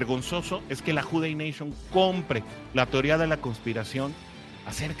vergonzoso es que la Juday Nation compre la teoría de la conspiración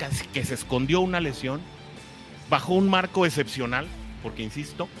acerca de que se escondió una lesión bajo un marco excepcional, porque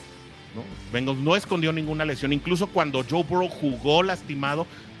insisto, ¿no? Bengals no escondió ninguna lesión. Incluso cuando Joe Burrow jugó lastimado,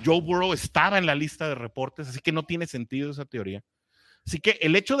 Joe Burrow estaba en la lista de reportes, así que no tiene sentido esa teoría. Así que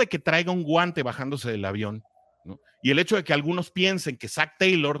el hecho de que traiga un guante bajándose del avión, ¿no? Y el hecho de que algunos piensen que Zac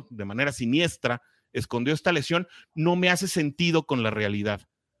Taylor, de manera siniestra, escondió esta lesión, no me hace sentido con la realidad.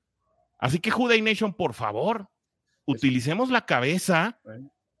 Así que Juday Nation, por favor, utilicemos la cabeza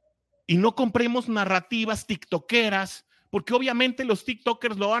y no compremos narrativas tiktokeras, porque obviamente los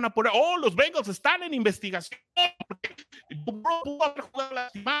tiktokers lo van a poner, los Bengals están en investigación, porque pudo haber jugado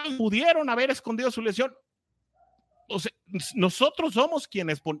lastimado, pudieron haber escondido su lesión. O sea, nosotros somos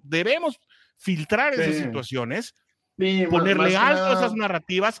quienes debemos filtrar esas situaciones, ponerle alto a esas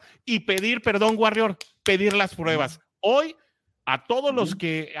narrativas y pedir, perdón, Warrior, pedir las pruebas. Hoy, a todos los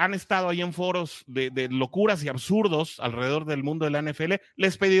que han estado ahí en foros de locuras y absurdos alrededor del mundo de la NFL,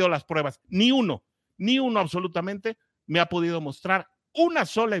 les he pedido las pruebas. Ni uno absolutamente me ha podido mostrar una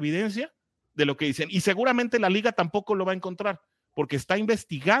sola evidencia de lo que dicen. Y seguramente la liga tampoco lo va a encontrar, porque está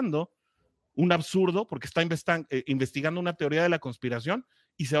investigando un absurdo, porque está investigando una teoría de la conspiración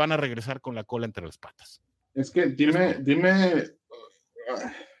y se van a regresar con la cola entre las patas. Es que dime,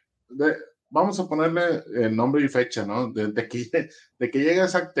 vamos a ponerle nombre y fecha, ¿no? De que llega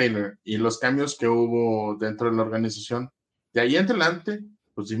Zac Taylor y los cambios que hubo dentro de la organización. De ahí en adelante,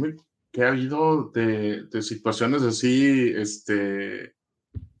 pues dime qué ha habido de situaciones así, de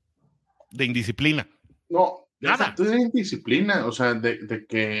indisciplina. No, nada. De indisciplina, o sea, de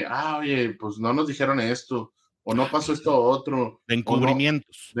que, oye, pues no nos dijeron esto, o no pasó esto otro. De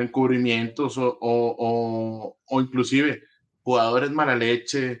encubrimientos. De encubrimientos, o inclusive, jugadores mala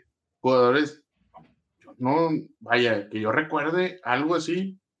leche, jugadores, no, vaya, que yo recuerde algo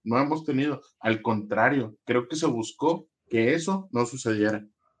así, no hemos tenido. Al contrario, creo que se buscó que eso no sucediera,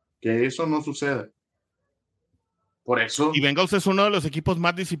 que eso no suceda. Por eso. Y Bengals es uno de los equipos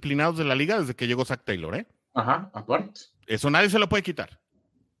más disciplinados de la liga desde que llegó Zac Taylor, ¿eh? Ajá, aparte. Eso nadie se lo puede quitar.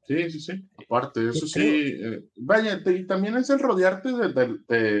 Sí, aparte, eso sí. Vaya, y también es el rodearte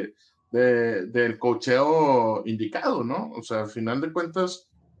del coacheo indicado, ¿no? O sea, al final de cuentas,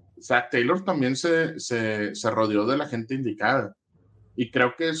 Zac Taylor también se rodeó de la gente indicada. Y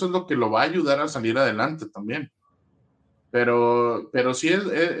creo que eso es lo que lo va a ayudar a salir adelante también. Pero sí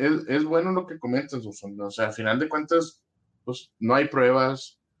es bueno lo que comentas, o sea, al final de cuentas, pues no hay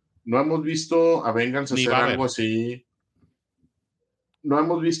pruebas, no hemos visto a Bengals hacer algo así, no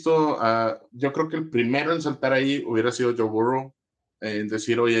hemos visto yo creo que el primero en saltar ahí hubiera sido Joe Burrow, en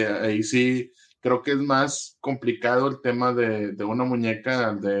decir, oye, ahí sí, creo que es más complicado el tema de una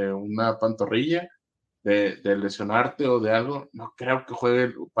muñeca, de una pantorrilla, de lesionarte o de algo, no creo que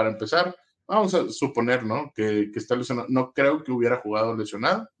juegue, para empezar. Vamos a suponer, ¿no? Que está lesionado. No creo que hubiera jugado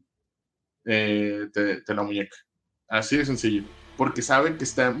lesionado de la muñeca. Así de sencillo. Porque sabe que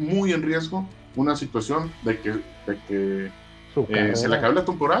está muy en riesgo una situación de que se le acabe la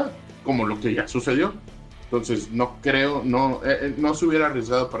temporada, como lo que ya sucedió. Entonces, no creo, no se hubiera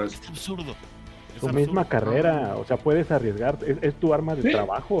arriesgado para eso. Es absurdo. Tu misma carrera, o sea, puedes arriesgar, es tu arma de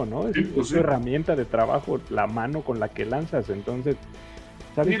trabajo, ¿no? Es tu herramienta de trabajo, la mano con la que lanzas, entonces...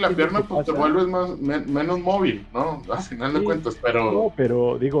 Sí, la pierna pues te vuelves menos móvil, ¿no? Al final de cuentas, pero... No,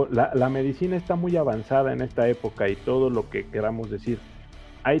 pero digo, la medicina está muy avanzada en esta época y todo lo que queramos decir.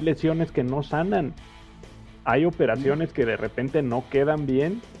 Hay lesiones que no sanan, hay operaciones que de repente no quedan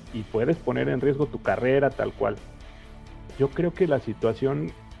bien y puedes poner en riesgo tu carrera tal cual. Yo creo que la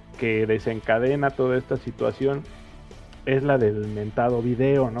situación que desencadena toda esta situación es la del mentado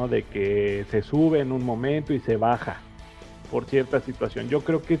video, ¿no? De que se sube en un momento y se baja por cierta situación. Yo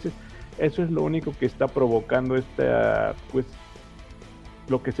creo que eso es lo único que está provocando pues,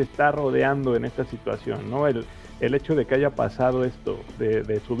 lo que se está rodeando en esta situación, ¿no? El hecho de que haya pasado esto,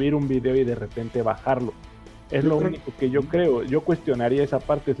 de subir un video y de repente bajarlo. Es lo único que yo creo. Yo cuestionaría esa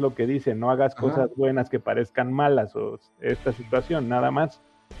parte, es lo que dice, no hagas cosas buenas que parezcan malas o esta situación, nada más.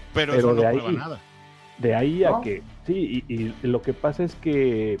 Pero eso no prueba nada. De ahí a que, sí, y lo que pasa es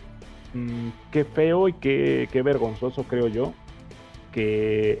que qué feo y qué vergonzoso, creo yo,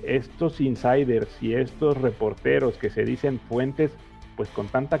 que estos insiders y estos reporteros que se dicen fuentes, pues con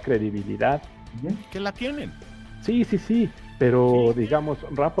tanta credibilidad, que la tienen. Sí, pero digamos,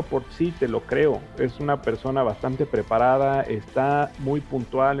 Rapaport sí te lo creo, es una persona bastante preparada, está muy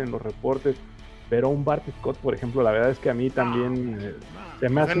puntual en los reportes, pero un Bart Scott, por ejemplo, la verdad es que a mí también se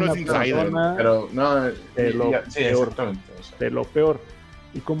me hace una persona pero no, de lo peor.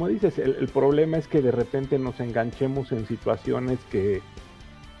 Y como dices, el problema es que de repente nos enganchemos en situaciones que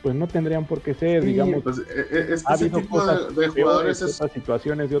pues no tendrían por qué ser, digamos. Pues, es que ha habido cosas de jugadores, otras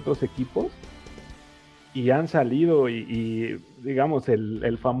situaciones de otros equipos y han salido y digamos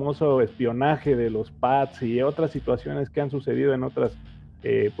el famoso espionaje de los Pats y otras situaciones que han sucedido en otras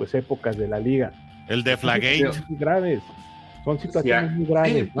pues épocas de la liga. El de Flagate. Son situaciones muy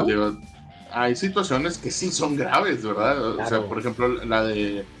graves, ¿no? Digo, hay situaciones que sí son graves, ¿verdad? Claro. O sea, por ejemplo, la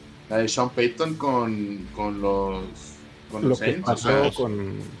de Sean Payton con los Saints.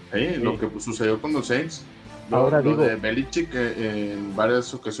 Lo que sucedió con los Saints. Ahora lo de Belichick en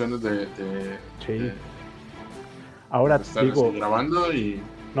varias ocasiones ahora de estar grabando y...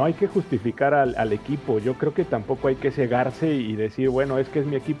 No hay que justificar al equipo. Yo creo que tampoco hay que cegarse y decir, bueno, es que es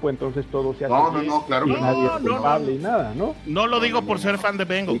mi equipo, entonces todo se hace bien. No, claro. Y nadie es culpable y nada, ¿no? No lo digo por ser fan de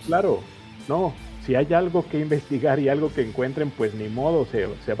Bengals. Sí, claro. No, si hay algo que investigar y algo que encuentren, pues ni modo,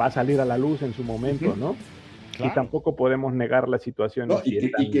 se va a salir a la luz en su momento, ¿no? Claro. Y tampoco podemos negar la situación. No, y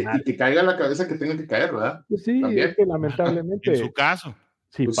que caiga la cabeza que tenga que caer, ¿verdad? Pues sí, también. Es que lamentablemente... En su caso.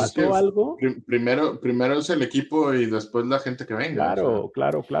 Si pues pasó algo... Primero es el equipo y después la gente que venga. Claro.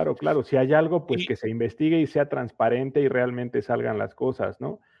 Si hay algo, pues que se investigue y sea transparente y realmente salgan las cosas,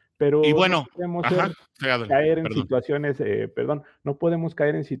 ¿no? Pero y bueno, no podemos caer en situaciones, no podemos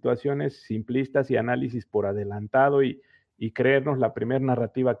caer en situaciones simplistas y análisis por adelantado y creernos la primera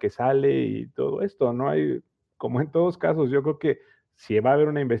narrativa que sale y todo esto, ¿no? Hay, como en todos casos, yo creo que si va a haber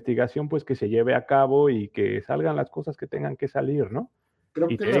una investigación, pues que se lleve a cabo y que salgan las cosas que tengan que salir, ¿no? Creo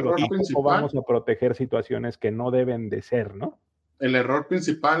que el error principal, vamos a proteger situaciones que no deben de ser, ¿no? El error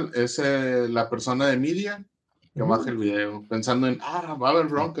principal es la persona de media que baja el video, pensando en, va a haber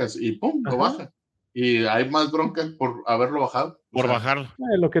broncas, y ¡pum!, lo baja. Y hay más bronca por haberlo bajado. Por bajarlo.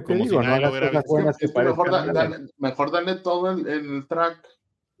 Lo que te Como digo, si no nadie lo hagas hubiera cosas visto. buenas que Es que mejor, parezcan malas. mejor dale todo el track.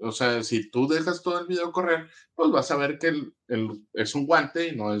 O sea, si tú dejas todo el video correr, pues vas a ver que es un guante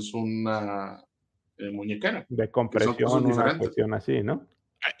y no es una muñequera. De Que son cosas compresión, una diferentes. cuestión así, ¿no?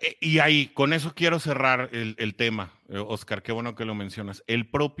 Y ahí, con eso quiero cerrar el tema, Oscar, qué bueno que lo mencionas. El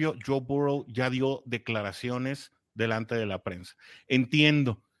propio Joe Burrow ya dio declaraciones delante de la prensa.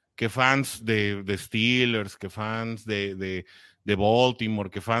 Entiendo que fans de Steelers, que fans de Baltimore,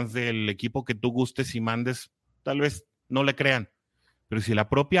 que fans del equipo que tú gustes y mandes, tal vez no le crean. Pero si la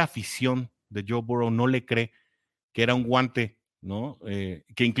propia afición de Joe Burrow no le cree que era un guante, ¿no?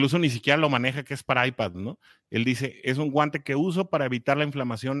 Que incluso ni siquiera lo maneja, que es para iPad, ¿no? Él dice, es un guante que uso para evitar la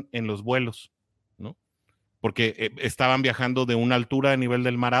inflamación en los vuelos, ¿no? Porque estaban viajando de una altura de nivel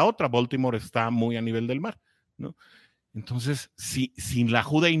del mar a otra. Baltimore está muy a nivel del mar, ¿no? Entonces, si la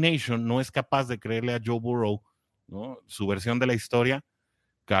Juday Nation no es capaz de creerle a Joe Burrow, ¿no? Su versión de la historia,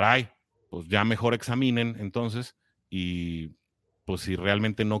 caray, pues ya mejor examinen entonces y pues si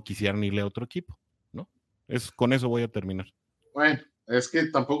realmente no quisieran irle a otro equipo, ¿no? Con eso voy a terminar. Bueno, es que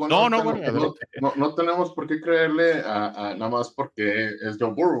tampoco no tenemos por qué creerle a nada más porque es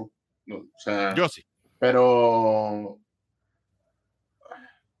Joe Burrow, ¿no? O sea, yo sí. Pero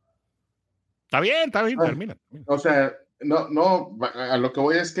está bien, termina. O sea, no, a lo que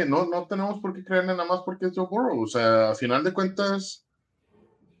voy es que no tenemos por qué creerle nada más porque es Joe Burrow. O sea, a final de cuentas,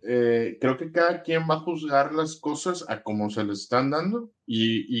 creo que cada quien va a juzgar las cosas a como se les están dando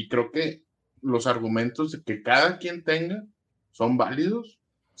y creo que los argumentos de que cada quien tenga son válidos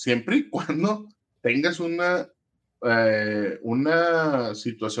siempre y cuando tengas una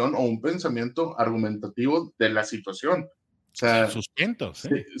situación o un pensamiento argumentativo de la situación. O sea, sustentos,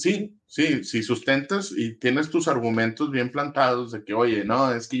 sí, si sustentas y tienes tus argumentos bien plantados de que, oye,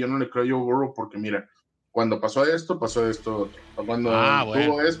 no, es que yo no le creo a Joe Burrow porque mira, cuando pasó esto otro. Cuando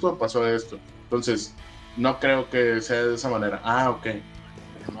tuvo esto, pasó esto. Entonces, no creo que sea de esa manera. Ok.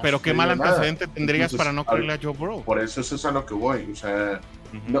 Pero qué mal antecedente tendrías para no creerle a Joe Burrow. Por eso es a lo que voy. O sea,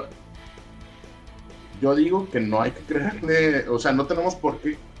 no, yo digo que no hay que creerle, o sea, no tenemos por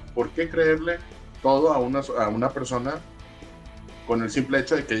qué creerle todo a una persona con el simple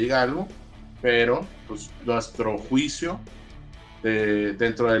hecho de que diga algo, pero pues nuestro juicio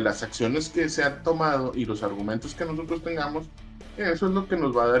dentro de las acciones que se han tomado y los argumentos que nosotros tengamos, eso es lo que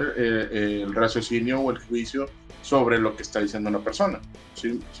nos va a dar el raciocinio o el juicio sobre lo que está diciendo una persona.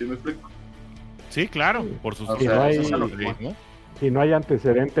 ¿Sí me explico? Sí, claro, por sus si no hay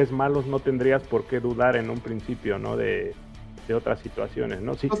antecedentes malos, no tendrías por qué dudar en un principio, ¿no? De otras situaciones,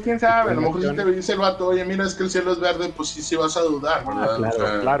 ¿no? Sí, pues quién sabe, a lo mejor si te dice el vato, oye, mira, es que el cielo es verde, pues sí vas a dudar,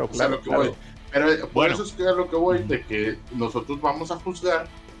 ¿verdad? Claro. Voy. Pero por eso es que a lo que voy, de que nosotros vamos a juzgar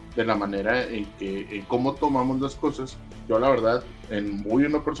de la manera en cómo tomamos las cosas. Yo la verdad, muy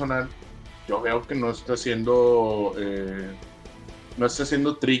en lo personal, yo veo que no está siendo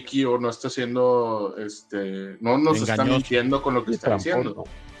tricky o no está siendo, no nos engañoso. Está mintiendo con lo que está diciendo.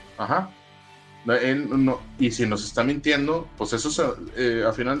 Ajá. Y si nos está mintiendo, pues eso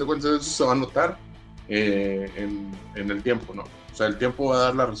a final de cuentas eso se va a notar en el tiempo, ¿no? O sea, el tiempo va a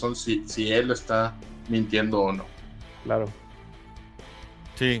dar la razón si él está mintiendo o no. Claro.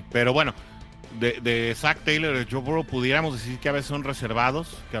 Sí, pero bueno, de Zac Taylor y Joe Burrow pudiéramos decir que a veces son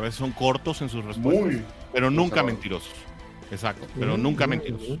reservados, que a veces son cortos en sus respuestas, pero nunca mentirosos. Exacto, pero nunca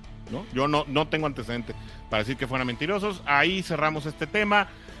mentirosos, ¿no? Yo no tengo antecedente para decir que fueran mentirosos. Ahí cerramos este tema.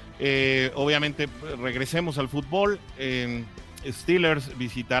 Obviamente regresemos al fútbol. Steelers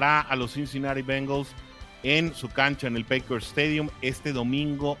visitará a los Cincinnati Bengals en su cancha en el Packers Stadium este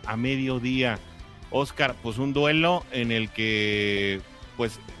domingo a mediodía. Oscar, pues un duelo en el que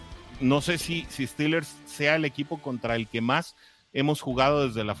pues no sé si Steelers sea el equipo contra el que más hemos jugado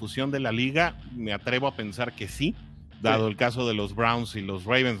desde la fusión de la liga. Me atrevo a pensar que sí, dado el caso de los Browns y los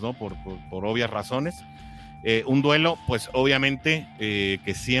Ravens, ¿no? Por obvias razones. Un duelo, pues obviamente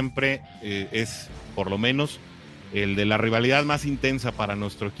que siempre es, por lo menos, el de la rivalidad más intensa para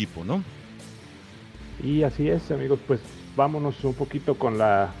nuestro equipo, ¿no? Y así es, amigos, pues vámonos un poquito con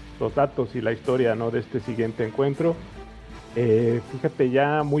los datos y la historia, ¿no? De este siguiente encuentro. Fíjate,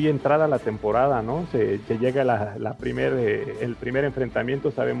 ya muy entrada la temporada, ¿no? Se llega el primer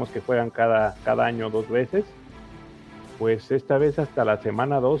enfrentamiento. Sabemos que juegan cada año 2 veces. Pues esta vez hasta la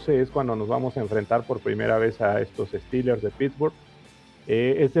semana 12 es cuando nos vamos a enfrentar por primera vez a estos Steelers de Pittsburgh.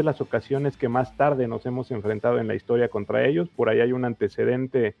 Es de las ocasiones que más tarde nos hemos enfrentado en la historia contra ellos. Por ahí hay un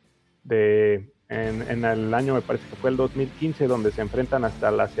antecedente en el año, me parece que fue el 2015, donde se enfrentan hasta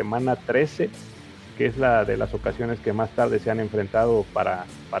la semana 13, que es la de las ocasiones que más tarde se han enfrentado para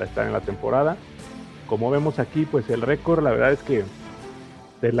estar en la temporada. como vemos aquí, pues el récord, la verdad es que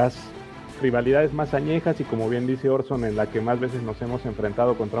de las rivalidades más añejas y como bien dice Orson, en la que más veces nos hemos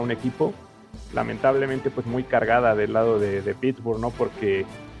enfrentado contra un equipo, lamentablemente pues muy cargada del lado de Pittsburgh, ¿no? Porque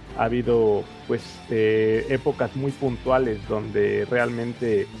ha habido pues épocas muy puntuales donde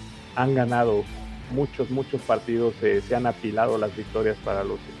realmente han ganado muchos partidos, se han apilado las victorias para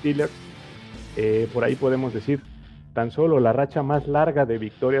los Steelers. Por ahí podemos decir, tan solo la racha más larga de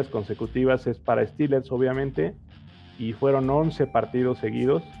victorias consecutivas es para Steelers, obviamente, y fueron 11 partidos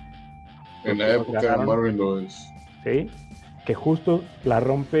seguidos. En la época de Marvin Lewis. Sí, que justo la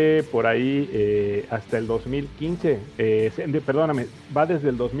rompe por ahí hasta el 2015. Perdóname, va desde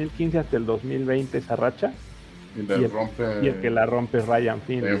el 2015 hasta el 2020 esa racha. Y el que la rompe es Ryan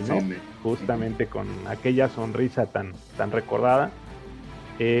Finley, ¿no? Justamente con aquella sonrisa tan recordada.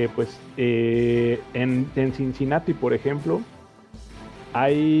 En Cincinnati, por ejemplo,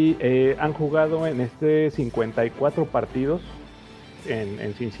 han jugado en 54 partidos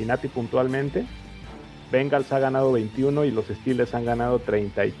en Cincinnati puntualmente. Bengals ha ganado 21 y los Steelers han ganado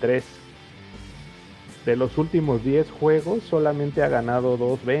 33. De los últimos 10 juegos, solamente ha ganado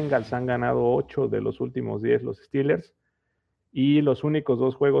 2 Bengals, han ganado 8 de los últimos 10 los Steelers. Y los únicos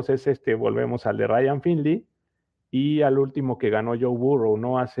 2 juegos es volvemos al de Ryan Finley y al último que ganó Joe Burrow,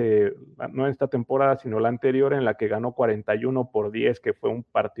 no esta temporada, sino la anterior, en la que ganó 41-10, que fue un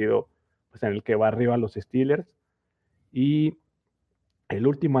partido pues, en el que barrió a los Steelers. Y el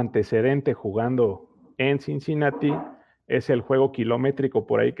último antecedente jugando en Cincinnati es el juego kilométrico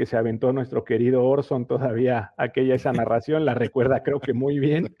por ahí que se aventó nuestro querido Orson, todavía esa narración la recuerda creo que muy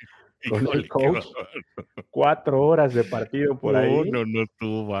bien, con el coach. 4 horas de partido por ahí. No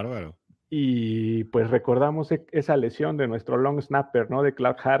estuvo bárbaro. Y pues recordamos esa lesión de nuestro long snapper, ¿no? De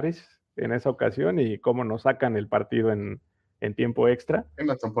Clark Harris en esa ocasión y cómo nos sacan el partido en tiempo extra. En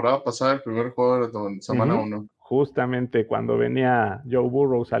la temporada pasada, el primer juego de la semana 1. Justamente cuando venía Joe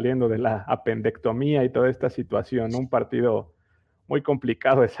Burrow saliendo de la apendectomía y toda esta situación, un partido muy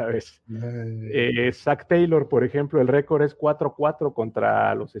complicado esa vez. Zac Taylor, por ejemplo, el récord es 4-4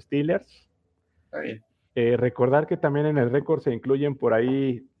 contra los Steelers. Recordar que también en el récord se incluyen por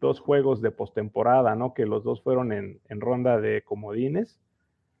ahí 2 juegos de postemporada, ¿no? Que los 2 fueron en ronda de comodines.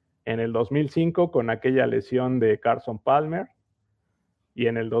 En el 2005 con aquella lesión de Carson Palmer y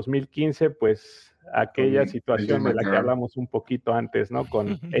en el 2015 pues aquella situación de la que hablamos un poquito antes, ¿no?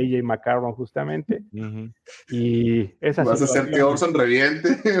 Con AJ McCarron justamente. Y esa ¿Vas a hacer que Orson reviente?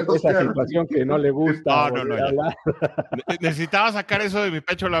 Esa situación que no le gusta. No. Necesitaba sacar eso de mi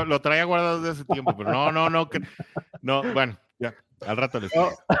pecho, lo traía guardado desde hace tiempo, pero no, bueno, ya, al rato les digo.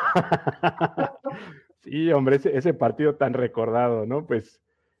 Sí, hombre, ese partido tan recordado, ¿no? Pues,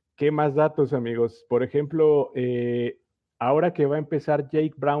 ¿qué más datos, amigos? Por ejemplo, ahora que va a empezar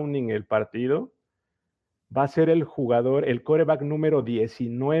Jake Browning el partido, va a ser el quarterback número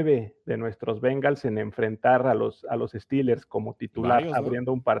 19 de nuestros Bengals en enfrentar a los Steelers como titular, varios, ¿no?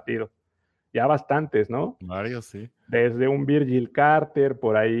 Abriendo un partido. Ya bastantes, ¿no? Varios, sí. Desde un Virgil Carter,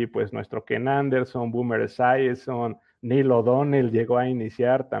 por ahí, pues nuestro Ken Anderson, Boomer Esiason, Neil O'Donnell llegó a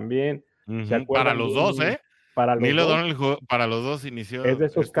iniciar también. Para los dos, ¿eh? Para los Neil dos. O'Donnell para los dos inició. Es de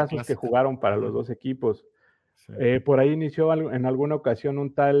esos casos clásico que jugaron para los dos equipos. Sí. Por ahí inició en alguna ocasión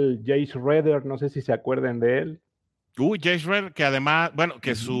un tal Jace Redder, no sé si se acuerdan de él. Jace Redder, que además, bueno,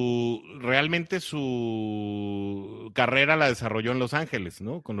 que realmente su carrera la desarrolló en Los Ángeles,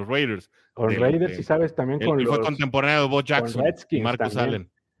 ¿no? Con los Raiders. Con Raiders, y sabes, también con fue contemporáneo de Bo Jackson y Marcus Allen.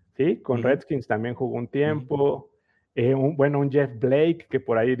 Sí, con Redskins también jugó un tiempo. Un Jeff Blake, que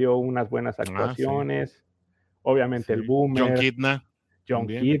por ahí dio unas buenas actuaciones. Sí. Obviamente el Boomer. John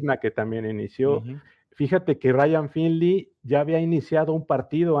Kidna, que también inició. Fíjate que Ryan Finley ya había iniciado un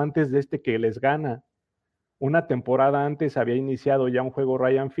partido antes de que les gana. Una temporada antes había iniciado ya un juego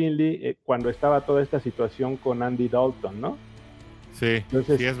Ryan Finley cuando estaba toda esta situación con Andy Dalton, ¿no? Sí,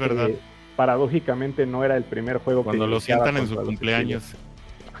 entonces, sí es verdad. Paradójicamente no era el primer juego cuando lo sientan en su cumpleaños.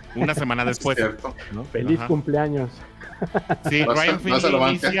 Una semana después. ¿no? Feliz cumpleaños. Sí, Ryan Finley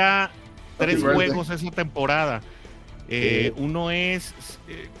inicia 3 juegos esa temporada. Uno es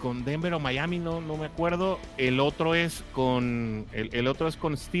con Denver o Miami, no me acuerdo. El otro es con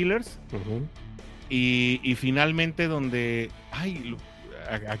Steelers. Y finalmente donde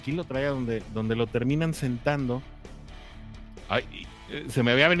aquí lo traía donde lo terminan sentando. Se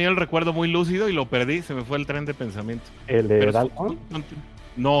me había venido el recuerdo muy lúcido y lo perdí, se me fue el tren de pensamiento. ¿El de Dalton?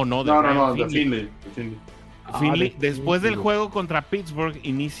 No, de Finley. Finley, después del juego contra Pittsburgh,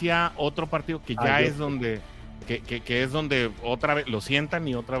 inicia otro partido que ya es donde que es donde otra vez lo sientan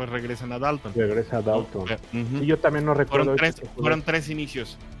y otra vez regresan a Dalton. Regresa a Dalton. Y yo también no recuerdo. Fueron 3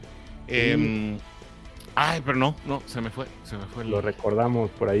 inicios. Ay, pero no, se me fue. Lo recordamos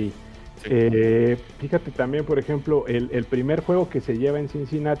por ahí. Sí. Fíjate también, por ejemplo, el primer juego que se lleva en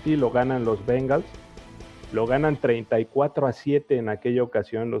Cincinnati lo ganan los Bengals. Lo ganan 34-7 en aquella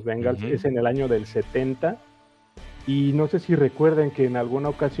ocasión los Bengals. Es en el año del 70. Y no sé si recuerden que en alguna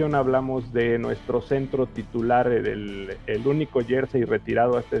ocasión hablamos de nuestro centro titular, el único jersey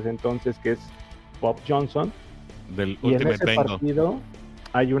retirado hasta ese entonces, que es Bob Johnson. Y en ese partido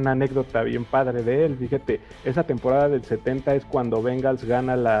hay una anécdota bien padre de él. Fíjate, esa temporada del 70 es cuando Bengals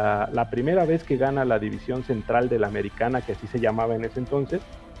gana la primera vez que gana la división central de la americana, que así se llamaba en ese entonces.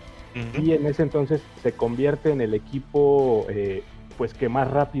 Y en ese entonces se convierte en el equipo pues que más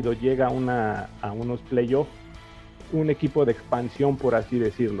rápido llega a unos playoffs, un equipo de expansión, por así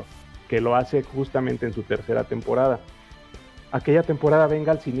decirlo, que lo hace justamente en su tercera temporada. Aquella temporada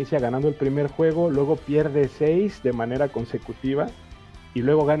Bengals inicia ganando el primer juego, luego pierde 6 de manera consecutiva y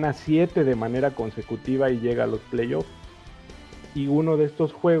luego gana 7 de manera consecutiva y llega a los playoffs. Y uno de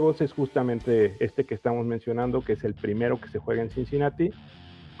estos juegos es justamente este que estamos mencionando, que es el primero que se juega en Cincinnati.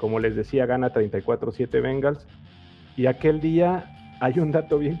 Como les decía, gana 34-7 Bengals. Y aquel día hay un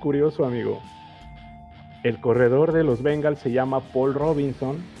dato bien curioso, amigo. El corredor de los Bengals se llama Paul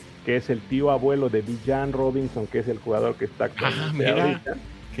Robinson, que es el tío abuelo de Bijan Robinson, que es el jugador que está actualmente ahorita.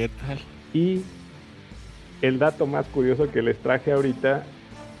 ¿Qué tal? Y el dato más curioso que les traje ahorita,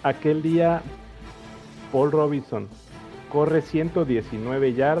 aquel día Paul Robinson corre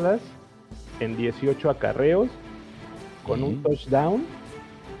 119 yardas en 18 acarreos con un touchdown.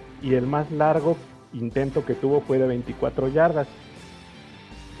 Y el más largo intento que tuvo fue de 24 yardas.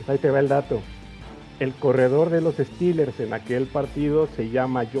 Pues ahí te va el dato. El corredor de los Steelers en aquel partido se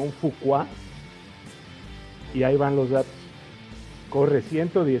llama John Fuqua. Y ahí van los datos. Corre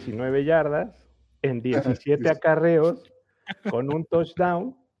 119 yardas en 17 acarreos con un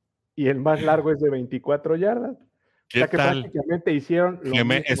touchdown. Y el más largo es de 24 yardas. O sea que prácticamente hicieron lo que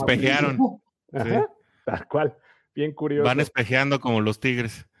me espejearon. Ajá, tal cual. Bien curioso. Van espejeando como los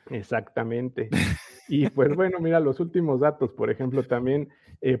Tigres. Exactamente. Y pues bueno, mira, los últimos datos, por ejemplo, también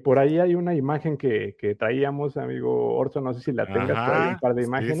por ahí hay una imagen que traíamos, amigo Orso, no sé si la tengas por ahí, un par de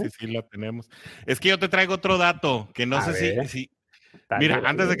imágenes. Sí, la tenemos. Es que yo te traigo otro dato, que no sé si... Mira,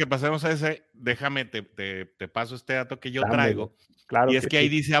 antes de que pasemos a ese, déjame, te paso este dato que yo traigo. Claro, y es que ahí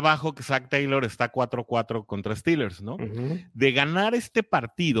dice abajo que Zac Taylor está 4-4 contra Steelers, ¿no? De ganar este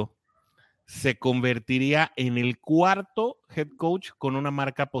partido, se convertiría en el cuarto head coach con una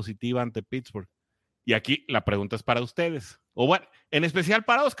marca positiva ante Pittsburgh. Y aquí la pregunta es para ustedes. O bueno, en especial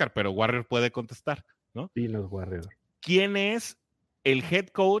para Oscar, pero Warrior puede contestar, ¿no? Sí, los Warriors. ¿Quién es el head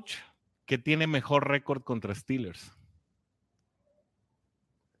coach que tiene mejor récord contra Steelers?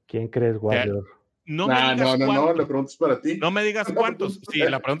 ¿Quién crees, Warrior? No, la pregunta es para ti. No me digas cuántos. Sí,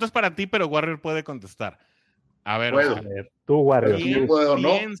 la pregunta es para ti, pero Warrior puede contestar. A ver, tú, Warrior. ¿Quién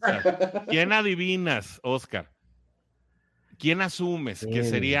piensas? ¿Quién adivinas, Oscar? ¿Quién asumes que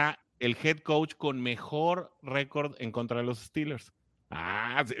sería el head coach con mejor récord en contra de los Steelers?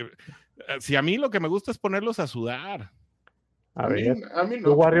 Si a mí lo que me gusta es ponerlos a sudar. A ver, a mí no.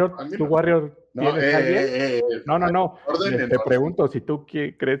 ¿Tu Warrior tienes alguien? No. Te no. pregunto si tú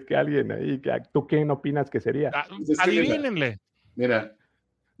crees que alguien ahí, ¿tú quién opinas que sería? Adivínenle. Mira.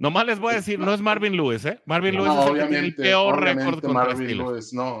 Nomás les voy a decir, no es Marvin Lewis, ¿eh? Marvin Lewis es el que tiene el peor récord contra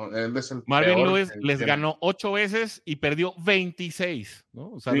Steelers. Él es el Marvin peor Lewis les ganó 8 veces y perdió 26,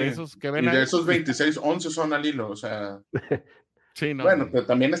 ¿no? O sea, de esos que ven ahí. Y de esos 26, 11 son al hilo, o sea. Sí, no. Bueno, pero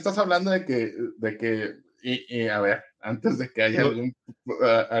también estás hablando de que y a ver, antes de que haya algún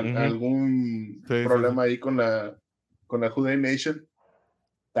problema ahí con la WDNE,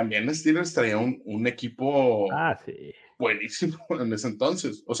 también Steelers traía un equipo buenísimo en ese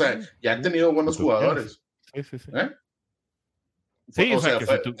entonces. O sea, ya han tenido buenos jugadores. Sí. Sí, o sea,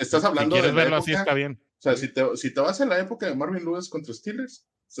 estás hablando si quieres de verlo época, así, está bien. O sea, si te vas en la época de Marvin Lewis contra Steelers,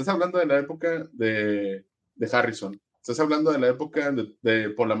 estás hablando de la época de Harrison. Estás hablando de la época de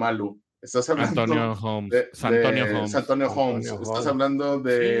Polamalu. Estás hablando Antonio Holmes. Antonio Holmes. Estás hablando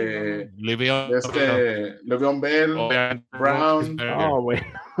de Le'Veon Bell, Brown. Bueno.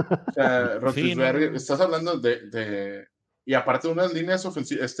 O sea, Roethlisberger. Estás hablando de y aparte de unas líneas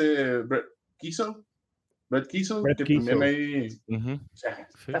ofensivas, Brett Kiesel, que también hay. O sea,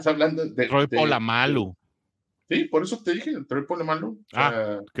 estás hablando de Troy Polamalu. Sí, por eso te dije, Troy Polamalu.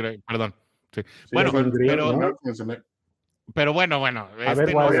 Perdón. Sí. Bueno, pero bueno, a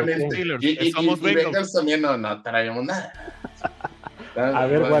ver, Warrior, Steelers, somos Bengals también no traemos nada. A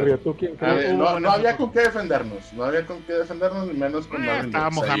ver, Warrior, ¿tú quién crees? No había con qué defendernos, ni menos con Marvin. Estaba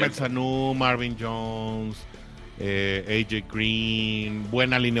Mohamed Sanu, Marvin Jones, AJ Green,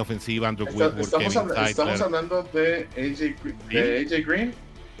 buena línea ofensiva, Andrew Whitworth, estamos hablando de AJ Green,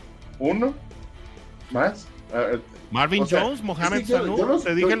 uno más. Marvin Jones, Mohamed Sanu,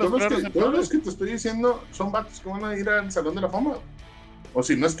 te dije los tres receptores. Todos los que te estoy diciendo son vatos que van a ir al Salón de la Fama. O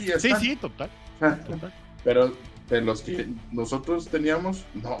si no es que ya están. Sí, total. Pero de los que nosotros teníamos,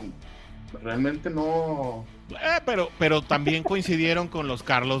 no, realmente no. Pero también coincidieron con los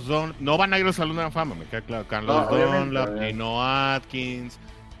Carlos Don. No van a ir al Salón de la Fama, me queda claro. Carlos Dunlap, Dino Atkins.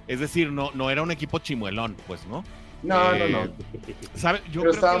 Es decir, no era un equipo chimuelón, pues, ¿no? No. ¿Sabe? Yo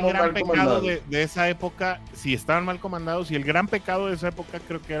creo que el gran pecado de esa época, si estaban mal comandados, y el gran pecado de esa época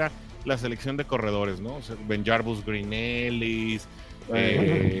creo que era la selección de corredores, ¿no? O sea, Ben Jarvis, Green Ellis,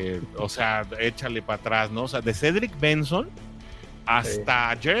 o sea, échale para atrás, ¿no? O sea, de Cedric Benson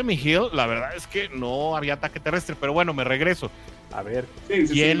hasta Jeremy Hill, la verdad es que no había ataque terrestre, pero bueno, me regreso. A ver,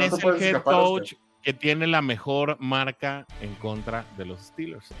 ¿quién es el head coach que tiene la mejor marca en contra de los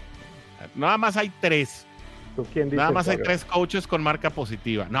Steelers? Nada más hay 3. ¿Tú quién dices? Nada más hay 3 coaches con marca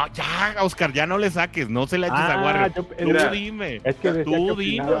positiva. No, ya, Oscar, ya no le saques, no se le eches a Warrior. Tú dime. Es que tú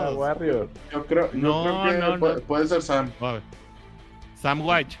dinos. Warrior. Yo creo que puede ser Sam. Sam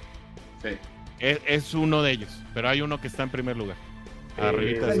White. Sí. Es uno de ellos, pero hay uno que está en primer lugar.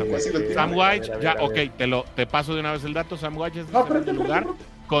 Arribita de Sam White. Sam White, ya, ok, te paso de una vez el dato. Sam White es en primer lugar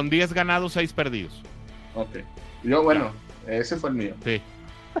con 10 ganados, 6 perdidos. Ok. Yo, bueno, ese fue el mío. Sí.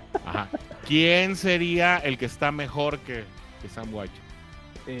 Ajá. ¿Quién sería el que está mejor que Sam White?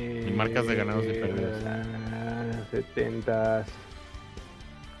 En marcas de ganados y perdidos. 70.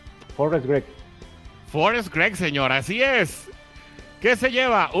 Forrest Gregg, señor, así es. ¿Qué se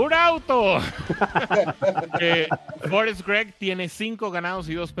lleva? ¡Un auto! Forrest Gregg tiene 5 ganados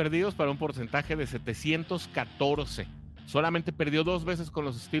y 2 perdidos para un porcentaje de 714. Solamente perdió 2 veces con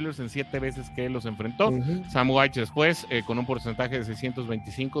los Steelers en 7 veces que él los enfrentó. Sam White después con un porcentaje de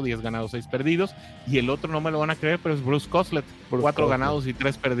 625, 10 ganados, 6 perdidos. Y el otro no me lo van a creer, pero es Bruce Coslet, 4 ganados y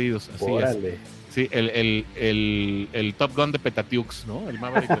 3 perdidos. Así es. Sí, el Top Gun de Petatiux, ¿no? El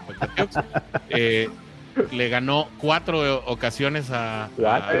Maverick de Petatiux. Le ganó 4 ocasiones a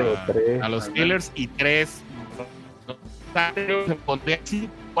los Steelers y 3 se pondría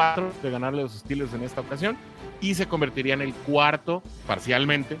 4 de ganarle a los Steelers en esta ocasión y se convertiría en el cuarto,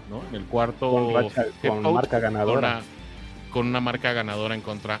 parcialmente, ¿no? En el cuarto con marca ganadora. Con una marca ganadora en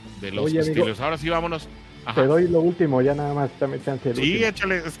contra de los Steelers. Amigo, ahora sí, vámonos. Ajá. Te doy lo último, ya nada más, dame chance. Sí,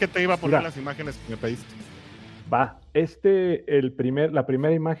 échale, es que te iba a poner las imágenes que me pediste. Va, la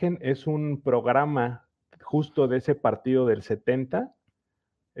primera imagen es un programa justo de ese partido del 70,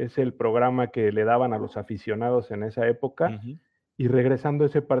 es el programa que le daban a los aficionados en esa época, y regresando a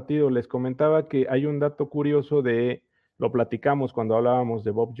ese partido, les comentaba que hay un dato curioso lo platicamos cuando hablábamos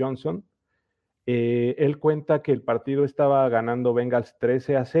de Bob Johnson. Él cuenta que el partido estaba ganando Bengals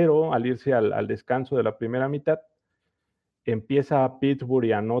 13-0 al irse al descanso de la primera mitad. Empieza Pittsburgh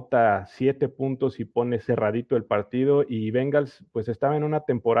y anota 7 puntos y pone cerradito el partido, y Bengals pues estaba en una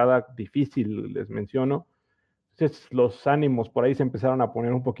temporada difícil, les menciono. Entonces los ánimos por ahí se empezaron a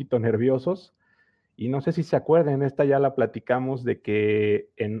poner un poquito nerviosos, y no sé si se acuerdan, esta ya la platicamos, de que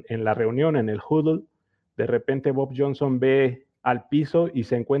en la reunión, en el huddle, de repente Bob Johnson ve al piso y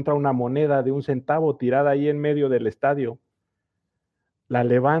se encuentra una moneda de 1 centavo tirada ahí en medio del estadio. La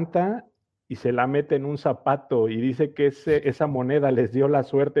levanta y se la mete en un zapato y dice que esa moneda les dio la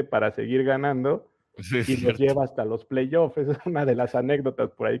suerte para seguir ganando, y los lleva hasta los playoffs. Esa es una de las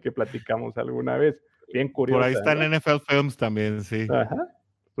anécdotas por ahí que platicamos alguna vez. Bien curiosa. Por ahí está en NFL Films también, sí. Ajá,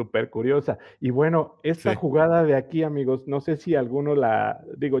 súper curiosa. Y bueno, esta jugada de aquí, amigos, no sé si alguno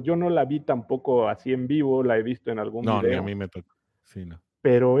yo no la vi tampoco así en vivo, la he visto en algún video. No, ni a mí me tocó. Sí, no.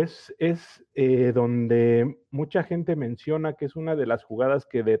 Pero es donde mucha gente menciona que es una de las jugadas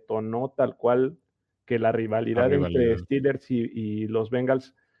que detonó tal cual que la rivalidad entre Steelers y los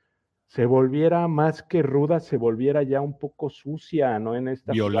Bengals se volviera más que ruda, se volviera ya un poco sucia, ¿no? En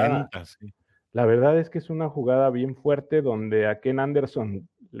esta violenta, jugada. Sí. La verdad es que es una jugada bien fuerte donde a Ken Anderson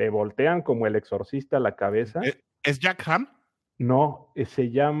le voltean como el exorcista la cabeza. ¿Es Jack Ham? No,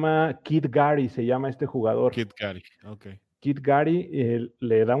 se llama Kid Gary, se llama este jugador. Kid Gary, ok. Kid Gary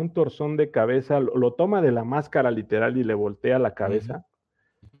le da un torzón de cabeza, lo toma de la máscara literal y le voltea la cabeza.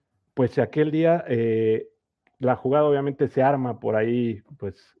 Pues aquel día la jugada obviamente se arma por ahí,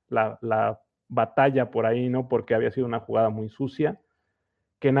 pues la batalla por ahí, ¿no? Porque había sido una jugada muy sucia.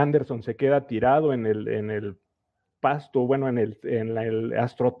 Ken Anderson se queda tirado en el pasto, bueno, en el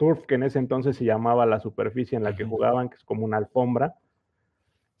AstroTurf, que en ese entonces se llamaba la superficie en la que jugaban, que es como una alfombra.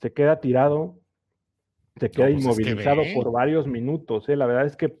 Se queda tirado. se queda inmovilizado por varios minutos. La verdad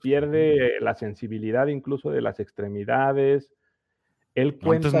es que pierde la sensibilidad incluso de las extremidades. Él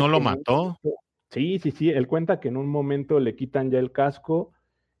cuenta antes no lo mató. Sí, él cuenta que en un momento le quitan ya el casco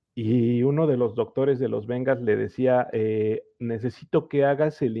y uno de los doctores de los Bengals le decía, necesito que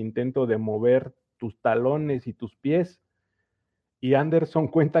hagas el intento de mover tus talones y tus pies. Y Anderson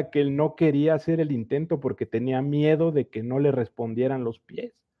cuenta que él no quería hacer el intento porque tenía miedo de que no le respondieran los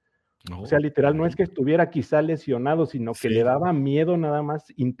pies. O sea, literal, no es que estuviera quizá lesionado, sino que le daba miedo nada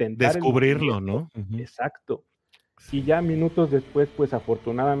más intentar descubrirlo, ¿no? Exacto. Y ya minutos después, pues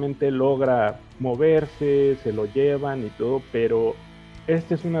afortunadamente logra moverse, se lo llevan y todo, pero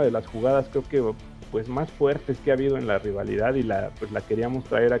esta es una de las jugadas creo que pues más fuertes que ha habido en la rivalidad y la queríamos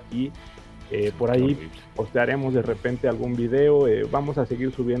traer aquí. Por ahí postearemos de repente algún video, vamos a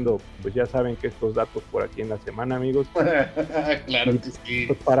seguir subiendo, pues ya saben que estos datos por aquí en la semana, amigos. Claro que sí.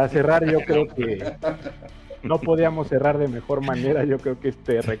 Pues para cerrar, yo creo que no podíamos cerrar de mejor manera, yo creo que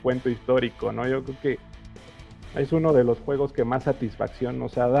este recuento histórico, ¿no? Yo creo que es uno de los juegos que más satisfacción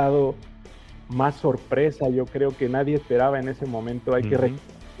nos ha dado, más sorpresa, yo creo que nadie esperaba en ese momento. Hay que recordar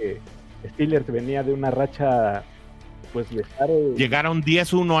que Steelers venía de una racha, pues de estar... Llegaron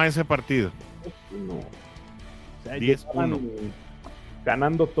 10-1 a ese partido. 10-1. O sea, 10-1.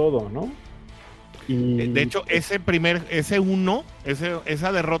 Ganando todo, ¿no? Y de hecho, esa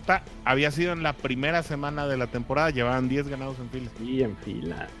derrota había sido en la primera semana de la temporada, llevaban 10 ganados en fila. Sí, en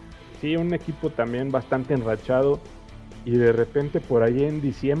fila. Sí, un equipo también bastante enrachado y de repente por ahí en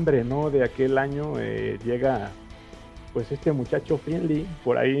diciembre, ¿no? De aquel año llega pues este muchacho Finley,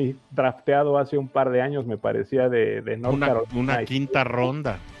 por ahí drafteado hace un par de años, me parecía, de North Carolina. Una quinta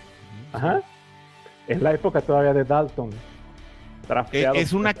ronda. Ajá. En la época todavía de Dalton. Drafteado.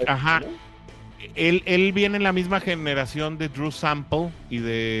 Ajá. ¿No? Él viene en la misma generación de Drew Sample y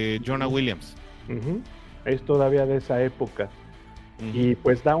de Jonah Williams. Es todavía de esa época. Y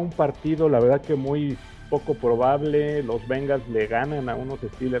pues da un partido, la verdad que muy poco probable. Los Bengals le ganan a unos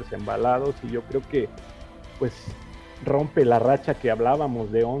Steelers embalados y yo creo que pues rompe la racha que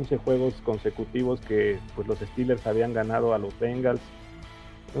hablábamos de 11 juegos consecutivos que pues los Steelers habían ganado a los Bengals.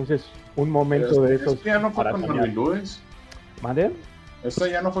 Entonces, un momento de esos... ¿Ya no fue con Marvin Lewis? ¿Madden? ¿Esto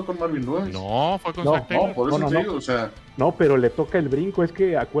ya no fue con Marvin Lewis? No, fue con Zac Taylor. No, por eso digo, o sea... No, pero le toca el brinco, es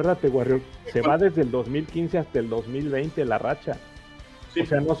que acuérdate, Warrior, se va desde el 2015 hasta el 2020 la racha. Sí. O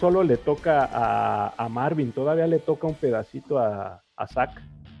sea, no solo le toca a Marvin, todavía le toca un pedacito a Zac.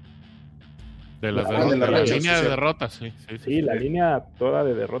 De la línea de derrotas, sí. La línea toda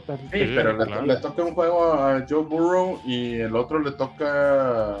de derrotas. Sí, pero le toca un juego a Joe Burrow y el otro le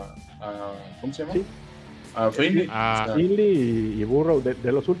toca a ¿cómo se llama? Sí. A Finley. Finley y Burrow.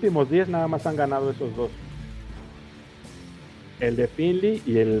 De los últimos 10 nada más han ganado esos dos. El de Finley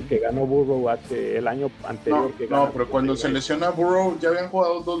y el que ganó Burrow hace el año anterior. Pero cuando se lesiona Burrow, ¿ya habían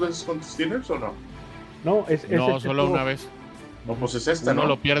jugado 2 veces contra Steelers o no? No, no, solo una vez. No, pues es esta, Uno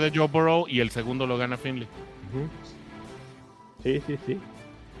lo pierde Joe Burrow y el segundo lo gana Finley. Sí.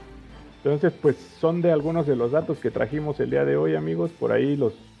 Entonces, pues son de algunos de los datos que trajimos el día de hoy, amigos. Por ahí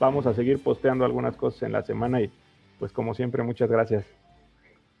los vamos a seguir posteando algunas cosas en la semana y pues como siempre, muchas gracias.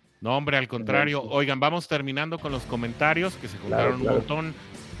 No, hombre, al contrario. Oigan, vamos terminando con los comentarios que se juntaron un montón.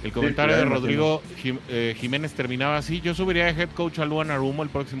 El comentario de Rodrigo Jiménez terminaba así: yo subiría de head coach a Luan Arumo el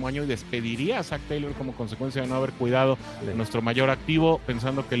próximo año y despediría a Zac Taylor como consecuencia de no haber cuidado de nuestro mayor activo,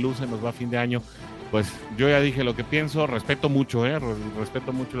 pensando que Luce nos va a fin de año. Pues yo ya dije lo que pienso, respeto mucho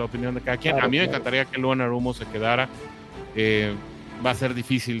la opinión de cada quien. A mí me encantaría que Luan Arumo se quedara. Va a ser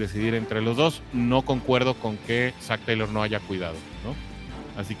difícil decidir entre los dos. No concuerdo con que Zac Taylor no haya cuidado, ¿no?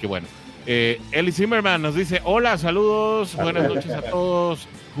 Así que bueno. Eli Zimmerman nos dice: hola, saludos, buenas noches a todos.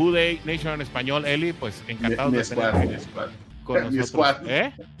 Who Day Nation en español. Eli, pues encantado de tener con nosotros.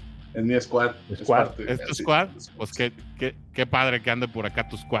 En mi squad. ¿Es tu squad? Pues qué padre que ande por acá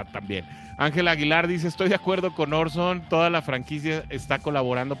tu squad también. Ángel Aguilar dice: estoy de acuerdo con Orson, toda la franquicia está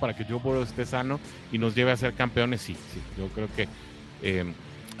colaborando para que Joe Burrow esté sano y nos lleve a ser campeones. Sí, yo creo que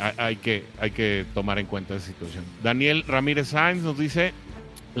hay que tomar en cuenta esa situación. Daniel Ramírez Sáenz nos dice: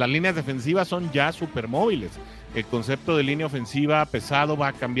 las líneas defensivas son ya supermóviles. El concepto de línea ofensiva pesado va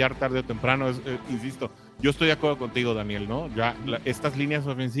a cambiar tarde o temprano. Insisto, yo estoy de acuerdo contigo, Daniel, ¿no? Ya estas líneas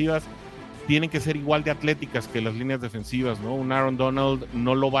ofensivas tienen que ser igual de atléticas que las líneas defensivas, ¿no? Un Aaron Donald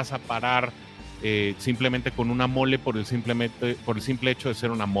no lo vas a parar simplemente con una mole por el simple hecho de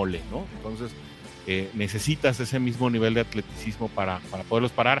ser una mole, ¿no? Entonces necesitas ese mismo nivel de atleticismo para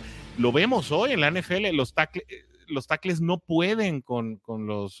poderlos parar. Lo vemos hoy en la NFL, los tackles no pueden con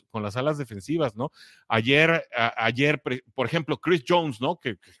las alas defensivas, ¿no? Ayer, por ejemplo, Chris Jones, ¿no?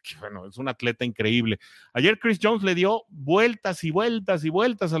 Que bueno, es un atleta increíble. Ayer Chris Jones le dio vueltas y vueltas y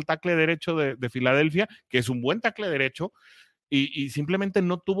vueltas al tackle derecho de Filadelfia, que es un buen tackle derecho, y simplemente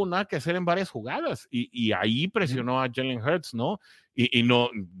no tuvo nada que hacer en varias jugadas, y ahí presionó a Jalen Hurts, ¿no? Y no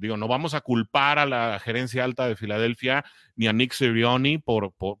vamos a culpar a la gerencia alta de Filadelfia ni a Nick Sirianni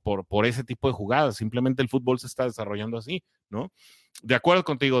por ese tipo de jugadas. Simplemente el fútbol se está desarrollando así, ¿no? De acuerdo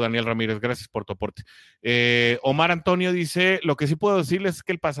contigo, Daniel Ramírez, gracias por tu aporte. Omar Antonio dice, lo que sí puedo decirles es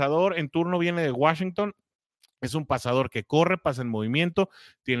que el pasador en turno viene de Washington. Es un pasador que corre, pasa en movimiento,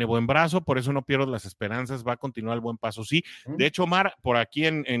 tiene buen brazo, por eso no pierdo las esperanzas, va a continuar el buen paso, sí. De hecho, Omar, por aquí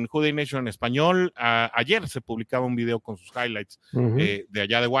en WDNE en español, ayer se publicaba un video con sus highlights de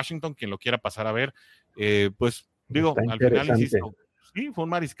allá de Washington, quien lo quiera pasar a ver, pues digo, al final insisto, sí, fue un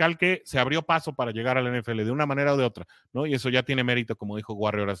mariscal que se abrió paso para llegar a la NFL de una manera o de otra, ¿no? Y eso ya tiene mérito, como dijo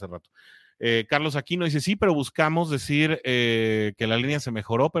Warrior hace rato. Carlos Aquino dice, sí, pero buscamos decir que la línea se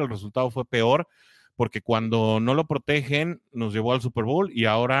mejoró, pero el resultado fue peor, porque cuando no lo protegen nos llevó al Super Bowl y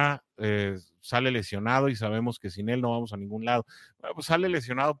ahora sale lesionado y sabemos que sin él no vamos a ningún lado. Bueno, pues sale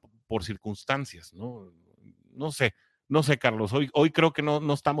lesionado por circunstancias, ¿no? No sé, Carlos, hoy creo que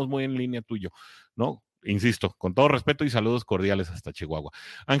no estamos muy en línea tuyo, ¿no? Insisto, con todo respeto y saludos cordiales hasta Chihuahua.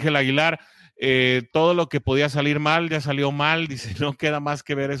 Ángel Aguilar, todo lo que podía salir mal ya salió mal, dice, no queda más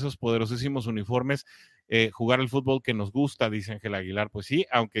que ver esos poderosísimos uniformes, jugar el fútbol que nos gusta, dice Ángel Aguilar. Pues sí,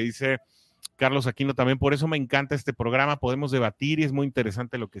 aunque dice Carlos Aquino también, por eso me encanta este programa, podemos debatir y es muy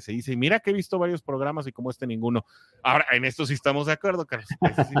interesante lo que se dice. Y mira que he visto varios programas y como ninguno. Ahora, en esto sí estamos de acuerdo, Carlos. Sí.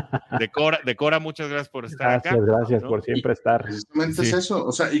 Decora, muchas gracias por estar acá. Gracias, ¿no? Por siempre estar. Precisamente es eso,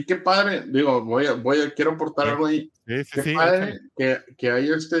 o sea, y qué padre, digo, quiero aportar algo ahí. Qué padre que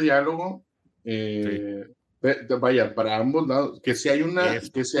haya este diálogo, vaya, para ambos lados, que si hay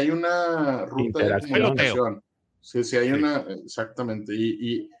una ruta de comunicación, si hay una, exactamente,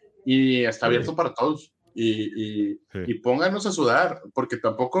 y está abierto para todos y pónganos a sudar, porque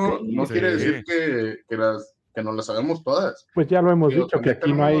tampoco no quiere decir que no las sabemos todas. Pues ya lo hemos dicho, que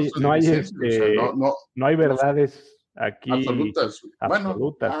aquí no hay verdades aquí absolutas.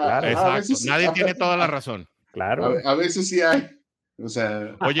 Bueno, claro. Exacto. A veces, nadie tiene toda la razón. Claro. A veces sí hay. O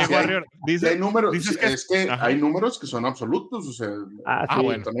sea, oye, Warrior, hay números, hay números que son absolutos, o sea,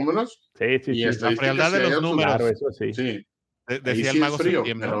 bueno. números. Sí. Y la frialdad de los números. Claro, eso sí. Sí. Decía el mago frío,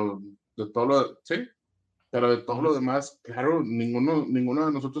 pero de todo lo demás, claro, ninguno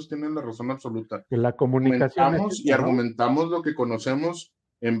de nosotros tiene la razón absoluta. La comunicación argumentamos lo que conocemos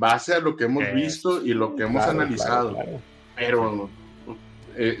en base a lo que hemos visto y lo que hemos analizado. Claro. Pero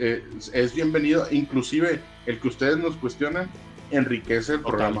es bienvenido, inclusive el que ustedes nos cuestionan enriquece el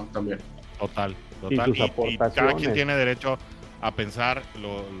programa también. Total. Y cada quien tiene derecho a pensar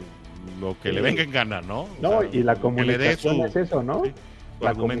lo que le venga en gana, ¿no? Y la comunicación es eso, ¿no? Sí,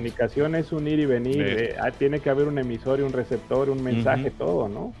 la comunicación es un ir y venir, tiene que haber un emisor y un receptor, un mensaje, todo,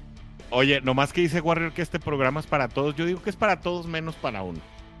 ¿no? Oye, nomás que dice Warrior que este programa es para todos, yo digo que es para todos menos para uno.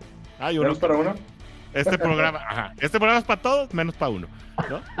 ¿Menos para uno? Este programa es para todos menos para uno,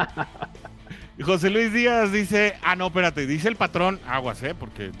 ¿no? José Luis Díaz dice, no, espérate, dice el patrón, aguas,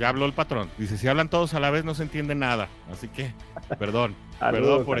 porque ya habló el patrón, dice, si hablan todos a la vez no se entiende nada, así que, perdón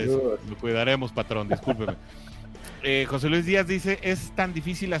por eso, lo cuidaremos, patrón, discúlpeme. José Luis Díaz dice, ¿es tan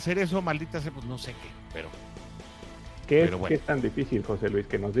difícil hacer eso? Maldita sea, pues no sé qué, pero... ¿Qué es tan difícil, José Luis?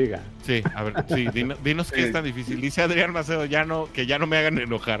 Que nos diga. Sí, a ver, sí, dinos qué es tan difícil. Dice Adrián Macedo, que ya no me hagan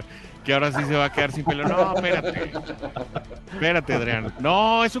enojar, que ahora sí se va a quedar sin pelo. No, espérate, Adrián.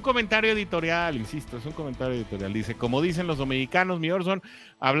 No, es un comentario editorial, insisto, es un comentario editorial. Dice, como dicen los dominicanos, mi Orson,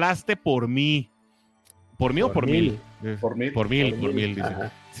 hablaste por mí. ¿Por mí o por mil? Por mil, dice.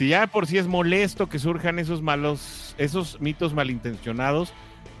 Ajá. Si ya por sí es molesto que surjan esos mitos malintencionados,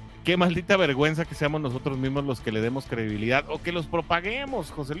 qué maldita vergüenza que seamos nosotros mismos los que le demos credibilidad o que los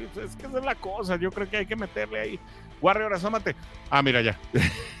propaguemos, José Luis. Es que esa es la cosa, yo creo que hay que meterle ahí. Warrior, asómate. Mira ya.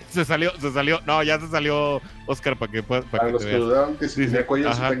 se salió. No, ya se salió Oscar para que los que dudaban que si tenía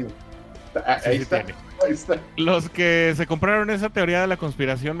cuello su técnico. Ahí está. Los que se compraron esa teoría de la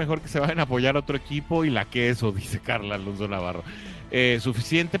conspiración, mejor que se vayan a apoyar a otro equipo y la que eso, dice Carla Alonso Navarro.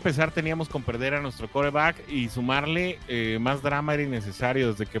 Suficiente pesar teníamos con perder a nuestro quarterback y sumarle más drama era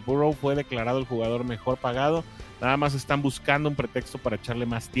innecesario. Desde que Burrow fue declarado el jugador mejor pagado, nada más están buscando un pretexto para echarle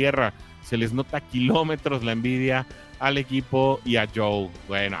más tierra. Se les nota a kilómetros la envidia al equipo y a Joe.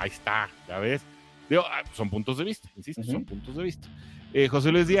 Bueno, ahí está, ¿ya ves? Digo, son puntos de vista, insisto, son puntos de vista.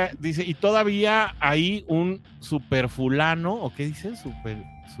 José Luis Díaz dice, y todavía hay un super fulano, ¿o qué dice? Super,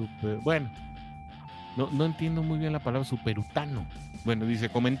 bueno. no entiendo muy bien la palabra superutano. Bueno, dice,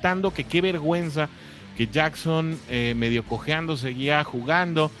 comentando que qué vergüenza que Jackson medio cojeando seguía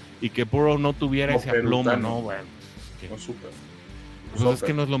jugando y que Burrow no tuviera ese aplomo, ¿no? Bueno, es que, no, super. Pues es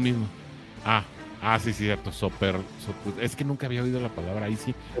que no es lo mismo. Sí, cierto, es que nunca había oído la palabra, ahí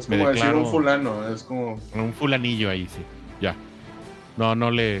sí. Es como decir un fulano, es como... Un fulanillo ahí, sí, ya. Nunca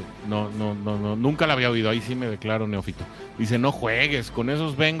la había oído, ahí sí me declaro neófito. Dice, no juegues con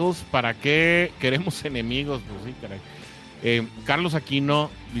esos Bengals, ¿para qué queremos enemigos? Pues sí, caray. Carlos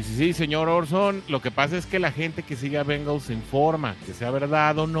Aquino dice, sí, señor Orson, lo que pasa es que la gente que sigue a Bengals se informa, que sea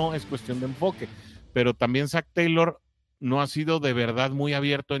verdad o no, es cuestión de enfoque, pero también Zac Taylor no ha sido de verdad muy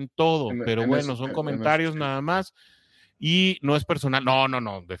abierto en todo, pero bueno, son comentarios nada más, y no es personal,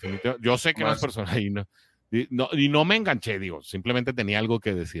 no, definitivamente, yo sé que no es personal, y no me enganché, digo, simplemente tenía algo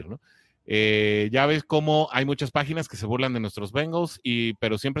que decir, ¿no? Ya ves cómo hay muchas páginas que se burlan de nuestros Bengals,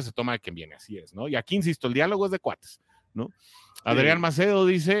 pero siempre se toma de quien viene, así es, ¿no? Y aquí, insisto, el diálogo es de cuates, ¿no? Adrián Macedo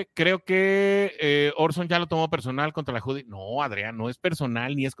dice, creo que Orson ya lo tomó personal contra la Judy. No, Adrián, no es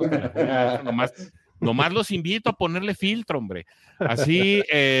personal ni es contra la Judy. Nomás los invito a ponerle filtro, hombre. Así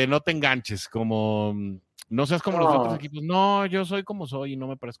no te enganches, como no seas como los otros equipos. No, yo soy como soy y no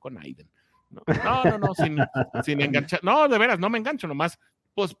me parezco a Naiden. No, sin enganchar. No, de veras, no me engancho, nomás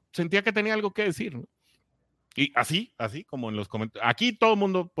pues sentía que tenía algo que decir, ¿no? Y así como en los comentarios. Aquí todo el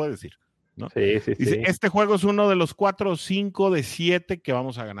mundo puede decir, ¿no? Sí. Dice, este juego es uno de los 4 o 5 de 7 que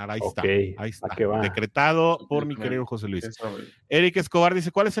vamos a ganar. Ahí está. Decretado por mi querido José Luis. Eric Escobar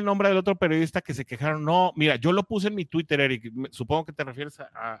dice, ¿cuál es el nombre del otro periodista que se quejaron? No, mira, yo lo puse en mi Twitter, Eric. Supongo que te refieres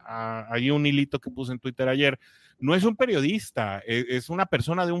a un hilito que puse en Twitter ayer. No es un periodista, es una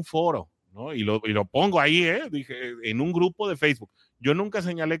persona de un foro, ¿no? Y lo pongo ahí, dije, en un grupo de Facebook. Yo nunca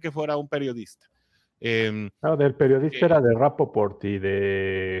señalé que fuera un periodista. Del periodista era de Rappaport y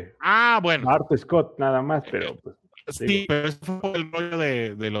de bueno, Art Scott nada más, pero pues, sí, pero eso fue el rollo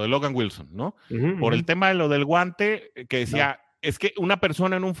de lo de Logan Wilson, ¿no? Por el tema de lo del guante, que decía, es que una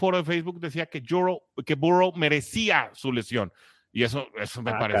persona en un foro de Facebook decía que Burrow merecía su lesión, y eso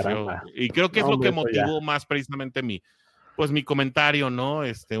me pareció, caramba. Y creo que es lo que motivó más precisamente mi comentario, ¿no?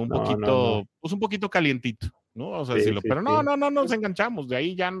 Un poquito calientito, ¿no? O sea, decirlo, pero no nos enganchamos, de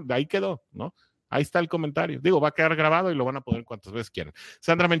ahí quedó, ¿no? Ahí está el comentario. Digo, va a quedar grabado y lo van a poner cuantas veces quieran.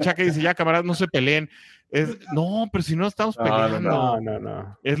 Sandra Menchaca dice, ya, camaradas, no se peleen. No, pero si no estamos peleando.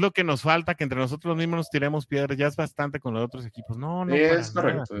 No. Es lo que nos falta, que entre nosotros mismos nos tiremos piedras. Ya es bastante con los otros equipos. No. Es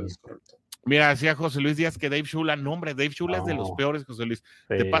correcto. Mira, decía José Luis Díaz que Dave Shula, Dave Shula es de los peores, José Luis.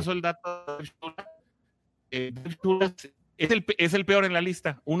 Sí. Te paso el dato de Dave Shula. Dave Shula es el peor en la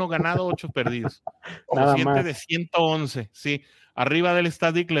lista. 1 ganado, 8 perdidos. Cociente de 111, sí. Arriba del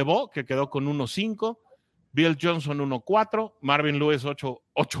está Dick LeBeau, que quedó con 1.5, Bill Johnson 1.4, Marvin Lewis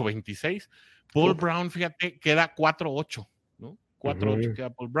 8.26, Paul Brown, fíjate, queda 4.8, ¿no? 4.8 queda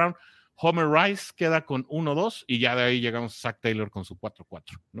Paul Brown, Homer Rice queda con 1.2 y ya de ahí llegamos a Zac Taylor con su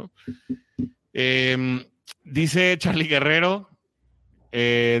 4.4, ¿no? Dice Charlie Guerrero,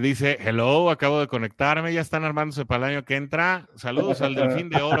 dice, hello, acabo de conectarme, ya están armándose para el año que entra, saludos al Delfín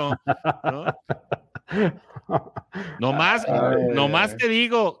de Oro, ¿no? Nomás te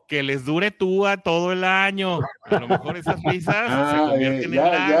digo que les dure Tua todo el año. A lo mejor esas risas se convierten en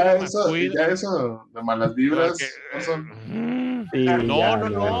lágrimas. Ya eso de malas vibras.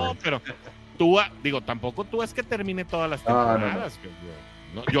 No, pero Tua, tampoco Tua es que termine todas las temporadas.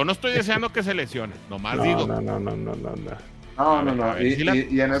 Yo no estoy deseando que se lesione, nomás digo. No.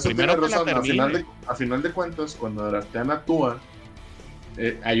 Y en eso tiene razón. A final de cuentas, cuando draftean a Tua,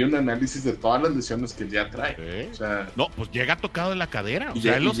 hay un análisis de todas las lesiones que ya trae. ¿Sí? O sea, no, pues llega tocado de la cadera. O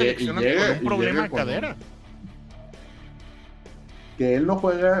sea, él lo selecciona con un problema de cadera. Que él no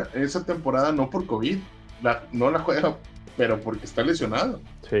juega esa temporada no por COVID. No la juega, pero porque está lesionado.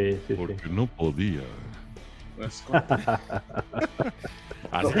 Sí. Porque no podía.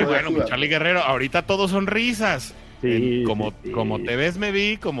 Así que bueno, Charlie Guerrero, ahorita todos son risas. Sí, como te ves me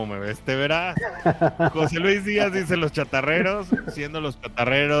vi, como me ves te verás. José Luis Díaz dice los chatarreros, siendo los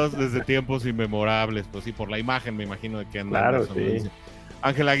chatarreros desde tiempos inmemorables, pues sí, por la imagen me imagino de que andan. Claro, sí.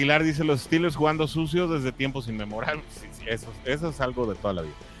 Ángel Aguilar dice los Steelers jugando sucios desde tiempos inmemorables. Sí, eso es algo de toda la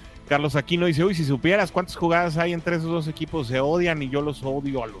vida. Carlos Aquino dice, uy, si supieras cuántas jugadas hay entre esos dos equipos, se odian y yo los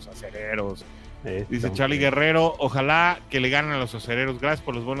odio a los acereros. Dice Charlie Guerrero, ojalá que le ganen a los acereros. Gracias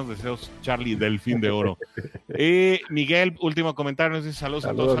por los buenos deseos, Charlie, Delfín de Oro. Miguel, último comentario, nos dice saludos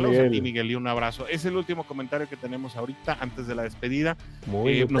a todos. Saludos a ti, Miguel, y un abrazo. Es el último comentario que tenemos ahorita antes de la despedida.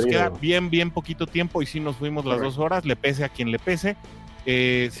 Nos queda bien poquito tiempo y sí nos fuimos las 2 horas, le pese a quien le pese.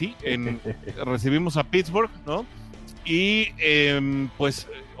 Recibimos a Pittsburgh, ¿no? Y pues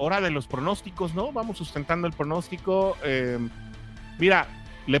hora de los pronósticos, ¿no? Vamos sustentando el pronóstico. Mira,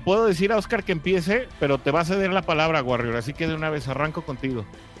 le puedo decir a Oscar que empiece, pero te va a ceder la palabra, Warrior, así que de una vez arranco contigo.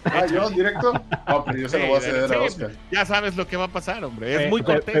 ¿Yo directo? No, pero yo se lo voy a ceder a Oscar. Ya sabes lo que va a pasar, hombre. Es muy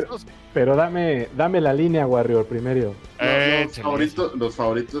cortés. Pero dame la línea, Warrior, primero. Los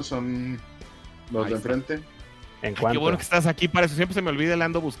favoritos son los de enfrente. Qué bueno que estás aquí, para eso siempre se me olvida, le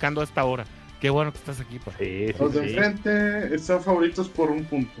ando buscando a esta hora. Qué bueno que estás aquí, para. Los de enfrente están favoritos por 1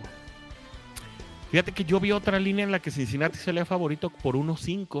 punto. Fíjate que yo vi otra línea en la que Cincinnati salía favorito por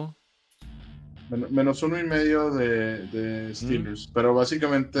 1.5. Menos 1.5 de Steelers, pero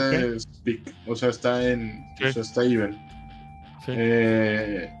básicamente es pick, o sea, está even. Sí.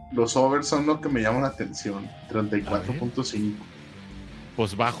 Los overs son lo que me llama la atención, 34.5.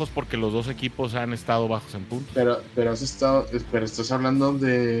 Pues bajos porque los dos equipos han estado bajos en puntos. Pero estás hablando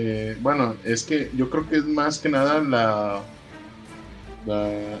de, bueno, es que yo creo que es más que nada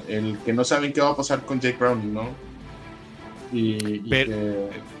el que no saben qué va a pasar con Jake Browning, ¿no? Y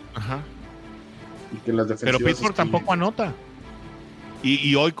que las defensivas. Pero Pittsburgh tampoco anota.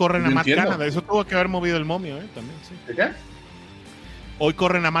 Y hoy corren a Matt Canada. Eso tuvo que haber movido el momio, también, sí. ¿De qué? Hoy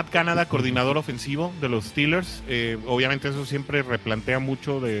corren a Matt Canada, coordinador ofensivo de los Steelers. Obviamente eso siempre replantea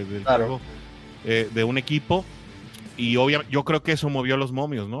mucho del juego de un equipo. Y yo creo que eso movió los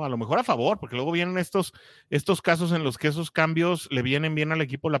momios, ¿no? A lo mejor a favor, porque luego vienen estos casos en los que esos cambios le vienen bien al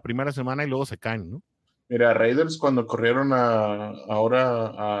equipo la primera semana y luego se caen, ¿no? Mira, Raiders cuando corrieron ahora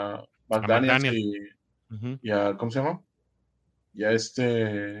a McDaniels y a, ¿cómo se llama? Y a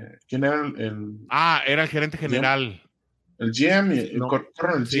 ¿quién era el? Era el gerente general. El GM,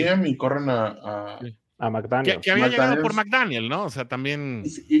 corren el GM y corren a McDaniel. Que había llegado por McDaniel, ¿no? O sea, también.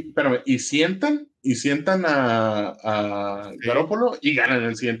 Y sientan a Garoppolo y ganan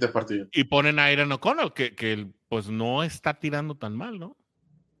el siguiente partido. Y ponen a Aaron O'Connell, que pues no está tirando tan mal, ¿no?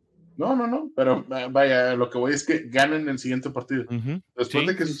 No, pero vaya, lo que voy es que ganan el siguiente partido. Después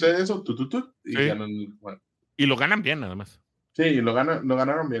de que sucede eso, y ganan. Bueno. Y lo ganan bien, nada más. Sí, lo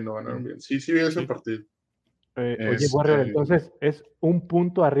ganaron bien. Sí, vi ese partido. Oye, Warrior, entonces, ¿es 1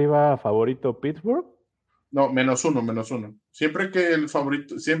 punto arriba favorito Pittsburgh? No, -1. Siempre que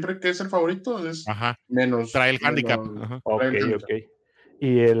es el favorito es menos. Trae el handicap. Ok.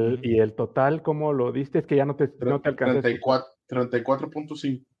 ¿Y el total, cómo lo diste? Es que ya no te alcanzé.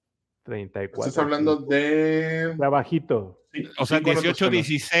 34.5. 34. Estás hablando de bajito. Sí, o sea,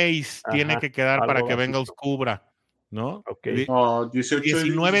 18-16 tiene que quedar para que Bengals cubra, ¿no? Okay. No,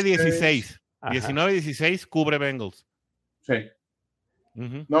 19-16. 19-16 cubre Bengals. Sí.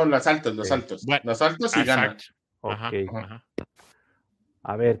 No, las altas. Bueno, las altas y ganan. Okay.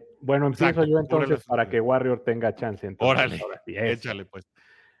 A ver, bueno, empiezo yo entonces para que Warrior tenga chance. Entonces, órale, échale pues.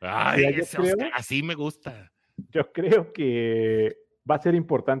 Ay, así me gusta. Yo creo que va a ser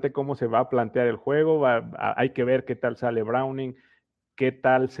importante cómo se va a plantear el juego. Hay que ver qué tal sale Browning, qué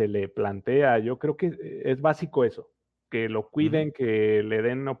tal se le plantea. Yo creo que es básico eso, que lo cuiden, que le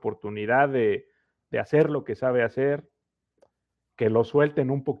den oportunidad de hacer lo que sabe hacer, que lo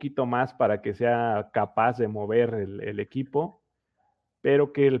suelten un poquito más para que sea capaz de mover el equipo,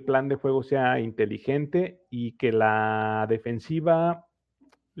 pero que el plan de juego sea inteligente y que la defensiva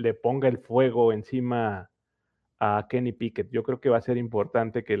le ponga el fuego encima a Kenny Pickett. Yo creo que va a ser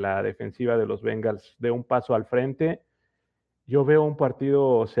importante que la defensiva de los Bengals dé un paso al frente. Yo veo un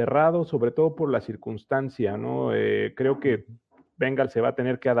partido cerrado, sobre todo por la circunstancia, ¿no? Creo que Bengals se va a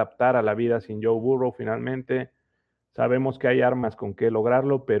tener que adaptar a la vida sin Joe Burrow finalmente. Sabemos que hay armas con que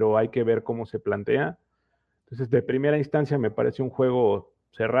lograrlo, pero hay que ver cómo se plantea. Entonces, de primera instancia me parece un juego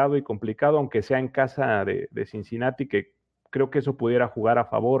cerrado y complicado, aunque sea en casa de Cincinnati, que creo que eso pudiera jugar a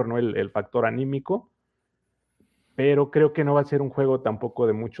favor, ¿no? El factor anímico. Pero creo que no va a ser un juego tampoco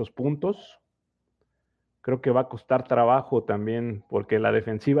de muchos puntos. Creo que va a costar trabajo también, porque la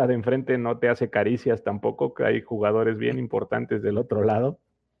defensiva de enfrente no te hace caricias tampoco, que hay jugadores bien importantes del otro lado.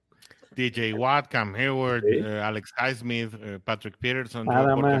 DJ Watt, Cam Hayward, Alex Highsmith, Patrick Peterson,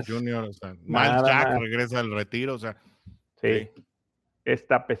 Joe Porter Jr., o sea, Miles Jack regresa al retiro, o sea. Sí,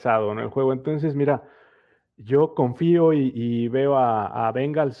 está pesado, ¿no? El juego. Entonces, mira, yo confío y veo a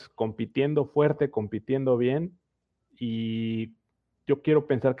Bengals compitiendo fuerte, compitiendo bien, y yo quiero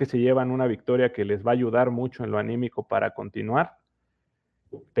pensar que se llevan una victoria que les va a ayudar mucho en lo anímico para continuar,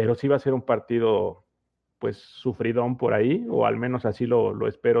 pero sí va a ser un partido pues sufridón por ahí, o al menos así lo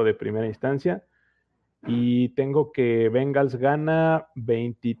espero de primera instancia, y tengo que Bengals gana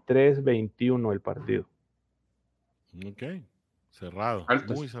 23-21 el partido. Ok, cerrado,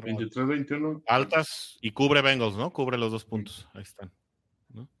 altas, muy cerrado. 23-21. Altas y cubre Bengals, ¿no? Cubre los 2 puntos, ahí están,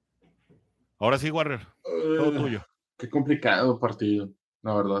 ¿no? Ahora sí, Warrior, todo tuyo. Qué complicado partido.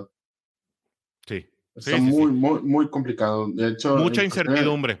 la verdad. Sí. Está muy complicado. De hecho, mucha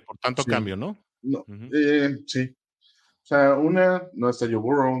incertidumbre por tanto cambio, ¿no? Sí. O sea, una, no está Joe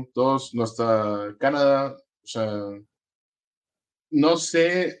Burrow. Dos, no está Canadá. O sea, no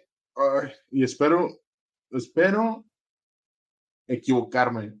sé. Y espero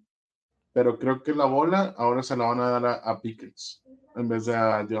equivocarme. Pero creo que la bola ahora se la van a dar a Pickens en vez de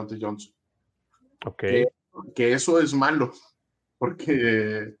a Deontay Johnson. Ok. Que eso es malo.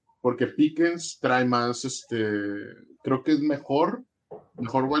 Porque Pickens trae más, creo que es mejor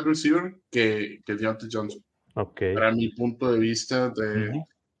wide receiver que Deontay Johnson. Okay. Para mi punto de vista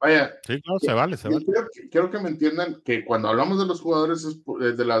vaya. Sí, claro, se vale. Quiero que me entiendan que cuando hablamos de los jugadores es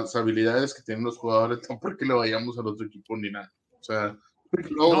de las habilidades que tienen los jugadores, no porque le vayamos al otro equipo ni nada. O sea,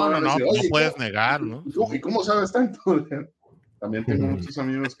 no puedes negar, ¿no? ¿Y cómo sabes tanto? También tengo muchos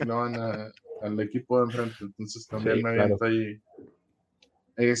amigos que le van al equipo de enfrente, entonces también me aviento ahí.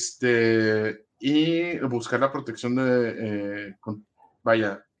 Y buscar la protección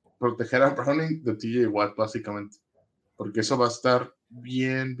proteger a Browning de TJ Watt, básicamente, porque eso va a estar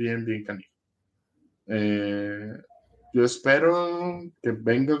bien canijo. Yo espero que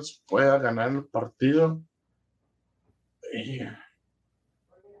Bengals pueda ganar el partido.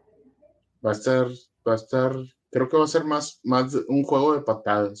 Va a estar, creo que va a ser más un juego de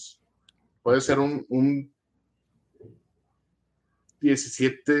patadas. Puede ser un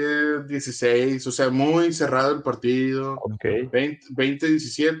 17-16, o sea, muy cerrado el partido. Okay.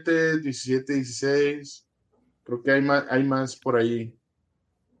 20-17, 17-16. Creo que hay más por ahí.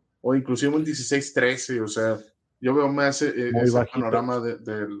 O inclusive un 16-13, o sea, yo veo más ese panorama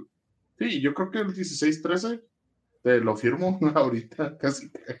del... Sí, yo creo que el 16-13 te lo firmo ahorita,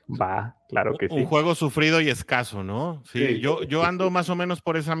 casi. Va, claro que sí. Un juego sufrido y escaso, ¿no? Sí. Yo ando más o menos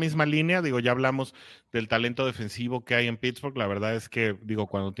por esa misma línea. Digo, ya hablamos del talento defensivo que hay en Pittsburgh. La verdad es que,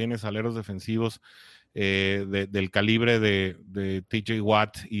 cuando tienes aleros defensivos del calibre de TJ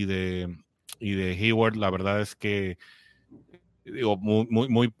Watt y de Hayward, la verdad es que,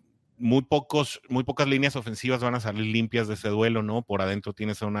 muy pocas líneas ofensivas van a salir limpias de ese duelo, ¿no? Por adentro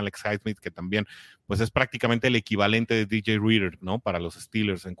tienes a un Alex Highsmith que también, pues es prácticamente el equivalente de DJ Reader, ¿no? Para los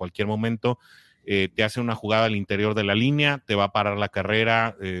Steelers. En cualquier momento te hace una jugada al interior de la línea, te va a parar la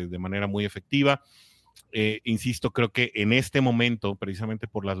carrera de manera muy efectiva. Insisto, creo que en este momento, precisamente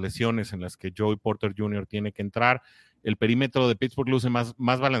por las lesiones en las que Joey Porter Jr. tiene que entrar, el perímetro de Pittsburgh luce más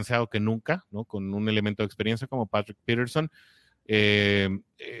balanceado que nunca, ¿no? Con un elemento de experiencia como Patrick Peterson.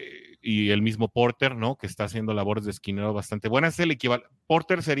 Y el mismo Porter, ¿no? Que está haciendo labores de esquinero bastante buenas.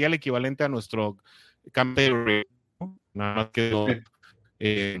 Porter sería el equivalente a nuestro Cam Taylor, ¿no? Nada más que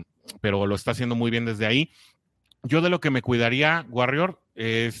pero lo está haciendo muy bien desde ahí. Yo de lo que me cuidaría, Warrior,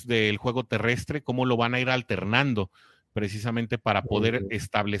 es del juego terrestre, cómo lo van a ir alternando precisamente para poder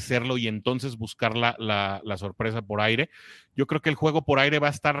establecerlo y entonces buscar la sorpresa por aire. Yo creo que el juego por aire va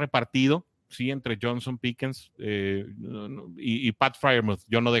a estar repartido, sí, entre Johnson, Pickens y Pat Freiermuth.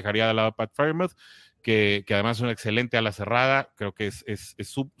 Yo no dejaría de lado a Pat Freiermuth, que además es una excelente ala cerrada. Creo que es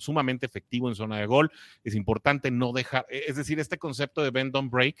sumamente efectivo en zona de gol. Es importante no dejar, es decir, este concepto de bend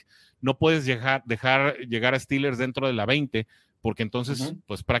don't break, no puedes dejar llegar a Steelers dentro de la 20, porque entonces,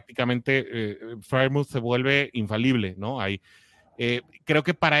 pues prácticamente Freiermuth se vuelve infalible, ¿no? Ahí. Creo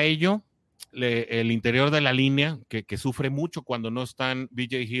que para ello el interior de la línea, que sufre mucho cuando no están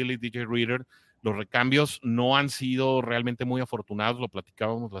BJ Hill y DJ Reader, los recambios no han sido realmente muy afortunados, lo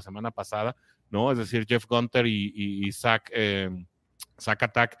platicábamos la semana pasada, ¿no? Es decir, Jeff Gunter y Zac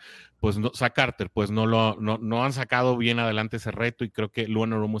Carter, pues no han sacado bien adelante ese reto, y creo que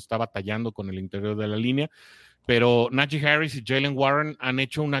Luan Romo está batallando con el interior de la línea. Pero Najee Harris y Jalen Warren han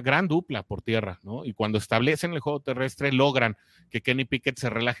hecho una gran dupla por tierra, ¿no? Y cuando establecen el juego terrestre, logran que Kenny Pickett se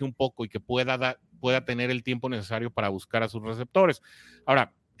relaje un poco y que pueda tener el tiempo necesario para buscar a sus receptores.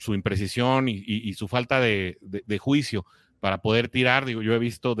 Ahora, su imprecisión y su falta de juicio para poder tirar, yo he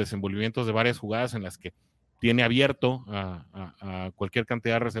visto desenvolvimientos de varias jugadas en las que tiene abierto a cualquier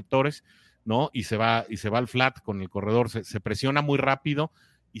cantidad de receptores, ¿no? Y se va al flat con el corredor, se presiona muy rápido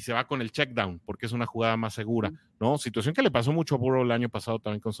y se va con el check down, porque es una jugada más segura, ¿no? Situación que le pasó mucho a Burrow el año pasado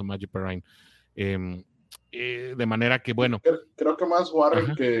también con Samaje Perine. De manera que, bueno. Creo que más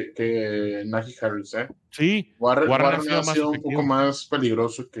Warren que Najee Harris, ¿eh? Sí, Warren ha sido un poco más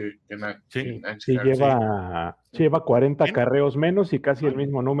peligroso que Najee Harris. Lleva 40 carreos menos y casi el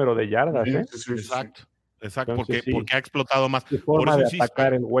mismo número de yardas, ¿eh? Sí. Exacto, Entonces, porque ha explotado más. Su forma de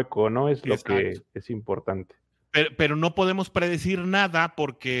atacar el hueco, ¿no? Es lo que es importante. Pero no podemos predecir nada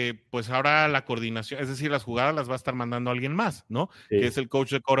porque pues ahora la coordinación, es decir, las jugadas las va a estar mandando alguien más, ¿no? Sí. Que es el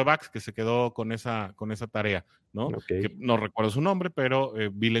coach de quarterbacks que se quedó con esa tarea, ¿no? Okay. Que no recuerdo su nombre, pero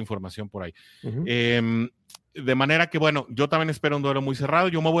vi la información por ahí. Uh-huh. De manera que, bueno, yo también espero un duelo muy cerrado.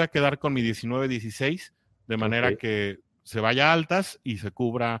 Yo me voy a quedar con mi 19-16, de manera que se vaya a altas y se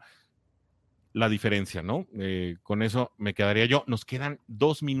cubra la diferencia, ¿no? Con eso me quedaría yo. Nos quedan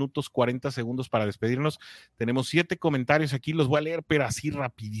 2 minutos 40 segundos para despedirnos. Tenemos 7 comentarios aquí, los voy a leer, pero así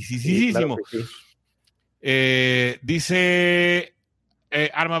rapidísimo. Sí, claro que sí. Dice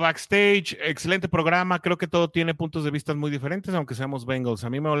Arma Backstage, excelente programa, creo que todo tiene puntos de vista muy diferentes, aunque seamos Bengals. A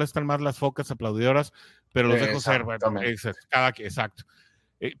mí me molestan más las focas aplaudidoras, pero los dejo ser. Bueno, exacto.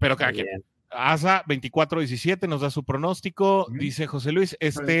 Pero cada quien. Asa 24-17 nos da su pronóstico. Dice José Luis,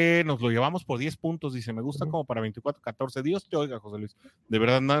 nos lo llevamos por 10 puntos. Dice, me gusta como para 24-14. Dios te oiga, José Luis. De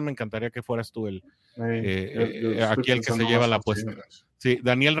verdad, nada, me encantaría que fueras tú aquí el que se lleva la apuesta. Sí,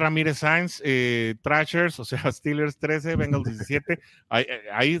 Daniel Ramírez Sainz, Thrashers, o sea, Steelers 13, Bengals 17.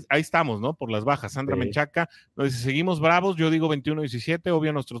 Ahí estamos, ¿no? Por las bajas. Sandra Menchaca nos dice, seguimos bravos. Yo digo 21-17.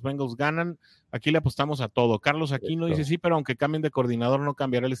 Obvio, nuestros Bengals ganan. Aquí le apostamos a todo. Carlos Aquino dice, sí, pero aunque cambien de coordinador, no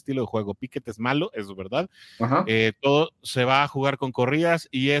cambiará el estilo de juego. Pickett es malo, eso es verdad. Todo se va a jugar con corridas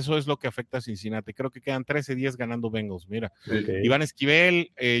y eso es lo que afecta a Cincinnati. Creo que quedan 13-10 ganando Bengals. Mira, Iván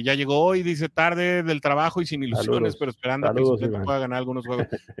Esquivel ya llegó hoy, dice tarde del trabajo y sin ilusiones, pero esperando que Cincinnati pueda ganar algunos juegos.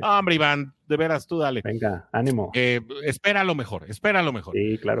 Hombre, Iván, de veras, tú dale. Venga, ánimo. Espera lo mejor.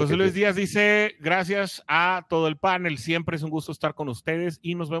 Sí, claro. José Luis Díaz dice, gracias a todo el panel, siempre es un gusto estar con ustedes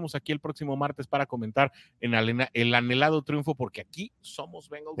y nos vemos aquí el próximo martes para comentar en el anhelado triunfo, porque aquí somos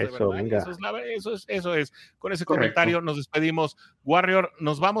Bengals de verdad. Venga. Eso es. Con ese comentario nos despedimos. Warrior,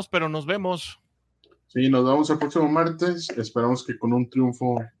 nos vamos, pero nos vemos. Sí, nos vemos el próximo martes. Esperamos que con un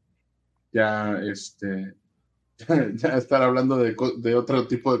triunfo ya estar hablando de otro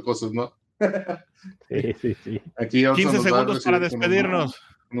tipo de cosas, ¿no? Sí. Aquí 15 segundos para despedirnos.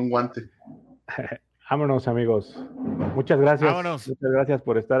 Con un guante. Vámonos, amigos. Muchas gracias. Vámonos. Muchas gracias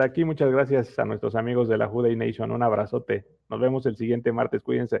por estar aquí. Muchas gracias a nuestros amigos de la WDNE. Un abrazote. Nos vemos el siguiente martes.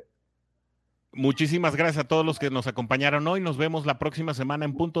 Cuídense. Muchísimas gracias a todos los que nos acompañaron hoy. Nos vemos la próxima semana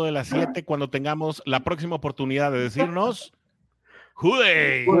en punto de las 7 cuando tengamos la próxima oportunidad de decirnos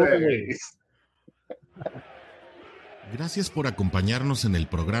 ¡Jude! Gracias por acompañarnos en el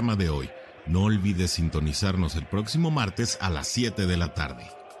programa de hoy. No olvides sintonizarnos el próximo martes a las 7 de la tarde.